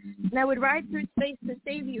dying, and I would ride through space to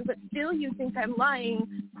save you, but still you think I'm lying,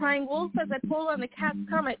 crying wolf as I pull on the cat's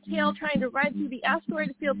comet tail, trying to ride through the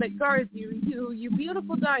asteroid field that guards you. You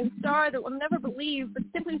beautiful dying star that will never believe, but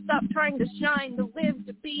simply stop trying to shine, to live,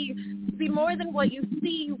 to be more than what you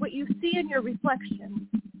see in your reflection.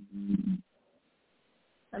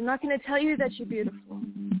 I'm not going to tell you that you're beautiful,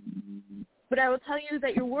 but I will tell you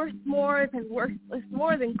that you're worth more than worthless,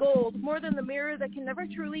 more than gold, more than the mirror that can never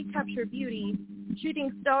truly capture beauty.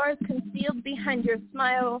 Shooting stars concealed behind your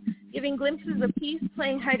smile, giving glimpses of peace,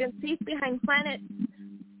 playing hide and seek behind planets,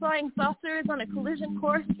 flying saucers on a collision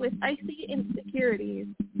course with icy insecurities.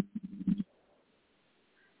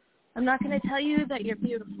 I'm not going to tell you that you're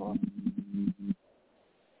beautiful.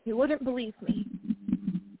 You wouldn't believe me.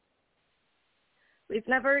 We've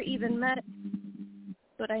never even met,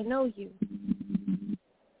 but I know you.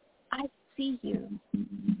 I see you.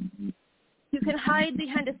 You can hide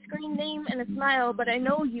behind a screen name and a smile, but I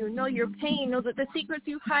know you, know your pain, know that the secrets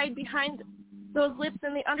you hide behind those lips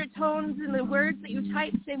and the undertones and the words that you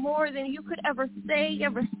type say more than you could ever say.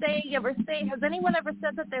 Has anyone ever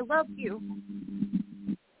said that they love you?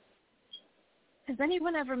 Has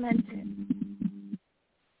anyone ever meant it?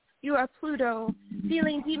 You are Pluto,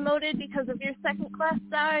 feeling demoted because of your second-class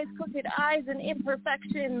size, crooked eyes, and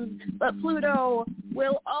imperfections. But Pluto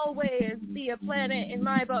will always be a planet in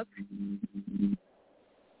my book.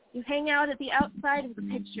 You hang out at the outside of the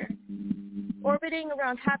picture, orbiting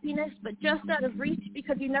around happiness, but just out of reach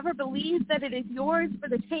because you never believed that it is yours for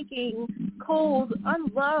the taking. Cold,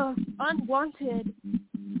 unloved, unwanted.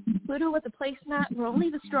 Pluto was a placemat where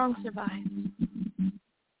only the strong survive.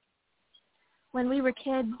 When we were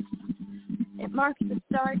kids, it marked the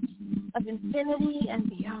start of infinity and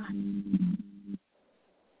beyond.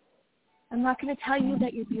 I'm not going to tell you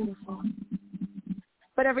that you're beautiful,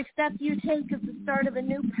 but every step you take is the start of a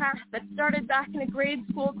new path that started back in a grade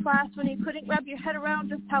school class when you couldn't wrap your head around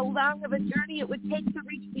just how long of a journey it would take to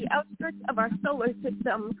reach the outskirts of our solar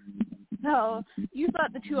system. So you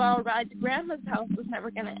thought the 2-hour ride to Grandma's house was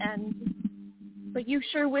never going to end. But you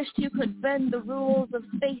sure wished you could bend the rules of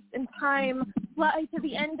space and time, fly to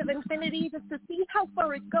the end of infinity just to see how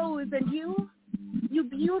far it goes. And you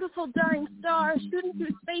beautiful dying star, shooting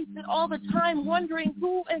through space and all the time, wondering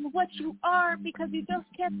who and what you are because you just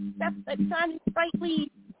can't step that shining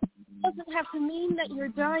brightly. It doesn't have to mean that you're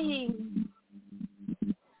dying.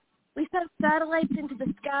 We sent satellites into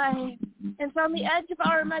the sky, And from the edge of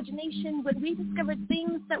our imagination, when we discovered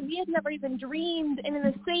things that we had never even dreamed, and in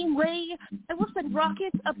the same way, I will send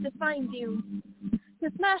rockets up to find you,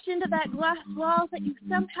 to smash into that glass wall that you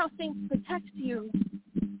somehow think protects you.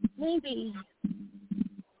 Maybe,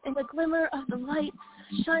 in the glimmer of the lights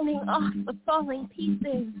shining off the falling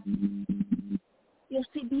pieces, you'll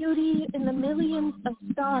see beauty in the millions of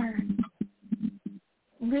stars.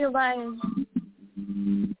 Realize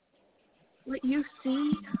what you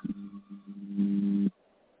see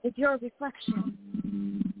is your reflection.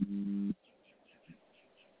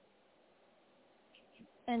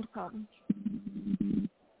 End poem.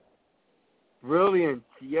 Brilliant,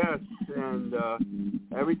 yes. And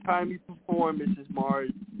every time you perform, Mrs.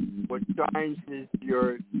 Mars, what shines is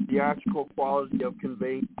your theatrical quality of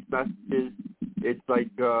conveying messages. It's like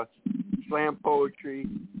slam poetry,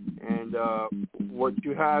 and what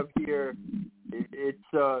you have here, it's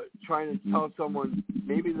trying to tell someone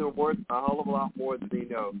maybe they're worth a hell of a lot more than they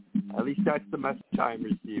know. At least that's the message I'm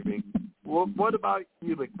receiving. Well, what about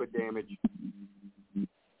you, Liquid Damage?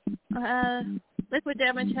 Liquid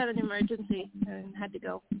Damage had an emergency and had to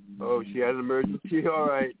go. Oh, she had an emergency? All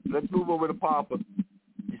right. Let's move over to Papa.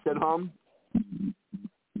 You said hum?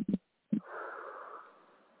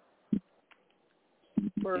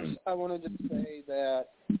 First, I wanted to say that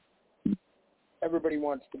everybody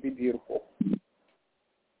wants to be beautiful.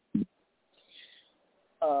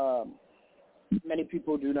 Many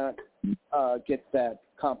people do not get that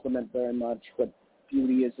compliment very much, but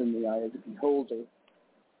beauty is in the eye of the beholder.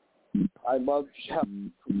 I love how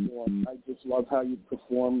you perform. I just love how you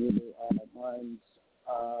perform your lines.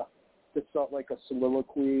 It felt like a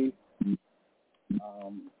soliloquy.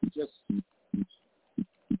 Just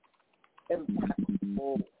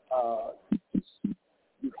impactful.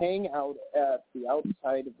 You hang out at the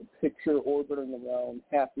outside of the picture, orbiting around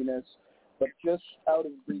happiness, but just out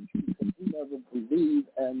of reach because you never believe,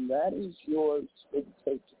 and that is yours for the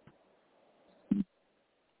taking.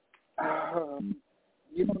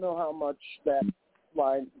 You don't know how much that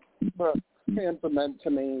line meant to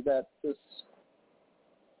me. That this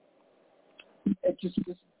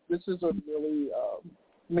is a really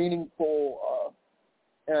meaningful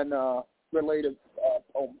and relative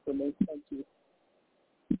poem for me. Thank you.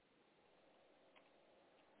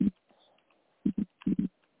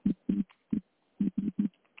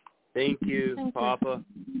 Thank you, Papa.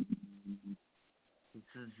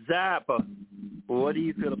 Zappa, what do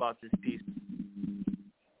you feel about this piece?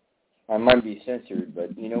 I might be censored,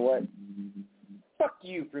 but you know what? Fuck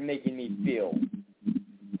you for making me feel.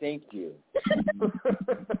 Thank you.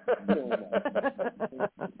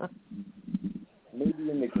 Maybe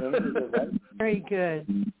in the glimpses of life. Very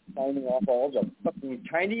good. Finding off all the fucking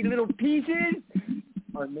tiny little pieces,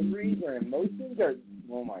 our memories, our emotions, our...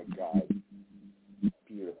 Oh my God.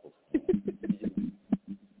 Beautiful.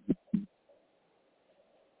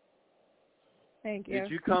 Thank you.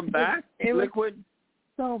 Did you come back, Liquid?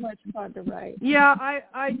 So much fun to write. Yeah,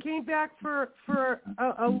 I came back for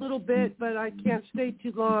a little bit, but I can't stay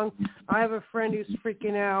too long. I have a friend who's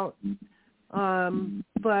freaking out.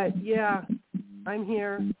 But yeah, I'm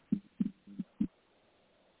here.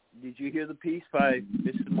 Did you hear the piece by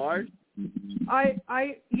Mrs. Mars?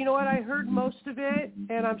 You know what? I heard most of it,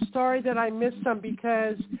 and I'm sorry that I missed some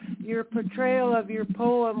because your portrayal of your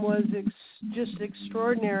poem was just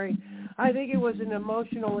extraordinary. I think it was an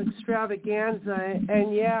emotional extravaganza,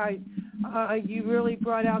 and yeah, you really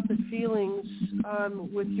brought out the feelings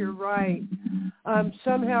with your right.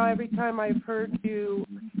 Somehow, every time I've heard you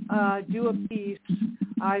do a piece,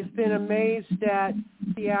 I've been amazed at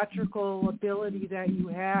theatrical ability that you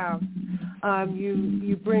have.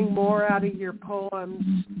 You bring more out of your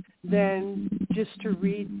poems than just to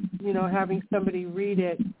read, having somebody read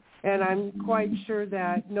it. And I'm quite sure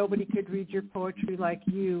that nobody could read your poetry like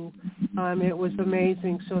you. It was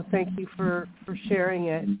amazing. So thank you for sharing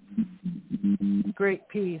it. Great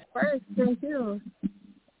piece. First, thank you.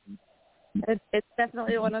 It's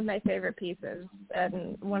definitely one of my favorite pieces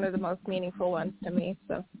and one of the most meaningful ones to me.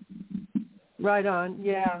 So. Right on.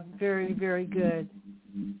 Yeah, very, very good.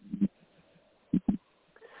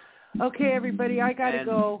 Okay, everybody, I got to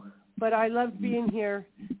go, but I loved being here.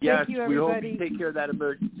 Yes, Thank you, everybody. We hope you take care of that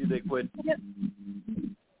emergency, Liquid. Yep.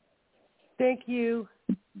 Thank you.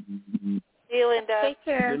 See you, Linda. Take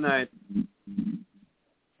care. Good night.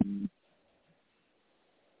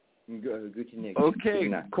 Okay,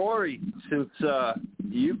 Corey, since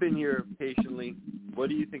you've been here patiently, what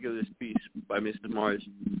do you think of this piece by Mrs. Mars?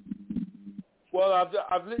 Well,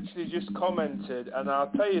 I've literally just commented, and I'll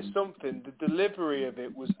tell you something. The delivery of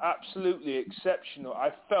it was absolutely exceptional.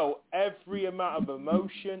 I felt every amount of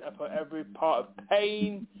emotion. I felt every part of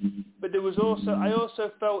pain. But there was also, I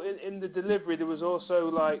also felt in the delivery, there was also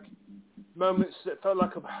like moments that felt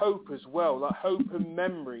like of hope as well, like hope and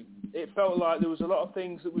memory. It felt like there was a lot of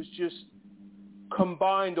things that was just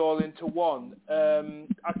combined all into one.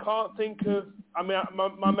 I can't think of, I mean,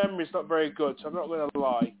 my memory's not very good, so I'm not going to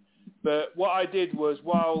lie. But what I did was,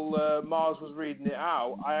 while Mars was reading it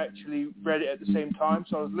out, I actually read it at the same time.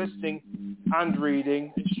 So I was listening and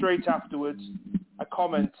reading, and straight afterwards, I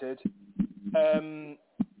commented.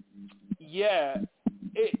 Yeah,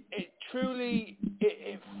 it truly,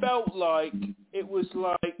 it felt like it was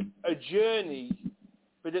like a journey,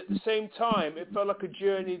 but at the same time, it felt like a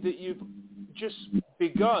journey that you've just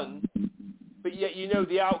begun, but yet you know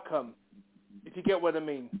the outcome, if you get what I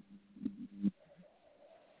mean.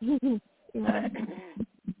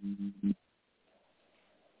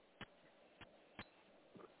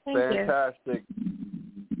 Fantastic.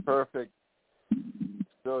 Perfect.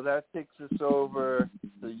 So that takes us over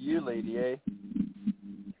to you, Lady A.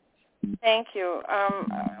 Thank you.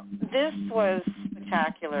 This was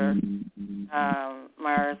spectacular,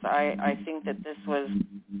 Mars. I think that this was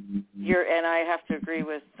and I have to agree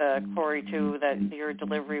with Corey too, that your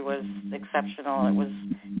delivery was exceptional. It was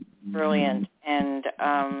brilliant, and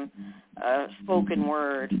spoken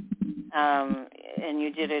word, and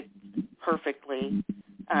you did it perfectly.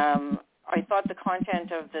 I thought the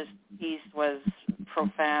content of this piece was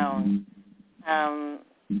profound, and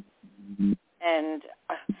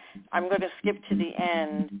I'm going to skip to the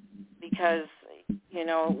end because, you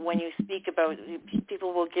know, when you speak about,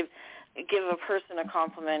 people will give a person a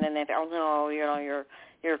compliment and they think, oh no, you know,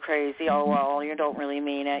 you're crazy. Oh well, you don't really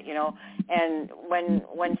mean it, you know. And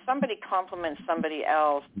when somebody compliments somebody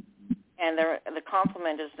else and the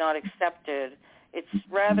compliment is not accepted, it's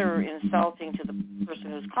rather insulting to the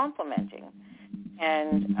person who's complimenting.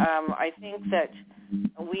 And I think that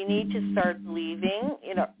we need to start believing,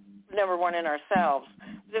 you know, number one, in ourselves.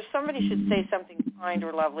 If somebody should say something kind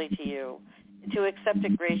or lovely to you, to accept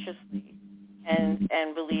it graciously and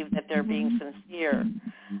believe that they're being sincere.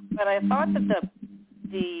 But I thought that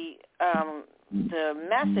the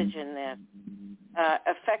message in this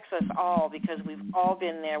affects us all, because we've all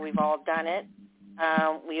been there, we've all done it.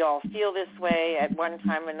 We all feel this way at one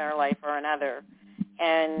time in our life or another.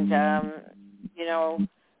 And, you know,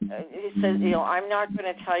 it says, you know, I'm not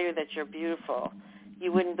going to tell you that you're beautiful.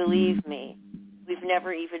 You wouldn't believe me. We've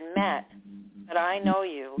never even met. But I know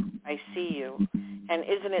you. I see you. And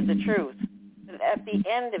isn't it the truth? At the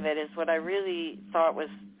end of it is what I really thought was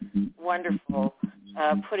wonderful,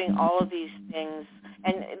 putting all of these things,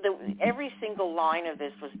 and every single line of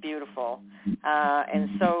this was beautiful and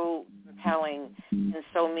so compelling and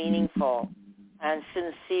so meaningful and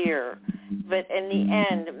sincere. But in the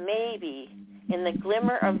end, maybe in the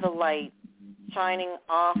glimmer of the light shining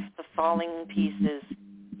off the falling pieces,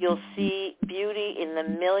 you'll see beauty in the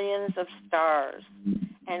millions of stars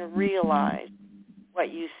and realize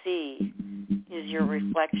what you see is your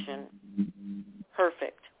reflection.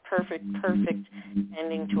 Perfect, perfect, perfect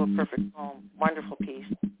ending to a perfect poem. Wonderful piece.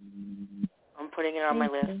 I'm putting it on my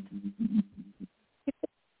list.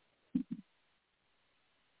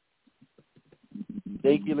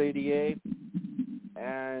 Thank you, Lady A.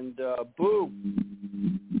 And Boo,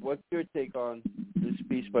 what's your take on this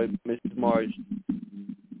piece by Mrs. Mars?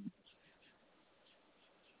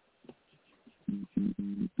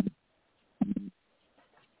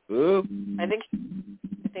 Boo? I think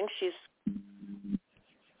she's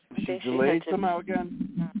delayed somehow again.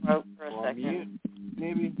 Out for a second. Mute,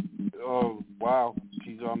 maybe. Oh wow,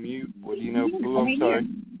 she's on mute. What do you know, Boo? I'm sorry.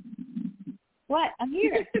 What? I'm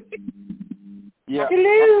here. Yeah.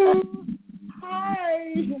 Hello.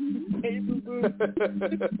 Hi. Hey, Boo Boo.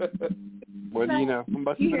 What do you know? I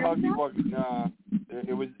must have been huggy wuggy. Nah,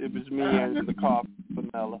 it was me and the cop,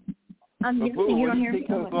 Vanilla. I'm but here. Boo, You what don't do you hear think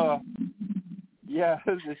of? Yeah,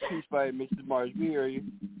 this piece by Mrs. Mars. We hear you.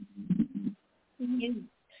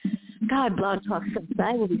 God, Blog Talk sucks.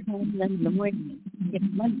 I will be home 11 in the morning. Get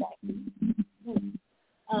Monday.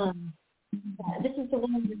 This is the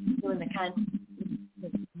one that's doing the content.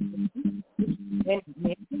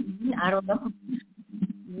 I don't know.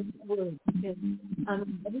 Every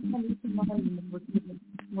time you come on,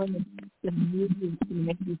 when the movie can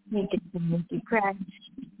make you think, it can make you cry.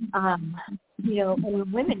 You know,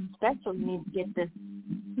 and women especially need to get this.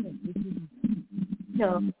 You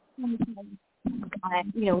know, we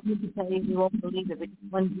need to tell you, you won't believe it, but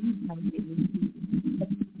one dude comes in.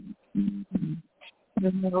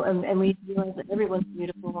 You know, and we realize that everyone's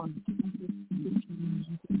beautiful.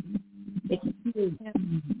 It's true.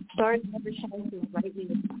 Stars never shine so brightly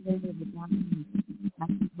with the splendor of the dawn.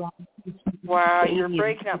 Wow, you're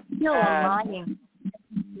breaking up. Still lying.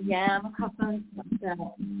 Yeah, I'm a couple.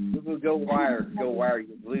 Go wire.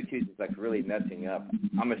 Your Bluetooth is like really messing up.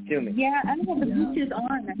 I'm assuming. Yeah, I don't have the Bluetooth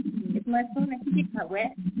on. Actually. It's my phone. I think it's not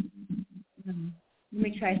wet. Let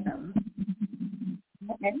me try something.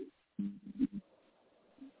 Okay.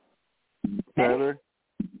 Better?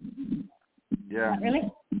 Yeah. Not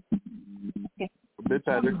really? Okay. A bit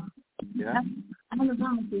better. Yeah. I don't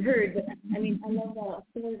know if you heard, but I mean, I love how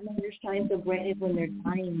stars never shine so brightly when they're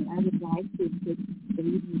dying. I would like to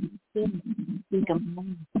believe in think I'm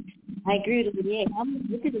lying. I agree with you. How much?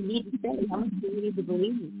 What do they need to say? How much do we need to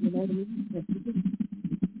believe it? You know what I mean?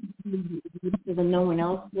 So that no one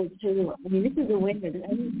else will too. I mean, this is a winner. I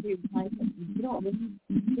need to find something. You don't win.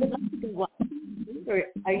 You'd like to go watch it, or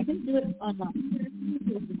are you going to do it online?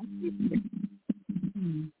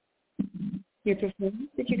 Your performance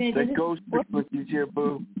that you're going to do? That ghost frequencies here,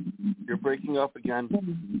 Boo. You're breaking up again.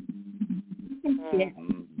 Yeah.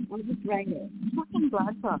 I'll just write it. Fucking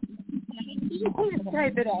blog talk.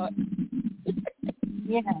 Type it out.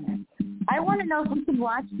 Yeah. I want to know if we can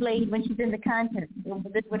watch Blade when she's in the contest.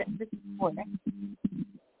 This is for.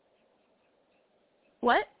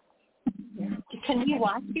 What? Can we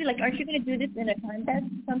watch you? Like, aren't you going to do this in a contest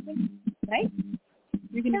or something? Right?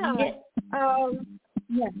 You're going to do it?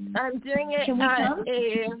 Yes. I'm doing it at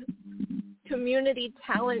a community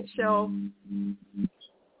talent show.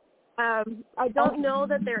 I don't know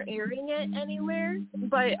that they're airing it anywhere,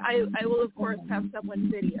 but I will, of course, have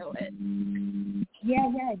someone video it.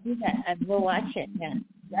 Yeah, do that. We'll watch it, yeah.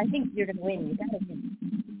 I think you're going to win. You got to win.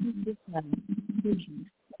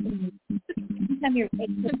 Anytime you're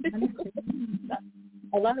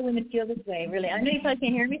a lot of women feel this way, really. I know you probably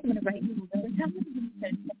can't hear me, so I'm going to write you.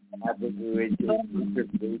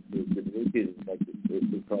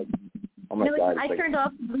 Oh my God! I turned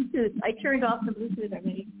off the Bluetooth. I turned off the Bluetooth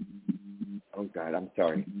already. Oh God, I'm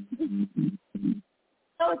sorry.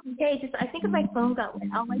 Oh, it's okay. Just I think if my phone got wet,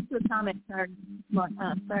 I'll write you a comment. Sorry,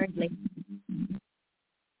 Blake.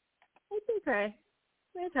 It's okay.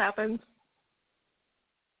 It happens.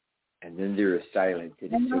 And then there is silence.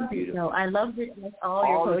 It is so beautiful. No, I loved it. All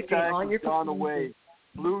your poetry, all your gone away.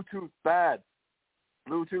 Bluetooth bad.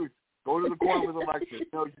 Bluetooth. Go to the corner with Alexa.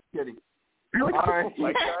 No, just kidding. All right. Oh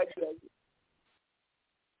my God.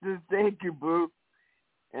 Just thank you, Boo.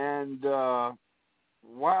 And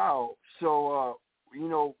wow. So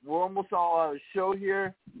we're almost all out of the show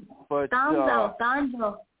here. But Gonzo.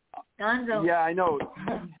 Yeah, I know.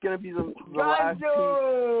 He's gonna be the last piece.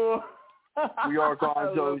 We are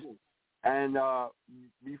Gonzos. And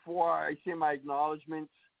before I say my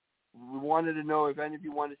acknowledgments, we wanted to know if any of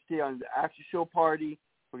you want to stay on the after show party.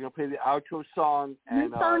 We're going to play the outro song.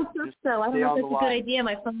 And my phone sucks, though. I don't know if that's a good idea.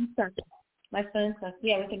 My phone sucks.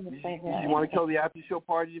 Yeah, we can play that. You want to kill the after show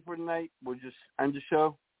party for tonight? We'll just end the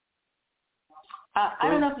show? I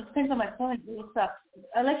don't know if it depends on my phone. It sucks.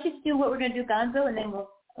 Let's just do what we're going to do, Gonzo, and then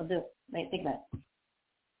I'll do it. Wait, think about it.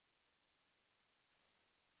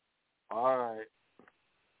 All right.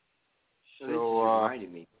 So this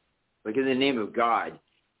reminded me. Like in the name of God.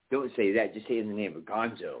 Don't say that. Just say in the name of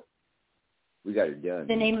Gonzo. We got it done. In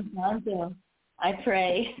the name of Gonzo, I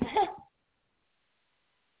pray.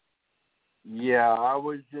 Yeah, I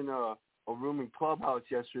was in a room in Clubhouse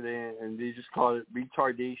yesterday, and they just called it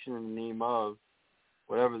retardation in the name of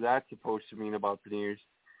whatever that's supposed to mean about the news.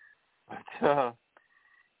 But,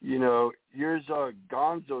 here's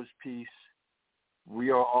Gonzo's piece.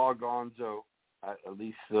 We are all Gonzo. At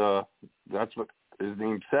least that's what his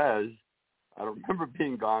name says. I don't remember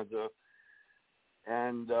being Gonzo.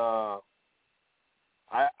 And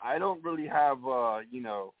I don't really have, a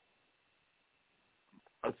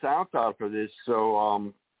SoundCloud for this.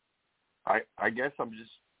 So I guess we're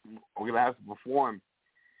going to have to perform.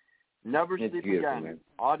 Never Sleep Again. Man.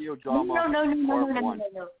 Audio drama.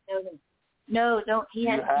 No, don't. Do you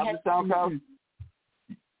have the SoundCloud?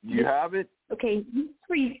 You have it? Okay,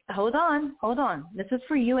 hold on. This is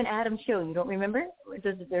for you and Adam's show. You don't remember? Is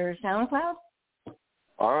there SoundCloud?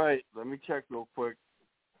 All right, let me check real quick.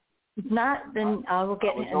 If not, then I will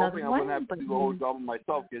get another one. I'm going to have to do the whole album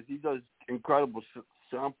myself because he does incredible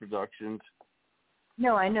sound productions.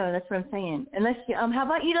 No, I know. That's what I'm saying. Unless how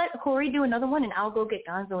about you let Corey do another one, and I'll go get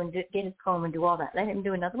Gonzo and get his poem and do all that. Let him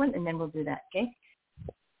do another one, and then we'll do that, okay?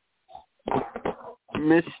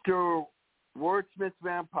 Mr. Wordsmith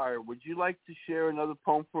Vampire, would you like to share another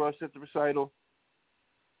poem for us at the recital?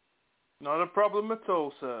 Not a problem at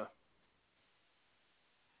all, sir.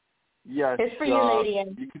 Yes. It's for you, lady.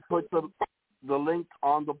 You can put the link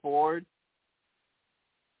on the board,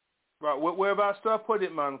 Right, whereabouts do I put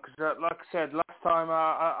it, man? Because, like I said, last time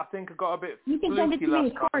I think I got a bit You can send it to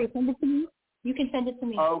me. Corey, send it to me. You can send it to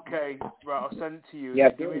me. Okay, right, I'll send it to you. Yeah,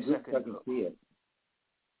 give me a second. I can see it.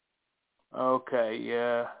 Okay,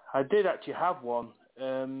 yeah. I did actually have one.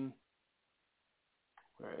 Where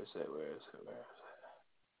is it?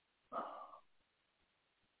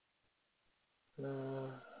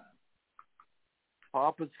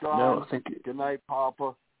 Papa's gone. No, I think Good night,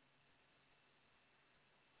 Papa.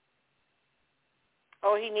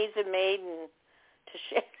 Oh, he needs a maiden to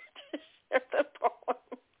share the poem.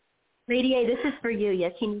 Lady A, this is for you.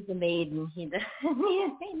 Yes, he needs a maiden.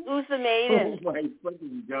 Who's the maiden? Oh my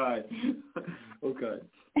fucking God. Okay.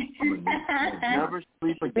 Never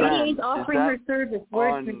sleep again. Lady A's offering her service.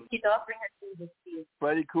 On She's offering her service to you.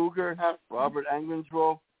 Freddy Cougar, Robert Englund's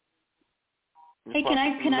role. Hey, can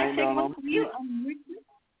I take one for you?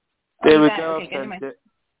 There we go. Okay,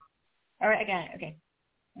 all right, I got it. Okay.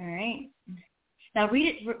 All right. Now read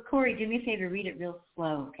it, Corey. Do me a favor. Read it real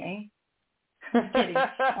slow, okay? Just kidding. All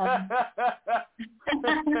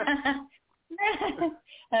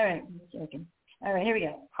right, I'm joking. All right, here we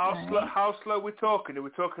go. How slow we're talking? Are we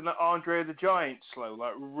talking like Andre the Giant slow,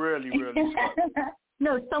 like really, really slow?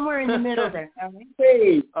 No, somewhere in the middle there. All right.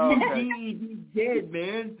 Hey, okay. he's dead,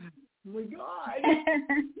 man. Oh my God.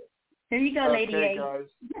 Here you go, Lady A. Guys.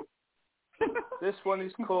 This one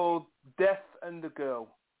is called Death and the Girl.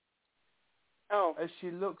 Oh. As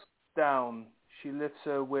she looks down, she lifts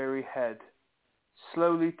her weary head,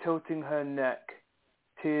 slowly tilting her neck.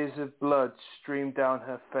 Tears of blood stream down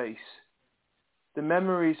her face. The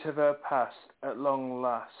memories of her past, at long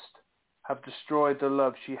last, have destroyed the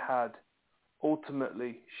love she had.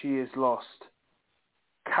 Ultimately, she is lost.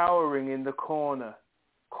 Cowering in the corner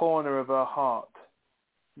of her heart.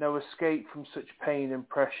 No escape from such pain and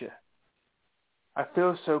pressure. I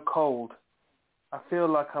feel so cold. I feel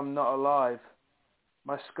like I'm not alive.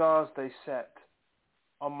 My scars they set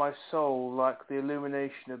on my soul like the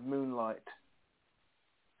illumination of moonlight.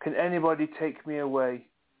 Can anybody take me away?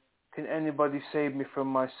 Can anybody save me from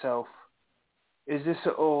myself? Is this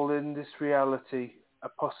at all in this reality a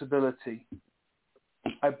possibility?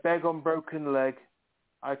 I beg on broken leg.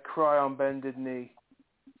 I cry on bended knee.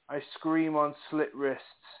 I scream on slit wrists.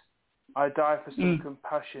 I die for some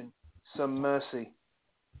compassion, some mercy.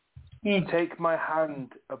 Take my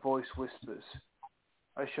hand, a voice whispers.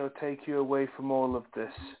 I shall take you away from all of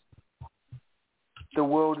this. The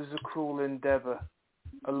world is a cruel endeavor,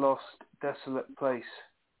 a lost, desolate place.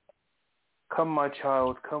 Come, my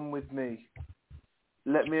child, come with me.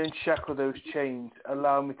 Let me unshackle those chains.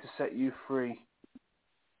 Allow me to set you free.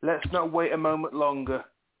 Let's not wait a moment longer.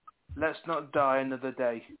 Let's not die another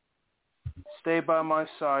day. Stay by my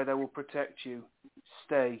side, I will protect you.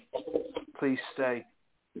 Stay, please stay.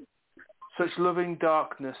 Such loving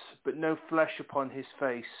darkness, but no flesh upon his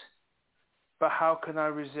face. But how can I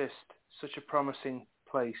resist such a promising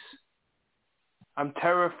place? I'm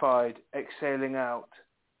terrified, exhaling out.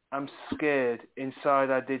 I'm scared, inside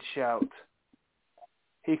I did shout.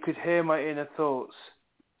 He could hear my inner thoughts.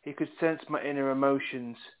 He could sense my inner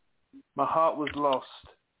emotions. My heart was lost,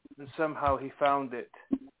 and somehow he found it.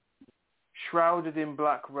 Shrouded in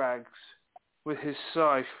black rags, with his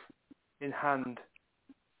scythe in hand.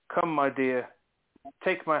 Come, my dear,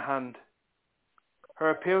 take my hand. Her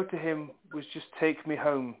appeal to him was just take me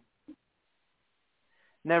home.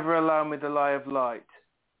 Never allow me the lie of light.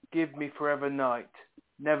 Give me forever night.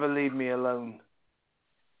 Never leave me alone.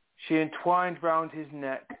 She entwined round his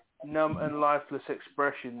neck, numb and lifeless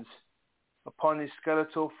expressions upon his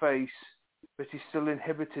skeletal face, but he still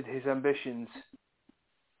inhibited his ambitions.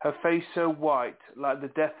 Her face so white, like the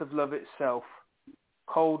death of love itself,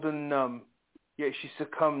 cold and numb, yet she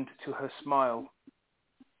succumbed to her smile.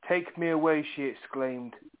 Take me away, she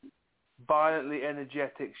exclaimed. Violently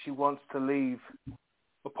energetic, she wants to leave.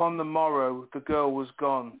 Upon the morrow, the girl was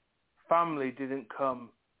gone. Family didn't come.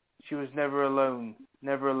 She was never alone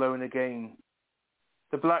again.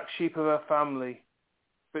 The black sheep of her family,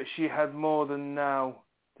 but she had more than now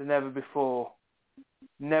than ever before.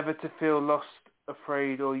 Never to feel lost,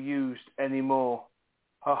 afraid, or used any more.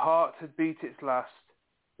 Her heart had beat its last,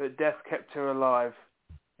 but death kept her alive,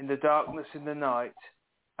 in the darkness in the night,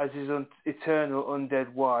 as his eternal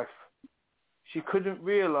undead wife. She couldn't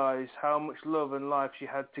realize how much love and life she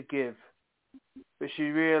had to give, but she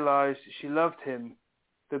realized she loved him,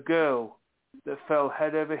 the girl that fell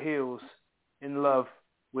head over heels in love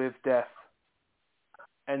with death.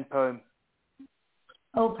 End poem.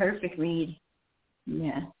 Oh, perfect read.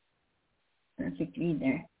 Yeah. Perfect read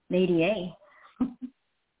there. Lady A.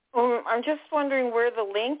 I'm just wondering where the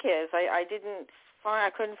link is. I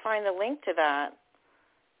couldn't find the link to that.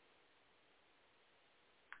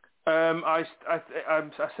 I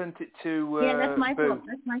sent it to. Yeah, that's my Boo. fault.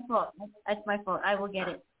 That's my fault. I will get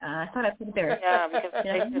it. I thought I put it there. Yeah, because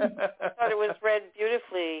I thought it was read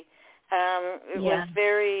beautifully. It was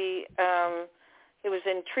very. It was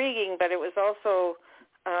intriguing, but it was also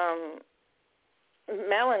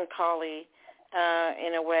melancholy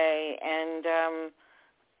in a way, and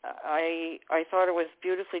I thought it was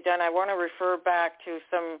beautifully done. I want to refer back to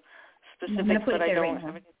some specifics, but I don't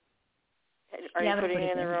have it. Are you putting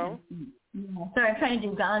it in the room? Yeah. Sorry, I'm trying to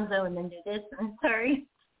do Gonzo and then do this. I'm sorry.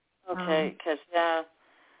 Okay, because yeah,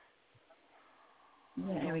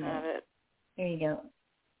 there we go. It. There you go.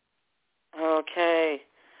 Okay.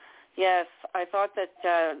 Yes, I thought that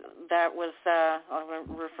that was.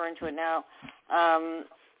 I'm referring to it now.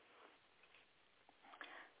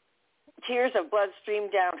 Tears of blood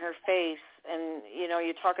streamed down her face, and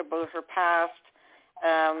you talk about her past.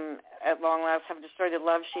 At long last, have destroyed the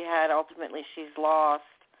love she had. Ultimately, she's lost.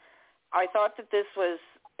 I thought that this was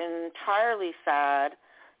entirely sad,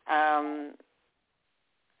 and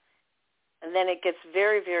then it gets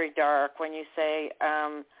very, very dark when you say,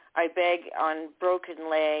 I beg on broken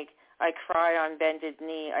leg, I cry on bended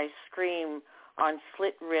knee, I scream on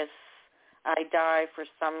slit wrists, I die for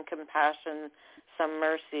some compassion, some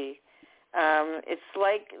mercy. It's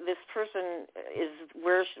like this person is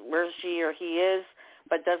where she or he is,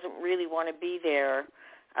 but doesn't really want to be there.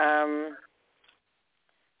 I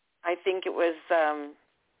think it was.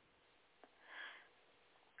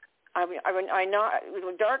 I know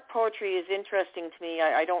dark poetry is interesting to me.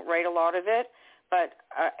 I don't write a lot of it, but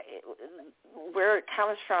where it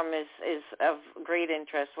comes from is of great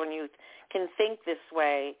interest when you can think this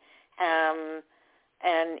way.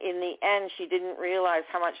 And in the end, she didn't realize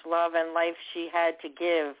how much love and life she had to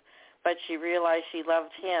give, but she realized she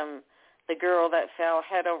loved him, the girl that fell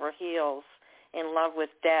head over heels in love with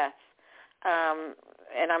death.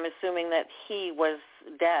 And I'm assuming that he was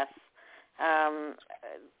death.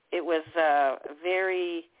 It was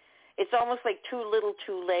it's almost like too little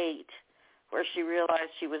too late, where she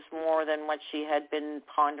realized she was more than what she had been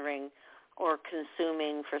pondering or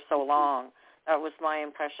consuming for so long. That was my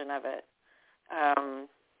impression of it.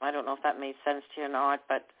 I don't know if that made sense to you or not,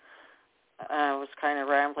 but I was kind of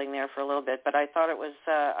rambling there for a little bit. But I thought it was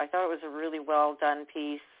a really well done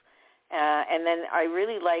piece. And then I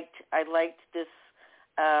liked this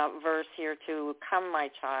verse here too. Come, my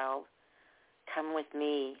child, come with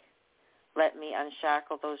me. Let me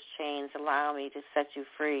unshackle those chains. Allow me to set you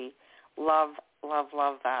free. Love, love,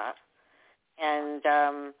 love that. And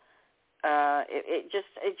it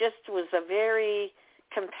just was a very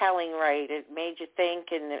compelling write. It made you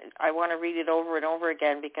think, and I want to read it over and over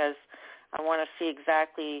again because I want to see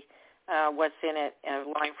exactly what's in it,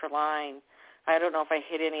 line for line. I don't know if I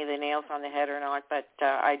hit any of the nails on the head or not, but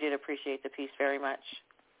I did appreciate the piece very much.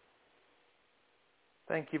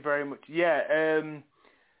 Thank you very much. Yeah,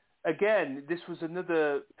 again, this was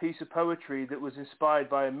another piece of poetry that was inspired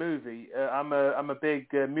by a movie. I'm a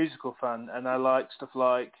big musical fan, and I like stuff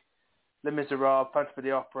like Les Miserables, Phantom of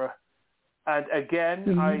the Opera. And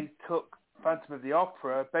again, I took Phantom of the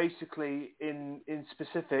Opera, basically in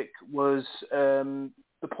specific was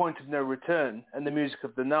The Point of No Return and the Music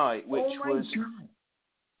of the Night, which was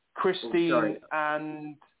Christine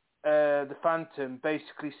and the Phantom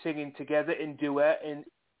basically singing together in duet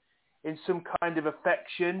in some kind of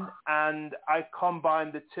affection, and I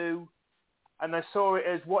combined the two, and I saw it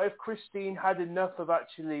as, what if Christine had enough of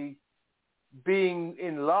actually being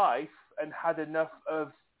in life and had enough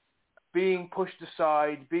of being pushed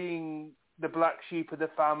aside, being the black sheep of the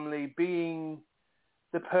family, being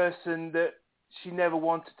the person that she never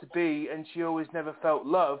wanted to be, and she always never felt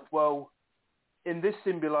love. Well, in this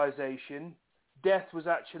symbolization, death was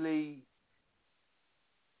actually,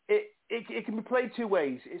 it can be played two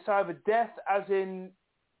ways. It's either death as in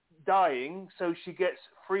dying, so she gets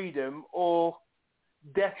freedom, or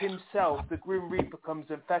death himself, the Grim Reaper, comes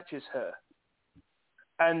and fetches her.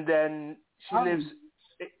 And then she lives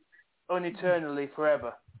uneternally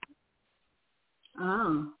forever.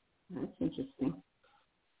 Oh, that's interesting.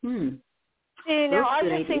 See, now I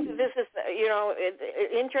just think that this is,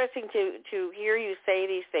 interesting to hear you say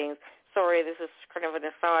these things. Sorry, this is kind of an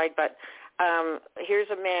aside, but here's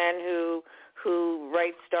a man who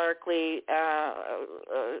writes darkly,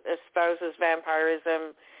 espouses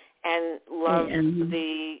vampirism, and loves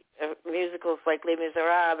the musicals like Les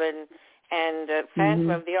Miserables and Phantom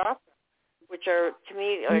of the Opera, which are, to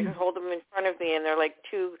me, I hold them in front of me, and they're like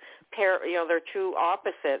they're two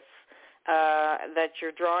opposites that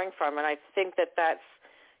you're drawing from, and I think that that's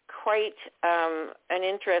quite an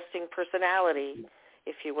interesting personality,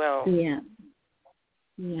 if you will. Yeah.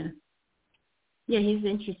 Yeah, he's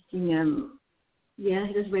interesting. Yeah,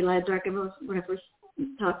 he does very live dark. When I first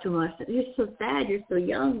talked to him, I said, "You're so sad. You're so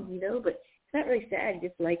young, but it's not really sad. He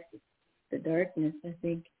just likes the darkness, I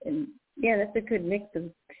think. And yeah, that's a good mix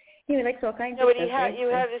of. He likes all kinds of stuff.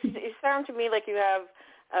 You sound to me like you have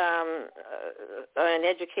an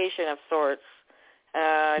education of sorts.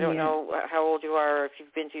 I don't know how old you are, or if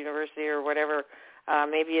you've been to university or whatever.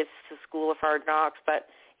 Maybe it's the School of Hard Knocks, but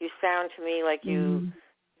you sound to me like you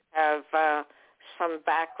have some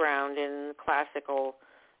background in classical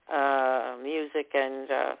music and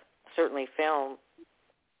certainly film.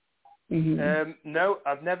 No,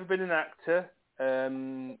 I've never been an actor,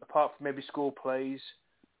 apart from maybe school plays.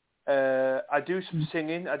 I do some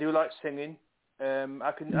singing. I do like singing.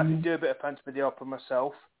 I can do a bit of Phantom of the Opera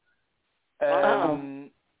myself.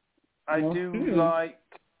 I do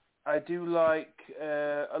like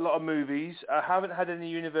a lot of movies. I haven't had any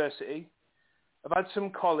university. I've had some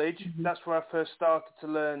college. That's where I first started to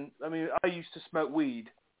learn. I mean, I used to smoke weed,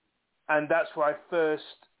 and that's where I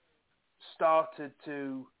first started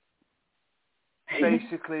to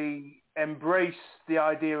basically embrace the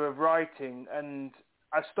idea of writing. And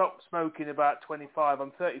I stopped smoking about 25.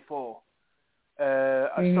 I'm 34.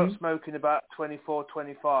 I stopped smoking about 24,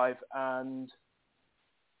 25, and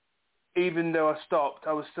even though I stopped,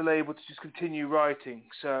 I was still able to just continue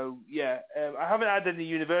writing. So, yeah, I haven't had any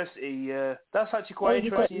university. That's actually quite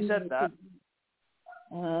interesting you said that.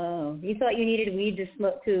 Oh, you thought you needed weed to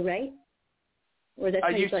smoke too, right? Or that's I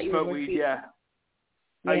used to smoke weed, yeah.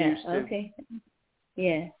 I used to. Okay.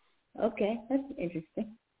 Yeah. Okay, that's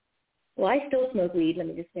interesting. Well, I still smoke weed, let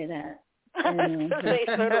me just say that. So do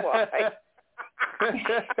I.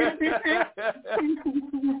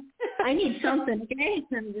 I need something, okay?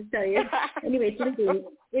 Let me just tell you. Anyway,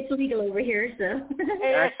 it's legal over here, so.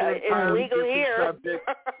 It's legal here. Subject.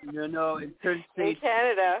 In certain states, in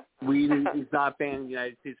Canada, weed is not banned in the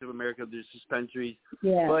United States of America. There's dispensaries.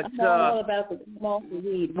 Yeah, but I'm all about the small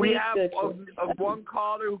weed. We have one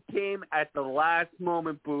caller who came at the last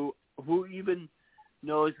moment, Boo. Who even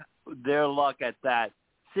knows their luck at that?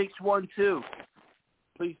 612.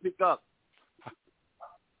 Please speak up.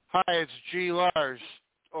 Hi, it's G. Lars.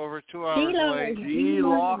 Over 2 hours late. G.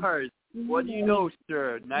 Lars. What do you know,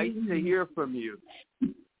 sir? Nice to hear from you.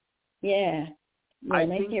 Yeah. I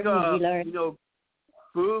nice think, to hear from you, G. Lars.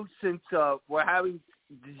 Boo, since we're having,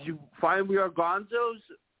 did you find we are gonzos?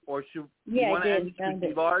 Or should you want to end with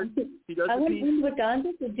G. Lars? He does I want to end with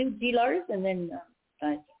gonzos, so do G. Lars, and then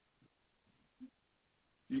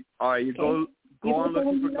all right, you go on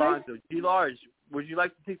looking for gonzo. G. Lars, would you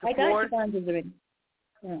like to take the floor? I got the gonzos already.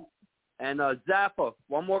 Yeah. And Zappa,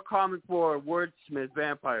 one more comment for Wordsmith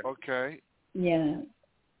Vampire. Okay. Yeah.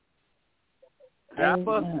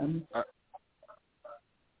 Zappa?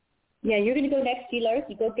 Yeah, you're going to go next, G. Lars.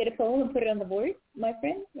 You go get a poem and put it on the board, my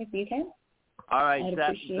friend, if you can. All right,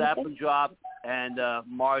 Zappa dropped and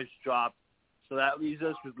Mars dropped. So that leaves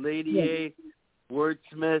us with Lady A,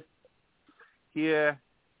 Wordsmith here,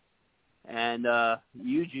 and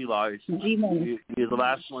you, G. Lars. You're the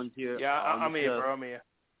last ones here. Yeah, I'm here, bro. I'm here.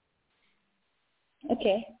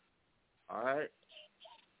 Okay. All right.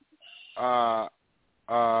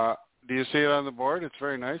 Do you see it on the board? It's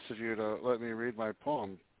very nice of you to let me read my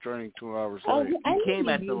poem, joining 2 hours late. You came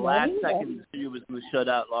at the last second the studio was going to shut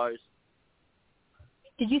out, Lars.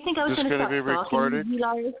 Did you think I was going to be recorded? You,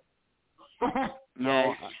 Lars?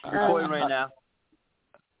 No, recording right now.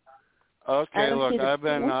 Okay, look, I've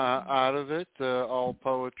been out of it, all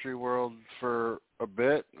poetry world, for a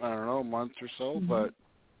bit. I don't know, a month or so, but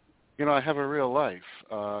I have a real life.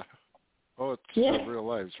 Poets have real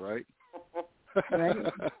lives, right? Right.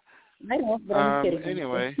 I know, but I'm kidding.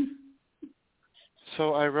 Anyway,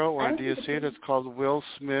 so I wrote one. Do you see it? It's called Will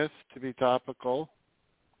Smith, to be topical.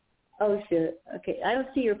 Oh, shit. Okay. I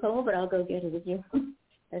don't see your poem, but I'll go get it with you.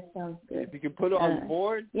 That sounds good. If you can put it on the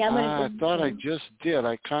board. Yeah, I thought I just did.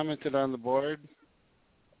 I commented on the board.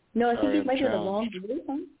 No, I think you might have the wrong group,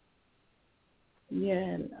 huh?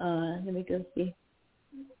 Yeah. Let me go see.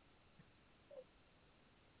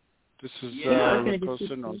 This is La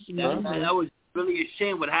Cosa Nostra. That was really a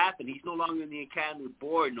shame what happened. He's no longer in the Academy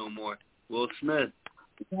board no more. Will Smith.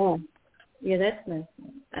 Yeah, that's nice.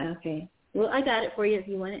 Okay. Well, I got it for you if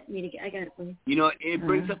you want me to get. I got it for you. It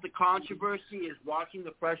brings up the controversy. Is watching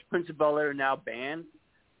The Fresh Prince of Bel-Air now banned?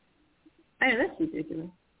 I know, that's ridiculous.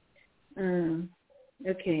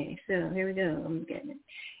 Okay, so here we go. I'm getting it.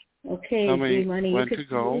 Okay, G-Money. When to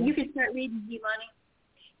go. You can start reading, G-Money.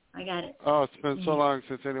 I got it. Oh, it's been so long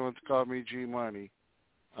since anyone's called me G-Money.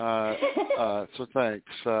 So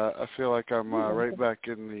thanks. I feel like I'm right back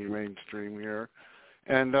in the mainstream here.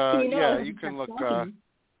 And, you can look.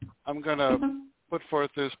 I'm going to put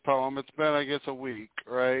forth this poem. It's been, I guess, a week,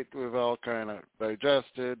 right? We've all kind of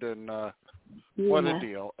digested, and what a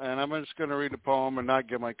deal. And I'm just going to read the poem and not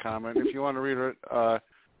give my comment. If you want to read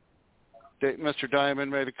it, Mr.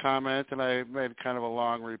 Diamond made a comment, and I made kind of a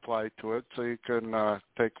long reply to it, so you can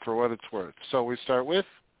take for what it's worth. So we start with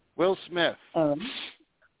Will Smith.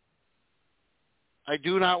 I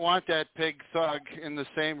do not want that pig thug in the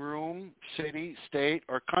same room, city, state,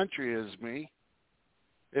 or country as me.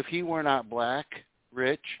 If he were not black,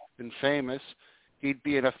 rich, and famous, he'd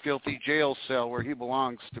be in a filthy jail cell where he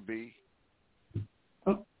belongs to be.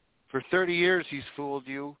 For 30 years he's fooled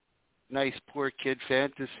you. Nice poor kid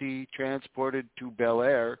fantasy transported to Bel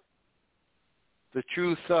Air. The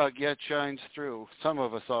true thug yet shines through. Some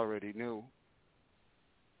of us already knew.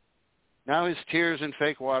 Now his tears and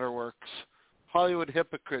fake waterworks. Hollywood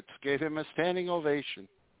hypocrites gave him a standing ovation.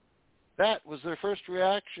 That was their first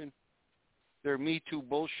reaction. Their Me Too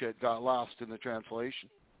bullshit got lost in the translation.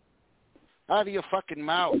 Out of your fucking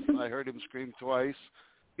mouth, I heard him scream twice.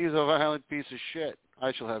 He's a violent piece of shit.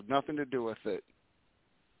 I shall have nothing to do with it.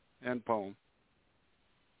 End poem.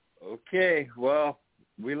 Okay, well,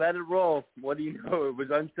 we let it roll. What do you know? It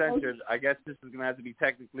was uncensored. I guess this is going to have to be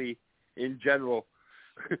technically in general,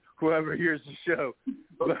 whoever hears the show.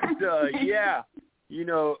 But, yeah, you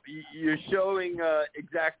know, you're showing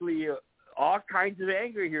exactly all kinds of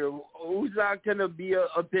anger here. Who's not going to be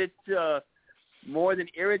a bit more than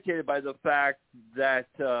irritated by the fact that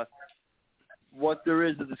what there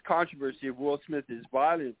is of this controversy of Will Smith is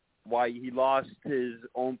violent, why he lost his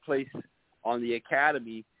own place on the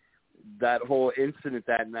Academy, that whole incident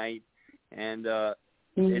that night, and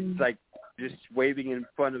it's like just waving in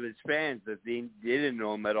front of his fans that they didn't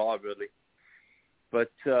know him at all, really.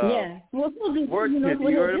 But yeah, well, Wordsmith,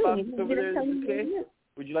 you heard about this over there? Okay.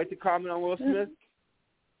 Would you like to comment on Will Smith?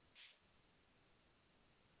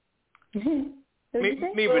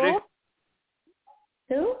 Me, buddy.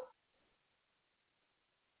 Who?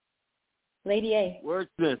 Lady A.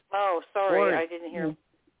 Wordsmith. Oh, sorry, Corey. I didn't hear.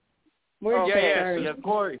 Yeah,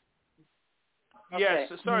 Corey.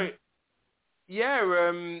 Yes, Okay. sorry. Yeah,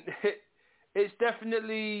 it's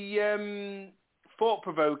definitely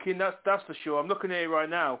thought-provoking. That's for sure. I'm looking at it right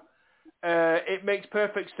now. It makes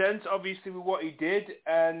perfect sense, obviously, with what he did,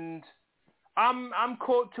 and I'm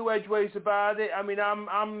caught two edgeways about it. I mean,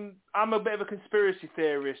 I'm a bit of a conspiracy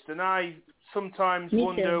theorist, and I sometimes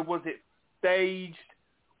wonder: was it staged?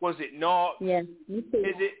 Was it not? Yeah. Me too.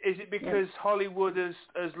 Is it because Hollywood has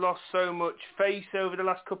lost so much face over the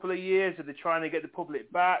last couple of years? Are they trying to get the public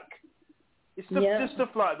back? It's just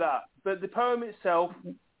stuff like that. But the poem itself,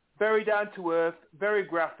 very down to earth, very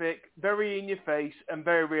graphic, very in your face, and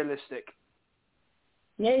very realistic.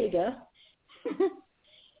 There you go.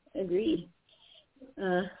 Agreed.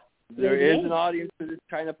 There is an audience for this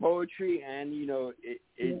kind of poetry, and you know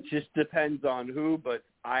it just depends on who. But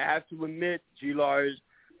I have to admit, G-Lars,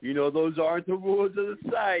 you know those aren't the rules of the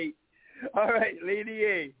site. All right, Lady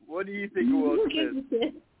A, what do you think of Will Smith?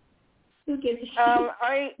 Who gives a shit?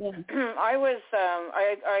 I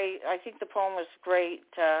think the poem was great.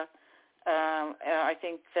 I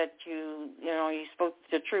think that you spoke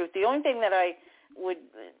the truth. The only thing that I would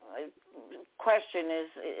question is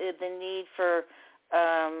the need for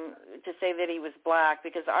to say that he was black,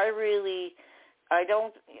 because to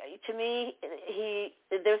me,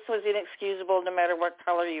 this was inexcusable no matter what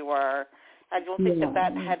color you are. I don't think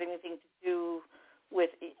that had anything to do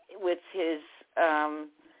with his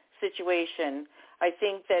situation. I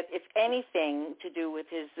think that if anything to do with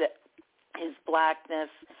his blackness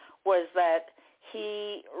was that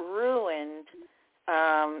he ruined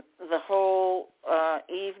the whole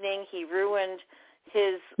evening. He ruined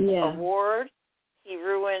his award. He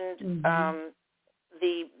ruined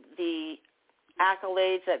the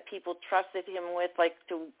accolades that people trusted him with, like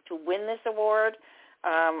to win this award.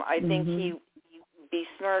 I think he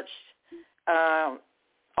besmirched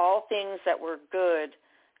all things that were good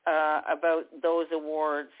about those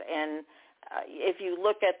awards. And if you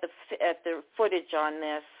look at the footage on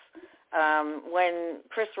this, when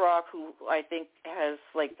Chris Rock, who I think has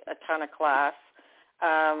like a ton of class,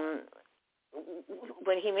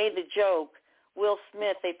 when he made the joke, Will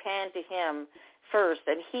Smith, they panned to him first,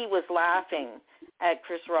 and he was laughing at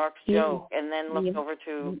Chris Rock's joke, and then looked over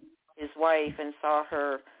to his wife and saw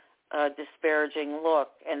her disparaging look,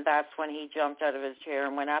 and that's when he jumped out of his chair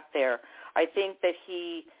and went up there. I think that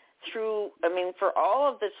for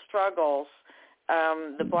all of the struggles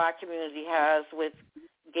the black community has with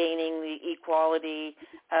gaining the equality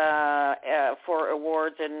for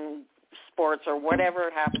awards in sports or whatever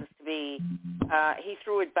it happens to be, he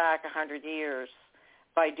threw it back 100 years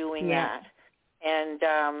by doing that. And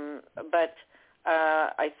but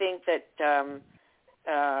I think that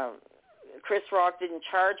Chris Rock didn't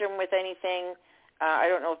charge him with anything. I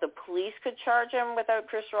don't know if the police could charge him without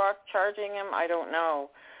Chris Rock charging him. I don't know.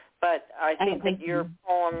 But I think that your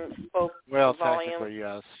poem spoke volumes. Technically,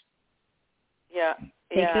 yes. Yeah,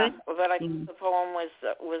 yeah. But I think the poem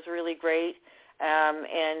was really great, and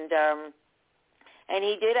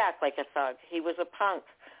he did act like a thug. He was a punk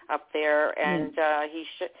up there, and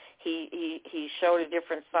he showed a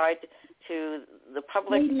different side to the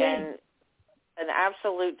public, and an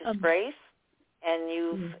absolute disgrace. And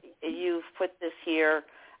you've put this here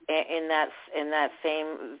in that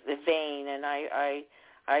same vein, and I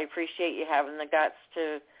appreciate you having the guts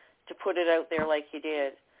to put it out there like you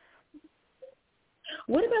did.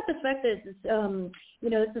 What about the fact that it's,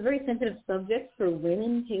 it's a very sensitive subject for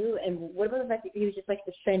women too? And what about the fact that he was just like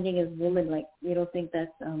defending his woman? Like, you don't think that's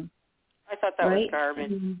I thought that was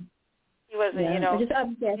garbage. He wasn't,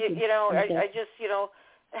 I just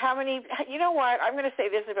how many? You know what? I'm going to say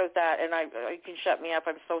this about that, and you can shut me up.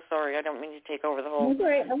 I'm so sorry. I don't mean to take over the whole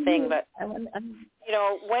thing, but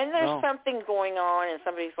when there's something going on, and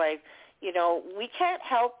somebody's like, we can't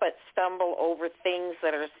help but stumble over things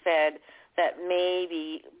that are said that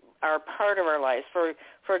maybe are part of our lives. For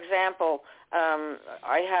example,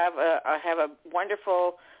 I have a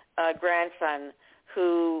wonderful grandson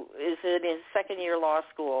who is in his second year law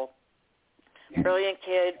school. Brilliant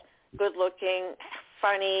kid, good looking,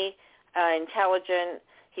 funny, intelligent.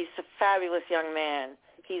 He's a fabulous young man.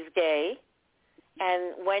 He's gay,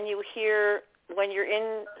 and when you're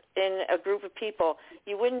in a group of people,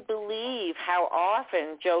 you wouldn't believe how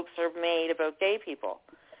often jokes are made about gay people.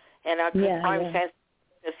 And I'm sensitive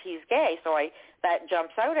because he's gay, so that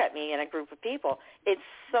jumps out at me in a group of people. It's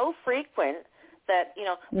so frequent that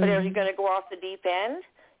but are you going to go off the deep end?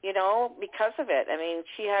 Because of it. I mean,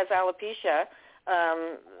 she has alopecia.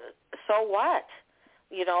 So what?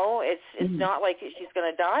 It's not like she's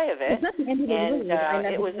going to die of it. And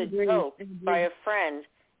it was a joke by a friend,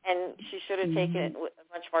 and she should have taken it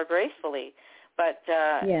much more gracefully. But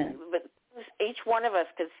each one of us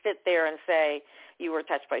could sit there and say, you were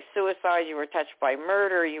touched by suicide, you were touched by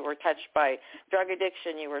murder, you were touched by drug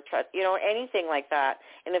addiction, you were touched, anything like that.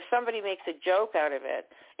 And if somebody makes a joke out of it,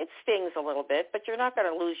 it stings a little bit, but you're not going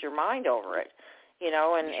to lose your mind over it.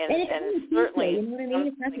 And certainly in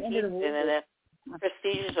a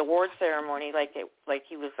prestigious award ceremony like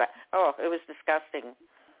he was, it was disgusting.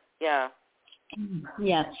 Yeah.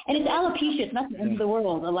 Yeah, and it's alopecia. It's not the end of the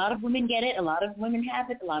world. A lot of women get it. A lot of women have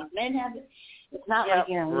it. A lot of men have it. It's not like,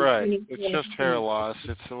 Right. It's just hair loss.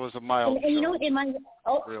 It was a mild. And really.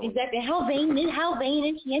 Exactly. How vain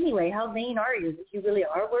is she anyway? How vain are you? If you really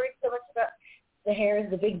are worried so much about the hair is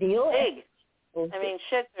the big deal. Big. I mean,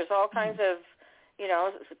 there's all kinds of,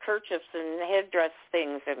 kerchiefs and headdress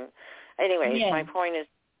things. And anyways, my point is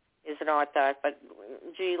not that, but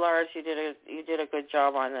gee, Lars, you did a good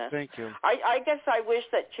job on this. Thank you. I guess I wish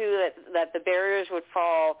that too that the barriers would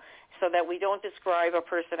fall so that we don't describe a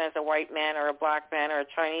person as a white man or a black man or a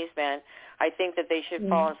Chinese man. I think that they should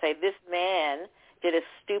fall and say this man did a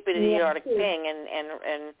stupid, idiotic thing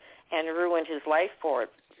and ruined his life for it,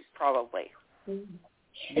 probably.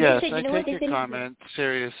 Yes, I take your comment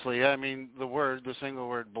seriously. I mean, the single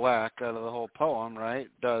word black out of the whole poem, right,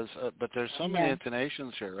 does, but there's so many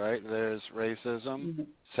intonations here, right? There's racism,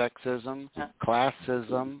 sexism,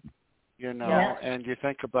 classism, and you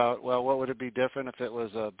think about, well, what would it be different if it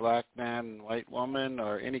was a black man and white woman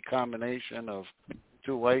or any combination of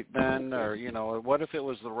two white men or, what if it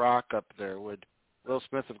was The Rock up there? Would Will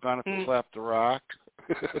Smith have gone up and slapped The Rock?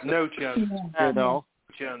 No chance.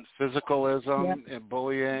 Physicalism and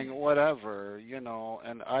bullying, whatever,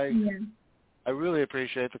 and I really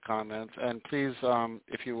appreciate the comments, and please,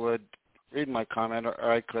 if you would, read my comment,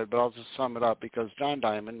 or I could, but I'll just sum it up, because John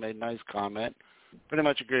Diamond made a nice comment, pretty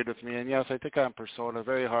much agreed with me, and yes, I think I'm persona,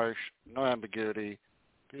 very harsh, no ambiguity.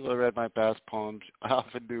 People have read my past poems, I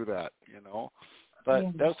often do that, but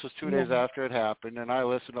that was 2 days after it happened, and I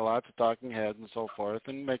listened to lots of talking heads and so forth,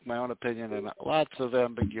 and make my own opinion, and lots of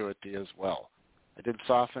ambiguity as well. I did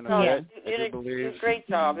soften a bit. I do believe you did a great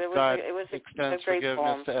job. God it extends a great forgiveness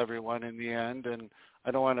poem. to everyone in the end, and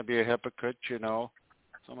I don't want to be a hypocrite,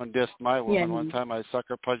 Someone dissed my woman one time. I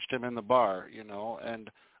sucker punched him in the bar,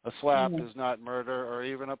 and a slap is not murder or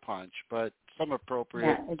even a punch, but some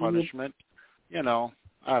appropriate punishment, I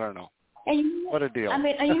don't know. And what a deal. I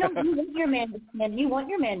mean, you want your man to stand. You want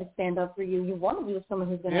your man to stand up for you. You want to be with someone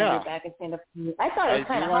who's going to have your back and stand up for you. I thought it was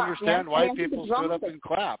kind of hot. I do understand why people stood up and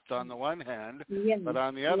clapped on the one hand, but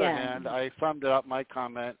on the other hand, I summed up my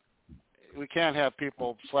comment. We can't have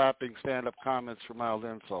people slapping stand-up comments for mild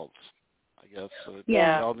insults, I guess. So we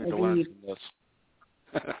all need to learn from this.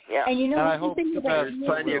 Yeah. And you know, and I hope the best. There's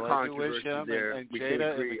plenty of I do wish controversy him there. and We Jada can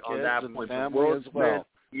and agree the on kids that and point. the But family Will as Smith, well.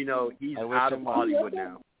 you know, he's I wish out of him well. Hollywood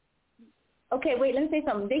now. Okay, wait. Let me say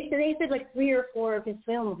something. They said like 3 or 4 of his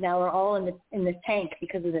films now are all in the tank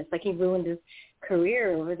because of this. Like he ruined his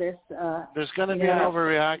career over this. There's going to be an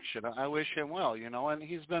overreaction. I wish him well, you know, and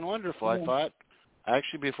he's been wonderful. I thought,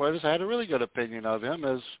 actually, before this, I had a really good opinion of him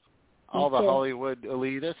as all the Hollywood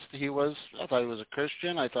elitists. I thought he was a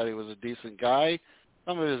Christian. I thought he was a decent guy.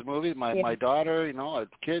 Some of his movies, my daughter, you know,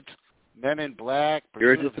 kids, Men in Black,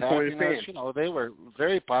 You're a Pursuit of disappointed Happiness, fan. you know, they were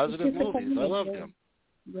very positive movies. I loved him.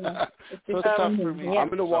 Yeah. So it's tough for me. I'm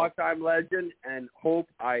going to watch I'm Legend and hope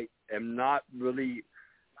I am not really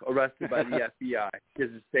arrested by the FBI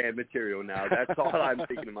because it's fan material now. That's all I'm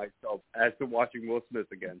thinking to myself as to watching Will Smith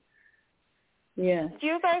again. Yeah. Do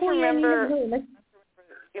you guys remember?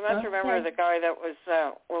 You must remember the guy that was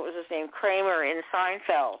what was his name, Kramer in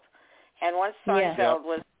Seinfeld. And once Seinfeld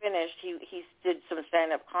was finished, he did some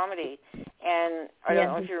stand-up comedy. And I don't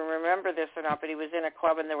know if you remember this or not, but he was in a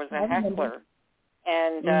club and there was a heckler.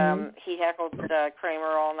 And he heckled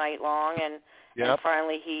Kramer all night long. And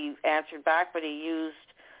finally he answered back, but he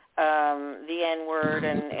used the N-word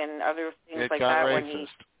and other things like that. Racist.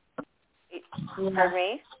 Pardon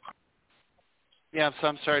me? Yeah, so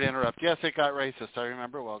I'm sorry to interrupt. Yes, it got racist. I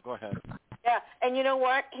remember well. Go ahead. Yeah, and you know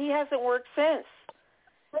what? He hasn't worked since.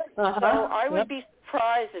 So I would be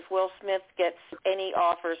surprised if Will Smith gets any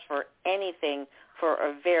offers for anything for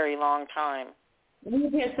a very long time.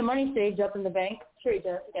 He has some money saved up in the bank. Sure he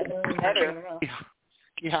does.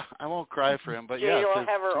 Yeah, I won't cry for him, but Judy yes, will his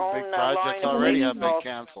have her two own big projects line already of have been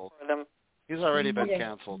canceled. He's already been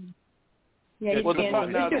canceled. Yeah, well, the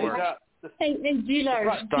fact now that hey,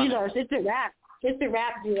 G-Lars, it's a wrap. It's a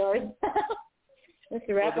wrap, G-Lars. It's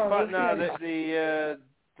a wrap. Well, the fact now that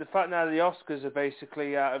the fact now that the Oscars are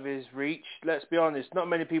basically out of his reach, let's be honest, not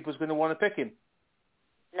many people's going to want to pick him.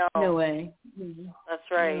 No way. That's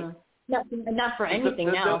right. Not for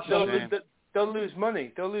anything now. They'll lose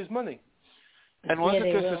money. They'll lose money. And wasn't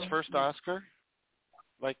this his first Oscar?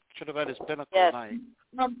 Like, should have had his pinnacle night.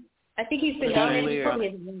 I think he's been nominated.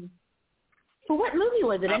 For what movie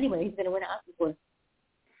was it anyway? He's going to win an Oscar for.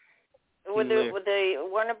 With the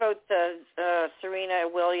one about Serena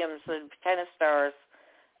Williams, the tennis stars.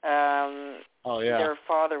 Their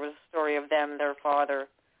father was a story of them. Their father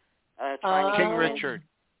trying to King Richard.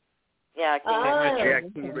 Yeah, King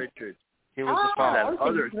Richard. Yeah, King Richard. He was the father. That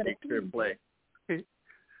other Shakespeare play.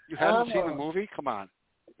 You haven't seen the movie? Come on.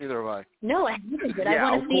 Neither have I. No, I haven't. But yeah,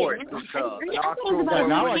 I want of to see course. it. An Oscar award.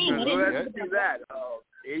 Now I Let's do that.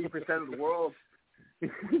 80% of the world.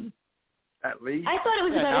 At least. I thought it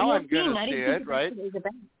was about now a I'm going to see it, it right?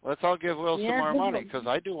 Let's all give Will some more money because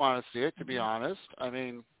I do want to see it, to be honest. I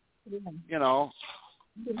mean, you know,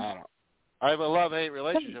 I don't know. I have a love-hate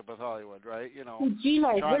relationship with Hollywood, right? You know,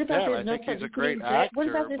 Sean Penn, I think he's a great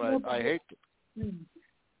actor, but I hate him.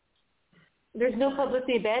 There's no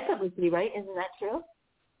publicity, bad publicity, right? Isn't that true?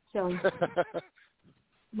 So,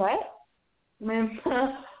 right? I mean,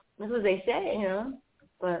 that's what they say, you know.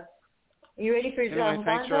 But are you ready for anyway,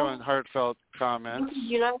 thanks for having heartfelt comments.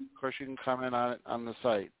 G-Lars? Of course, you can comment on it on the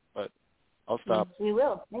site, but I'll stop. Yes, we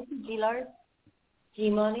will. Thank you, G-Lars.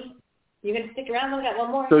 G-Money. You're going to stick around? We got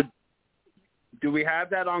one more. So, do we have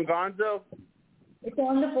that on Gonzo? It's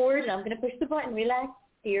on the board. I'm going to push the button. Relax.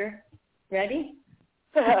 Here. Ready?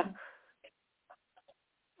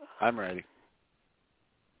 I'm ready.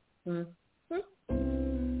 I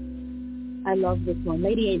love this one.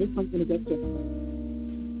 Lady A, this one's going to get you.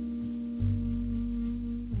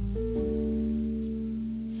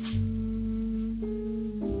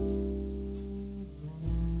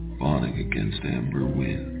 Fawning against amber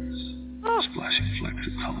winds, splashing flecks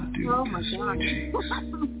of color dew against my cheeks.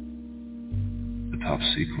 The top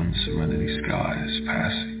sequence serenity skies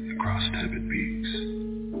passing across tepid peaks.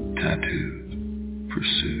 Tattooed,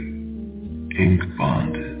 pursued, ink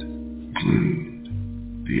bonded, glued,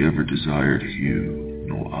 the ever-desired hue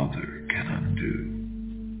no other can undo.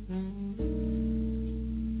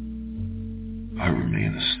 I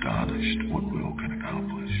remain astonished what will can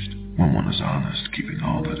accomplish when one is honest, keeping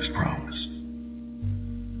all that is promised.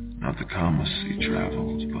 Not the calmest sea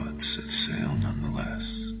traveled, but set sail nonetheless.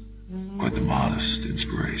 Quite the modest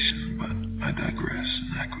inspiration, but I digress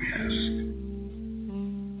and acquiesce.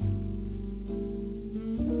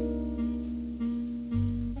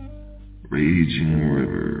 Raging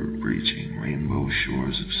river, breaching rainbow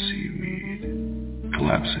shores of seaweed,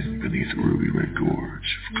 collapsing beneath a ruby red gorge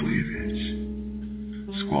of cleavage.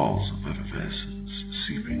 Squalls of effervescence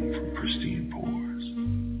seeping from pristine pores.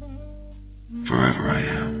 Forever I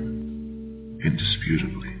am,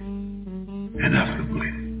 indisputably, inevitably,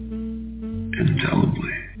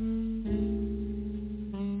 indelibly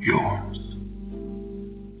yours.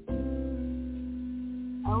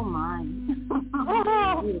 Oh my.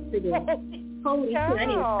 I need a cigarette. Holy shit, I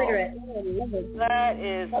need a cigarette. Oh, I love it. That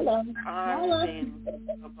is Hello.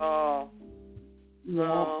 unbelievable. Yeah.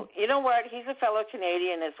 Oh, you know what? He's a fellow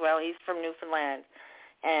Canadian as well. He's from Newfoundland,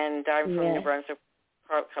 and I'm from New Brunswick,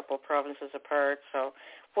 a couple of provinces apart. So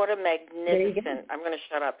what a magnificent, I'm going to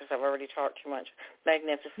shut up because I've already talked too much.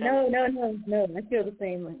 Magnificent. No. I feel the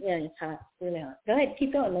same way. Yeah, it's hot. It's really hot. Go ahead.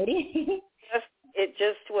 Keep going, lady. It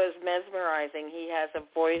just was mesmerizing. He has a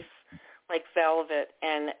voice like velvet,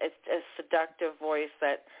 and it's a seductive voice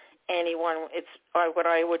that anyone, it's what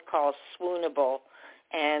I would call swoonable.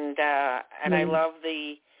 And I love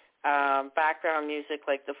the background music,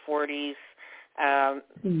 like the 40s,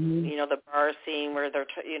 you know, the bar scene where they're,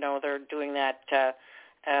 they're doing that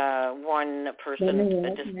one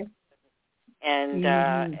person, and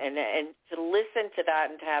to listen to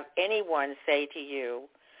that and to have anyone say to you,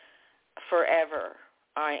 forever,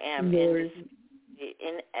 I am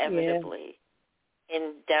inevitably,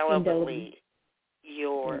 indelibly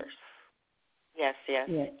yours. Yes,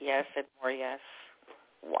 and more yes.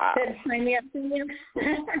 Wow. Sign me up to you.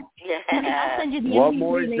 Yeah. I'll send you the What MP3,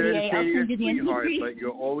 more is there to lady. say I'll to your send you the sweetheart, MP3. but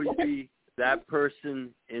you'll always be that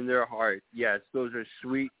person in their heart. Yes, those are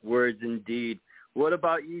sweet words indeed. What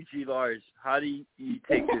about you, G. Lars? How do you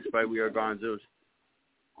take this by We Are Gonzos?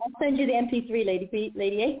 I'll send you the MP3,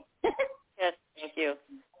 Lady A. Yes, thank you.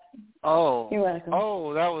 Oh, you're welcome.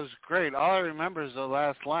 Oh, that was great. All I remember is the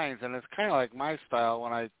last lines, and it's kind of like my style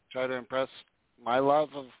when I try to impress my love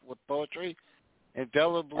with poetry.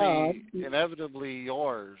 Indelibly, inevitably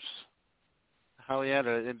yours. How he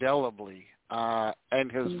ended it, indelibly.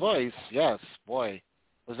 And his voice, yes, boy.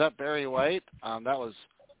 Was that Barry White? That was,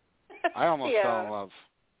 I almost fell in love.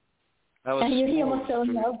 That was you almost fell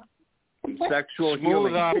in love. Sexual smooth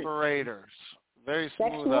healing. operators. Very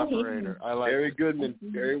smooth operator. I like Barry it. Goodman,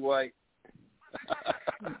 Barry White.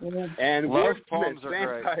 And Love Wordsmith, poems are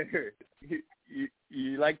Vampire.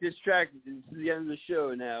 You like this track? This is the end of the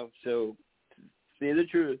show now, so say the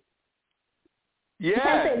truth.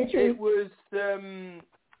 Yeah, it was the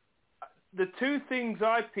two things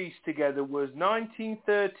I pieced together was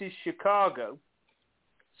 1930s Chicago,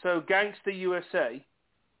 so Gangsta USA.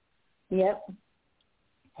 Yep.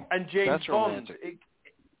 And James Bond.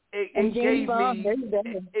 It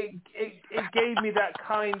gave me that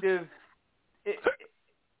kind of.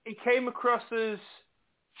 It came across as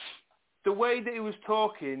the way that he was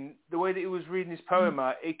talking, the way that he was reading his poem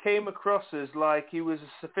out. It came across as like he was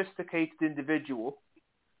a sophisticated individual.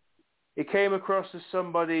 It came across as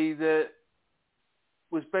somebody that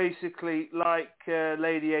was basically, like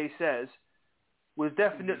Lady A says, was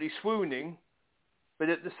definitely swooning, but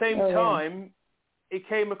at the same time, it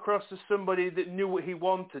came across as somebody that knew what he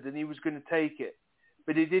wanted and he was going to take it.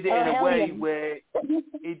 But he did it in a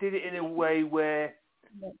way where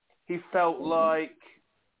he felt like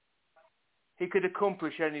he could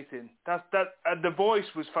accomplish anything. And the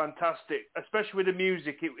voice was fantastic, especially with the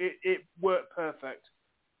music. It worked perfect.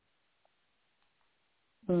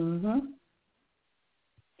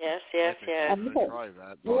 Yes. He's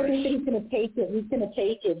going to take it. He's going to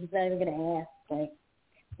take it. He's not even going to ask. Like,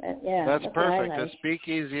 that's perfect. A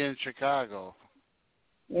speakeasy in Chicago.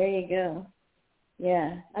 There you go.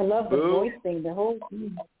 Yeah, I love the voice thing. The whole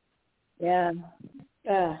thing. Yeah,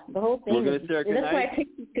 the whole thing. We're gonna say our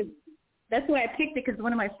that's why I picked it because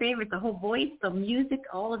one of my favorites. The whole voice, the music,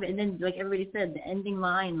 all of it, and then like everybody said, the ending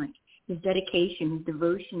line, like his dedication, his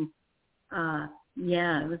devotion.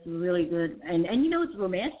 Yeah, it was really good, and it's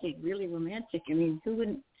romantic, really romantic. I mean, who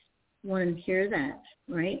wouldn't want to hear that,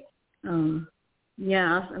 right?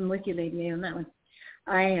 Yeah, I'm with you, Lady A, on that one.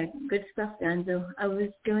 Good stuff, Gonzo. I was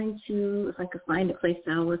going to, if I could find it, play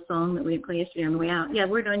Salwa's song that we played yesterday on the way out. Yeah,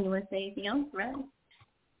 we're done. You want to say anything else, right?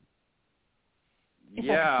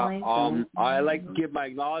 I like to give my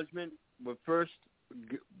acknowledgement, but first,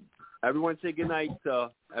 everyone say good night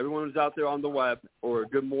to everyone who's out there on the web, or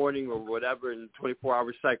good morning, or whatever in the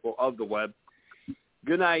 24-hour cycle of the web.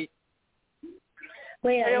 Good night.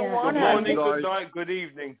 Good morning, good night, good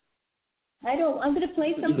evening. I'm going to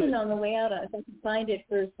play something on the way out. If I can find it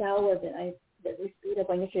for Salwa that we screwed up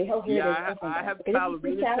on yesterday. I have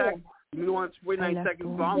ballerina check. You want 29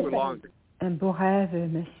 seconds long or longer? Un beau rêve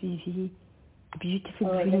m'a suivi. Beautiful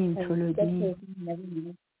dream followed me.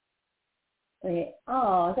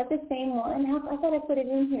 Oh, is that the same one? I thought I put it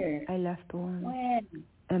in here. I left one. When?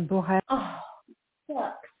 Un beau rêve. Oh,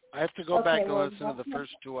 sucks. I have to go back and listen to the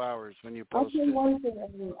first 2 hours when you post it.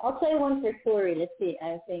 I'll play one for Tori. Let's see.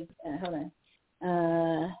 I think. Hold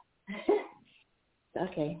on.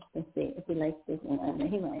 Okay, let's see if he likes this one.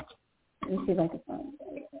 He might. Let me see if I can find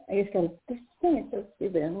it. I just got to, this thing is so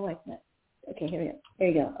stupid. I don't like that. Okay, here we go. There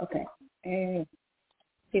you go. Okay.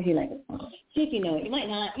 See if you like it. See if you know it. You might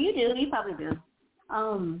not. You do. You probably do.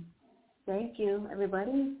 Thank you,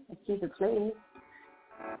 everybody. Let's keep it playing.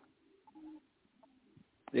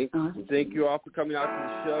 Thank you all for coming out to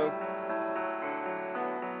the show.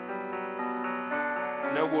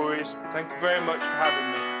 No worries. Thank you very much for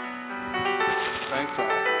having me. Thanks all.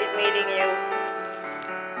 Good meeting you.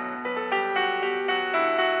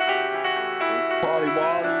 Party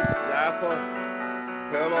Wally, Zappa,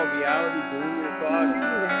 Parallel Reality, Doing Your Thoughts,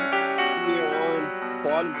 Studio On,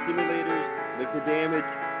 Quantum Simulators, Liquid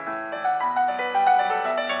Damage.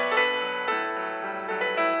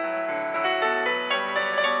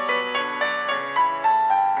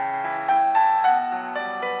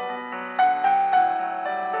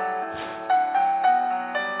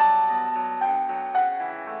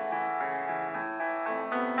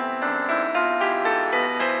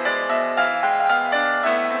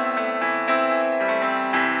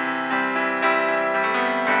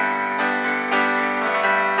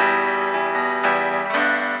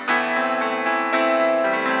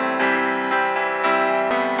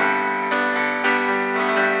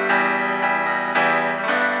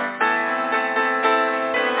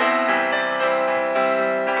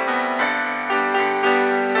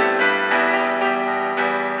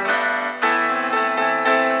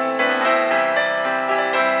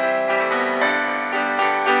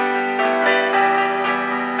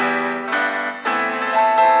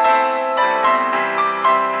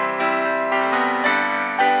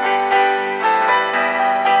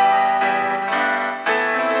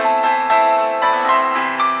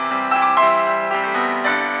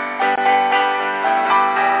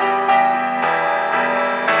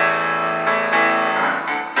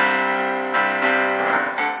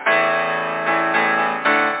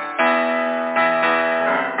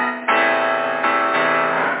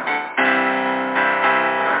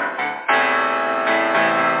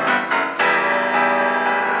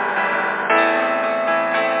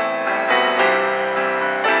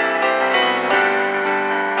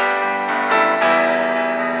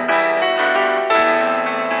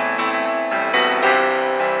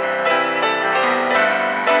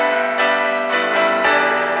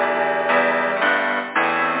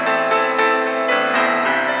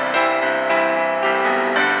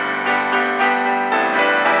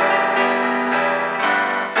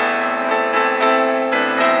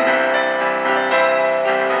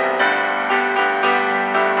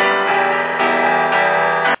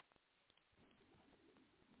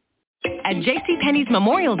 At JCPenney's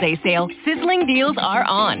Memorial Day sale, sizzling deals are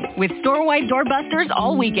on with store-wide doorbusters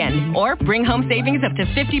all weekend. Or bring home savings up to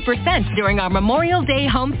 50% during our Memorial Day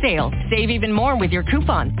home sale. Save even more with your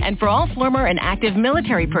coupons. And for all former and active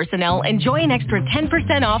military personnel, enjoy an extra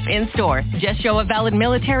 10% off in-store. Just show a valid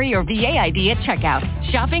military or VA ID at checkout.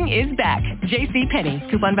 Shopping is back. JCPenney.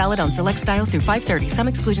 Coupon valid on select styles through 5/30. Some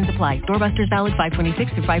exclusions apply. Doorbusters valid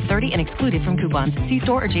 5/26 through 5/30 and excluded from coupons. See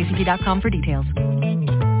store or jcp.com for details.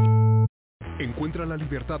 Encuentra la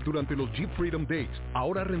libertad durante los Jeep Freedom Days.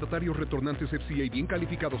 Ahora arrendatarios retornantes FCA bien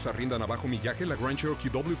calificados arriendan a bajo millaje la Grand Cherokee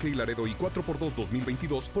WK Laredo y 4x2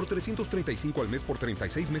 2022 por $335 al mes por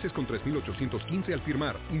 36 meses con $3,815 al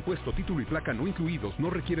firmar. Impuesto, título y placa no incluidos,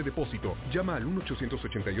 no requiere depósito. Llama al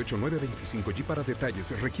 1-888-925 para detalles.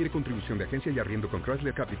 Requiere contribución de agencia y arriendo con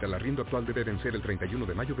Chrysler Capital. Arriendo actual debe vencer el 31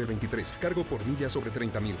 de mayo del 23. Cargo por millas sobre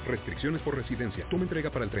 30,000. Restricciones por residencia. Toma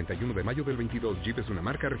entrega para el 31 de mayo del 22. Jeep es una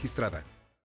marca registrada.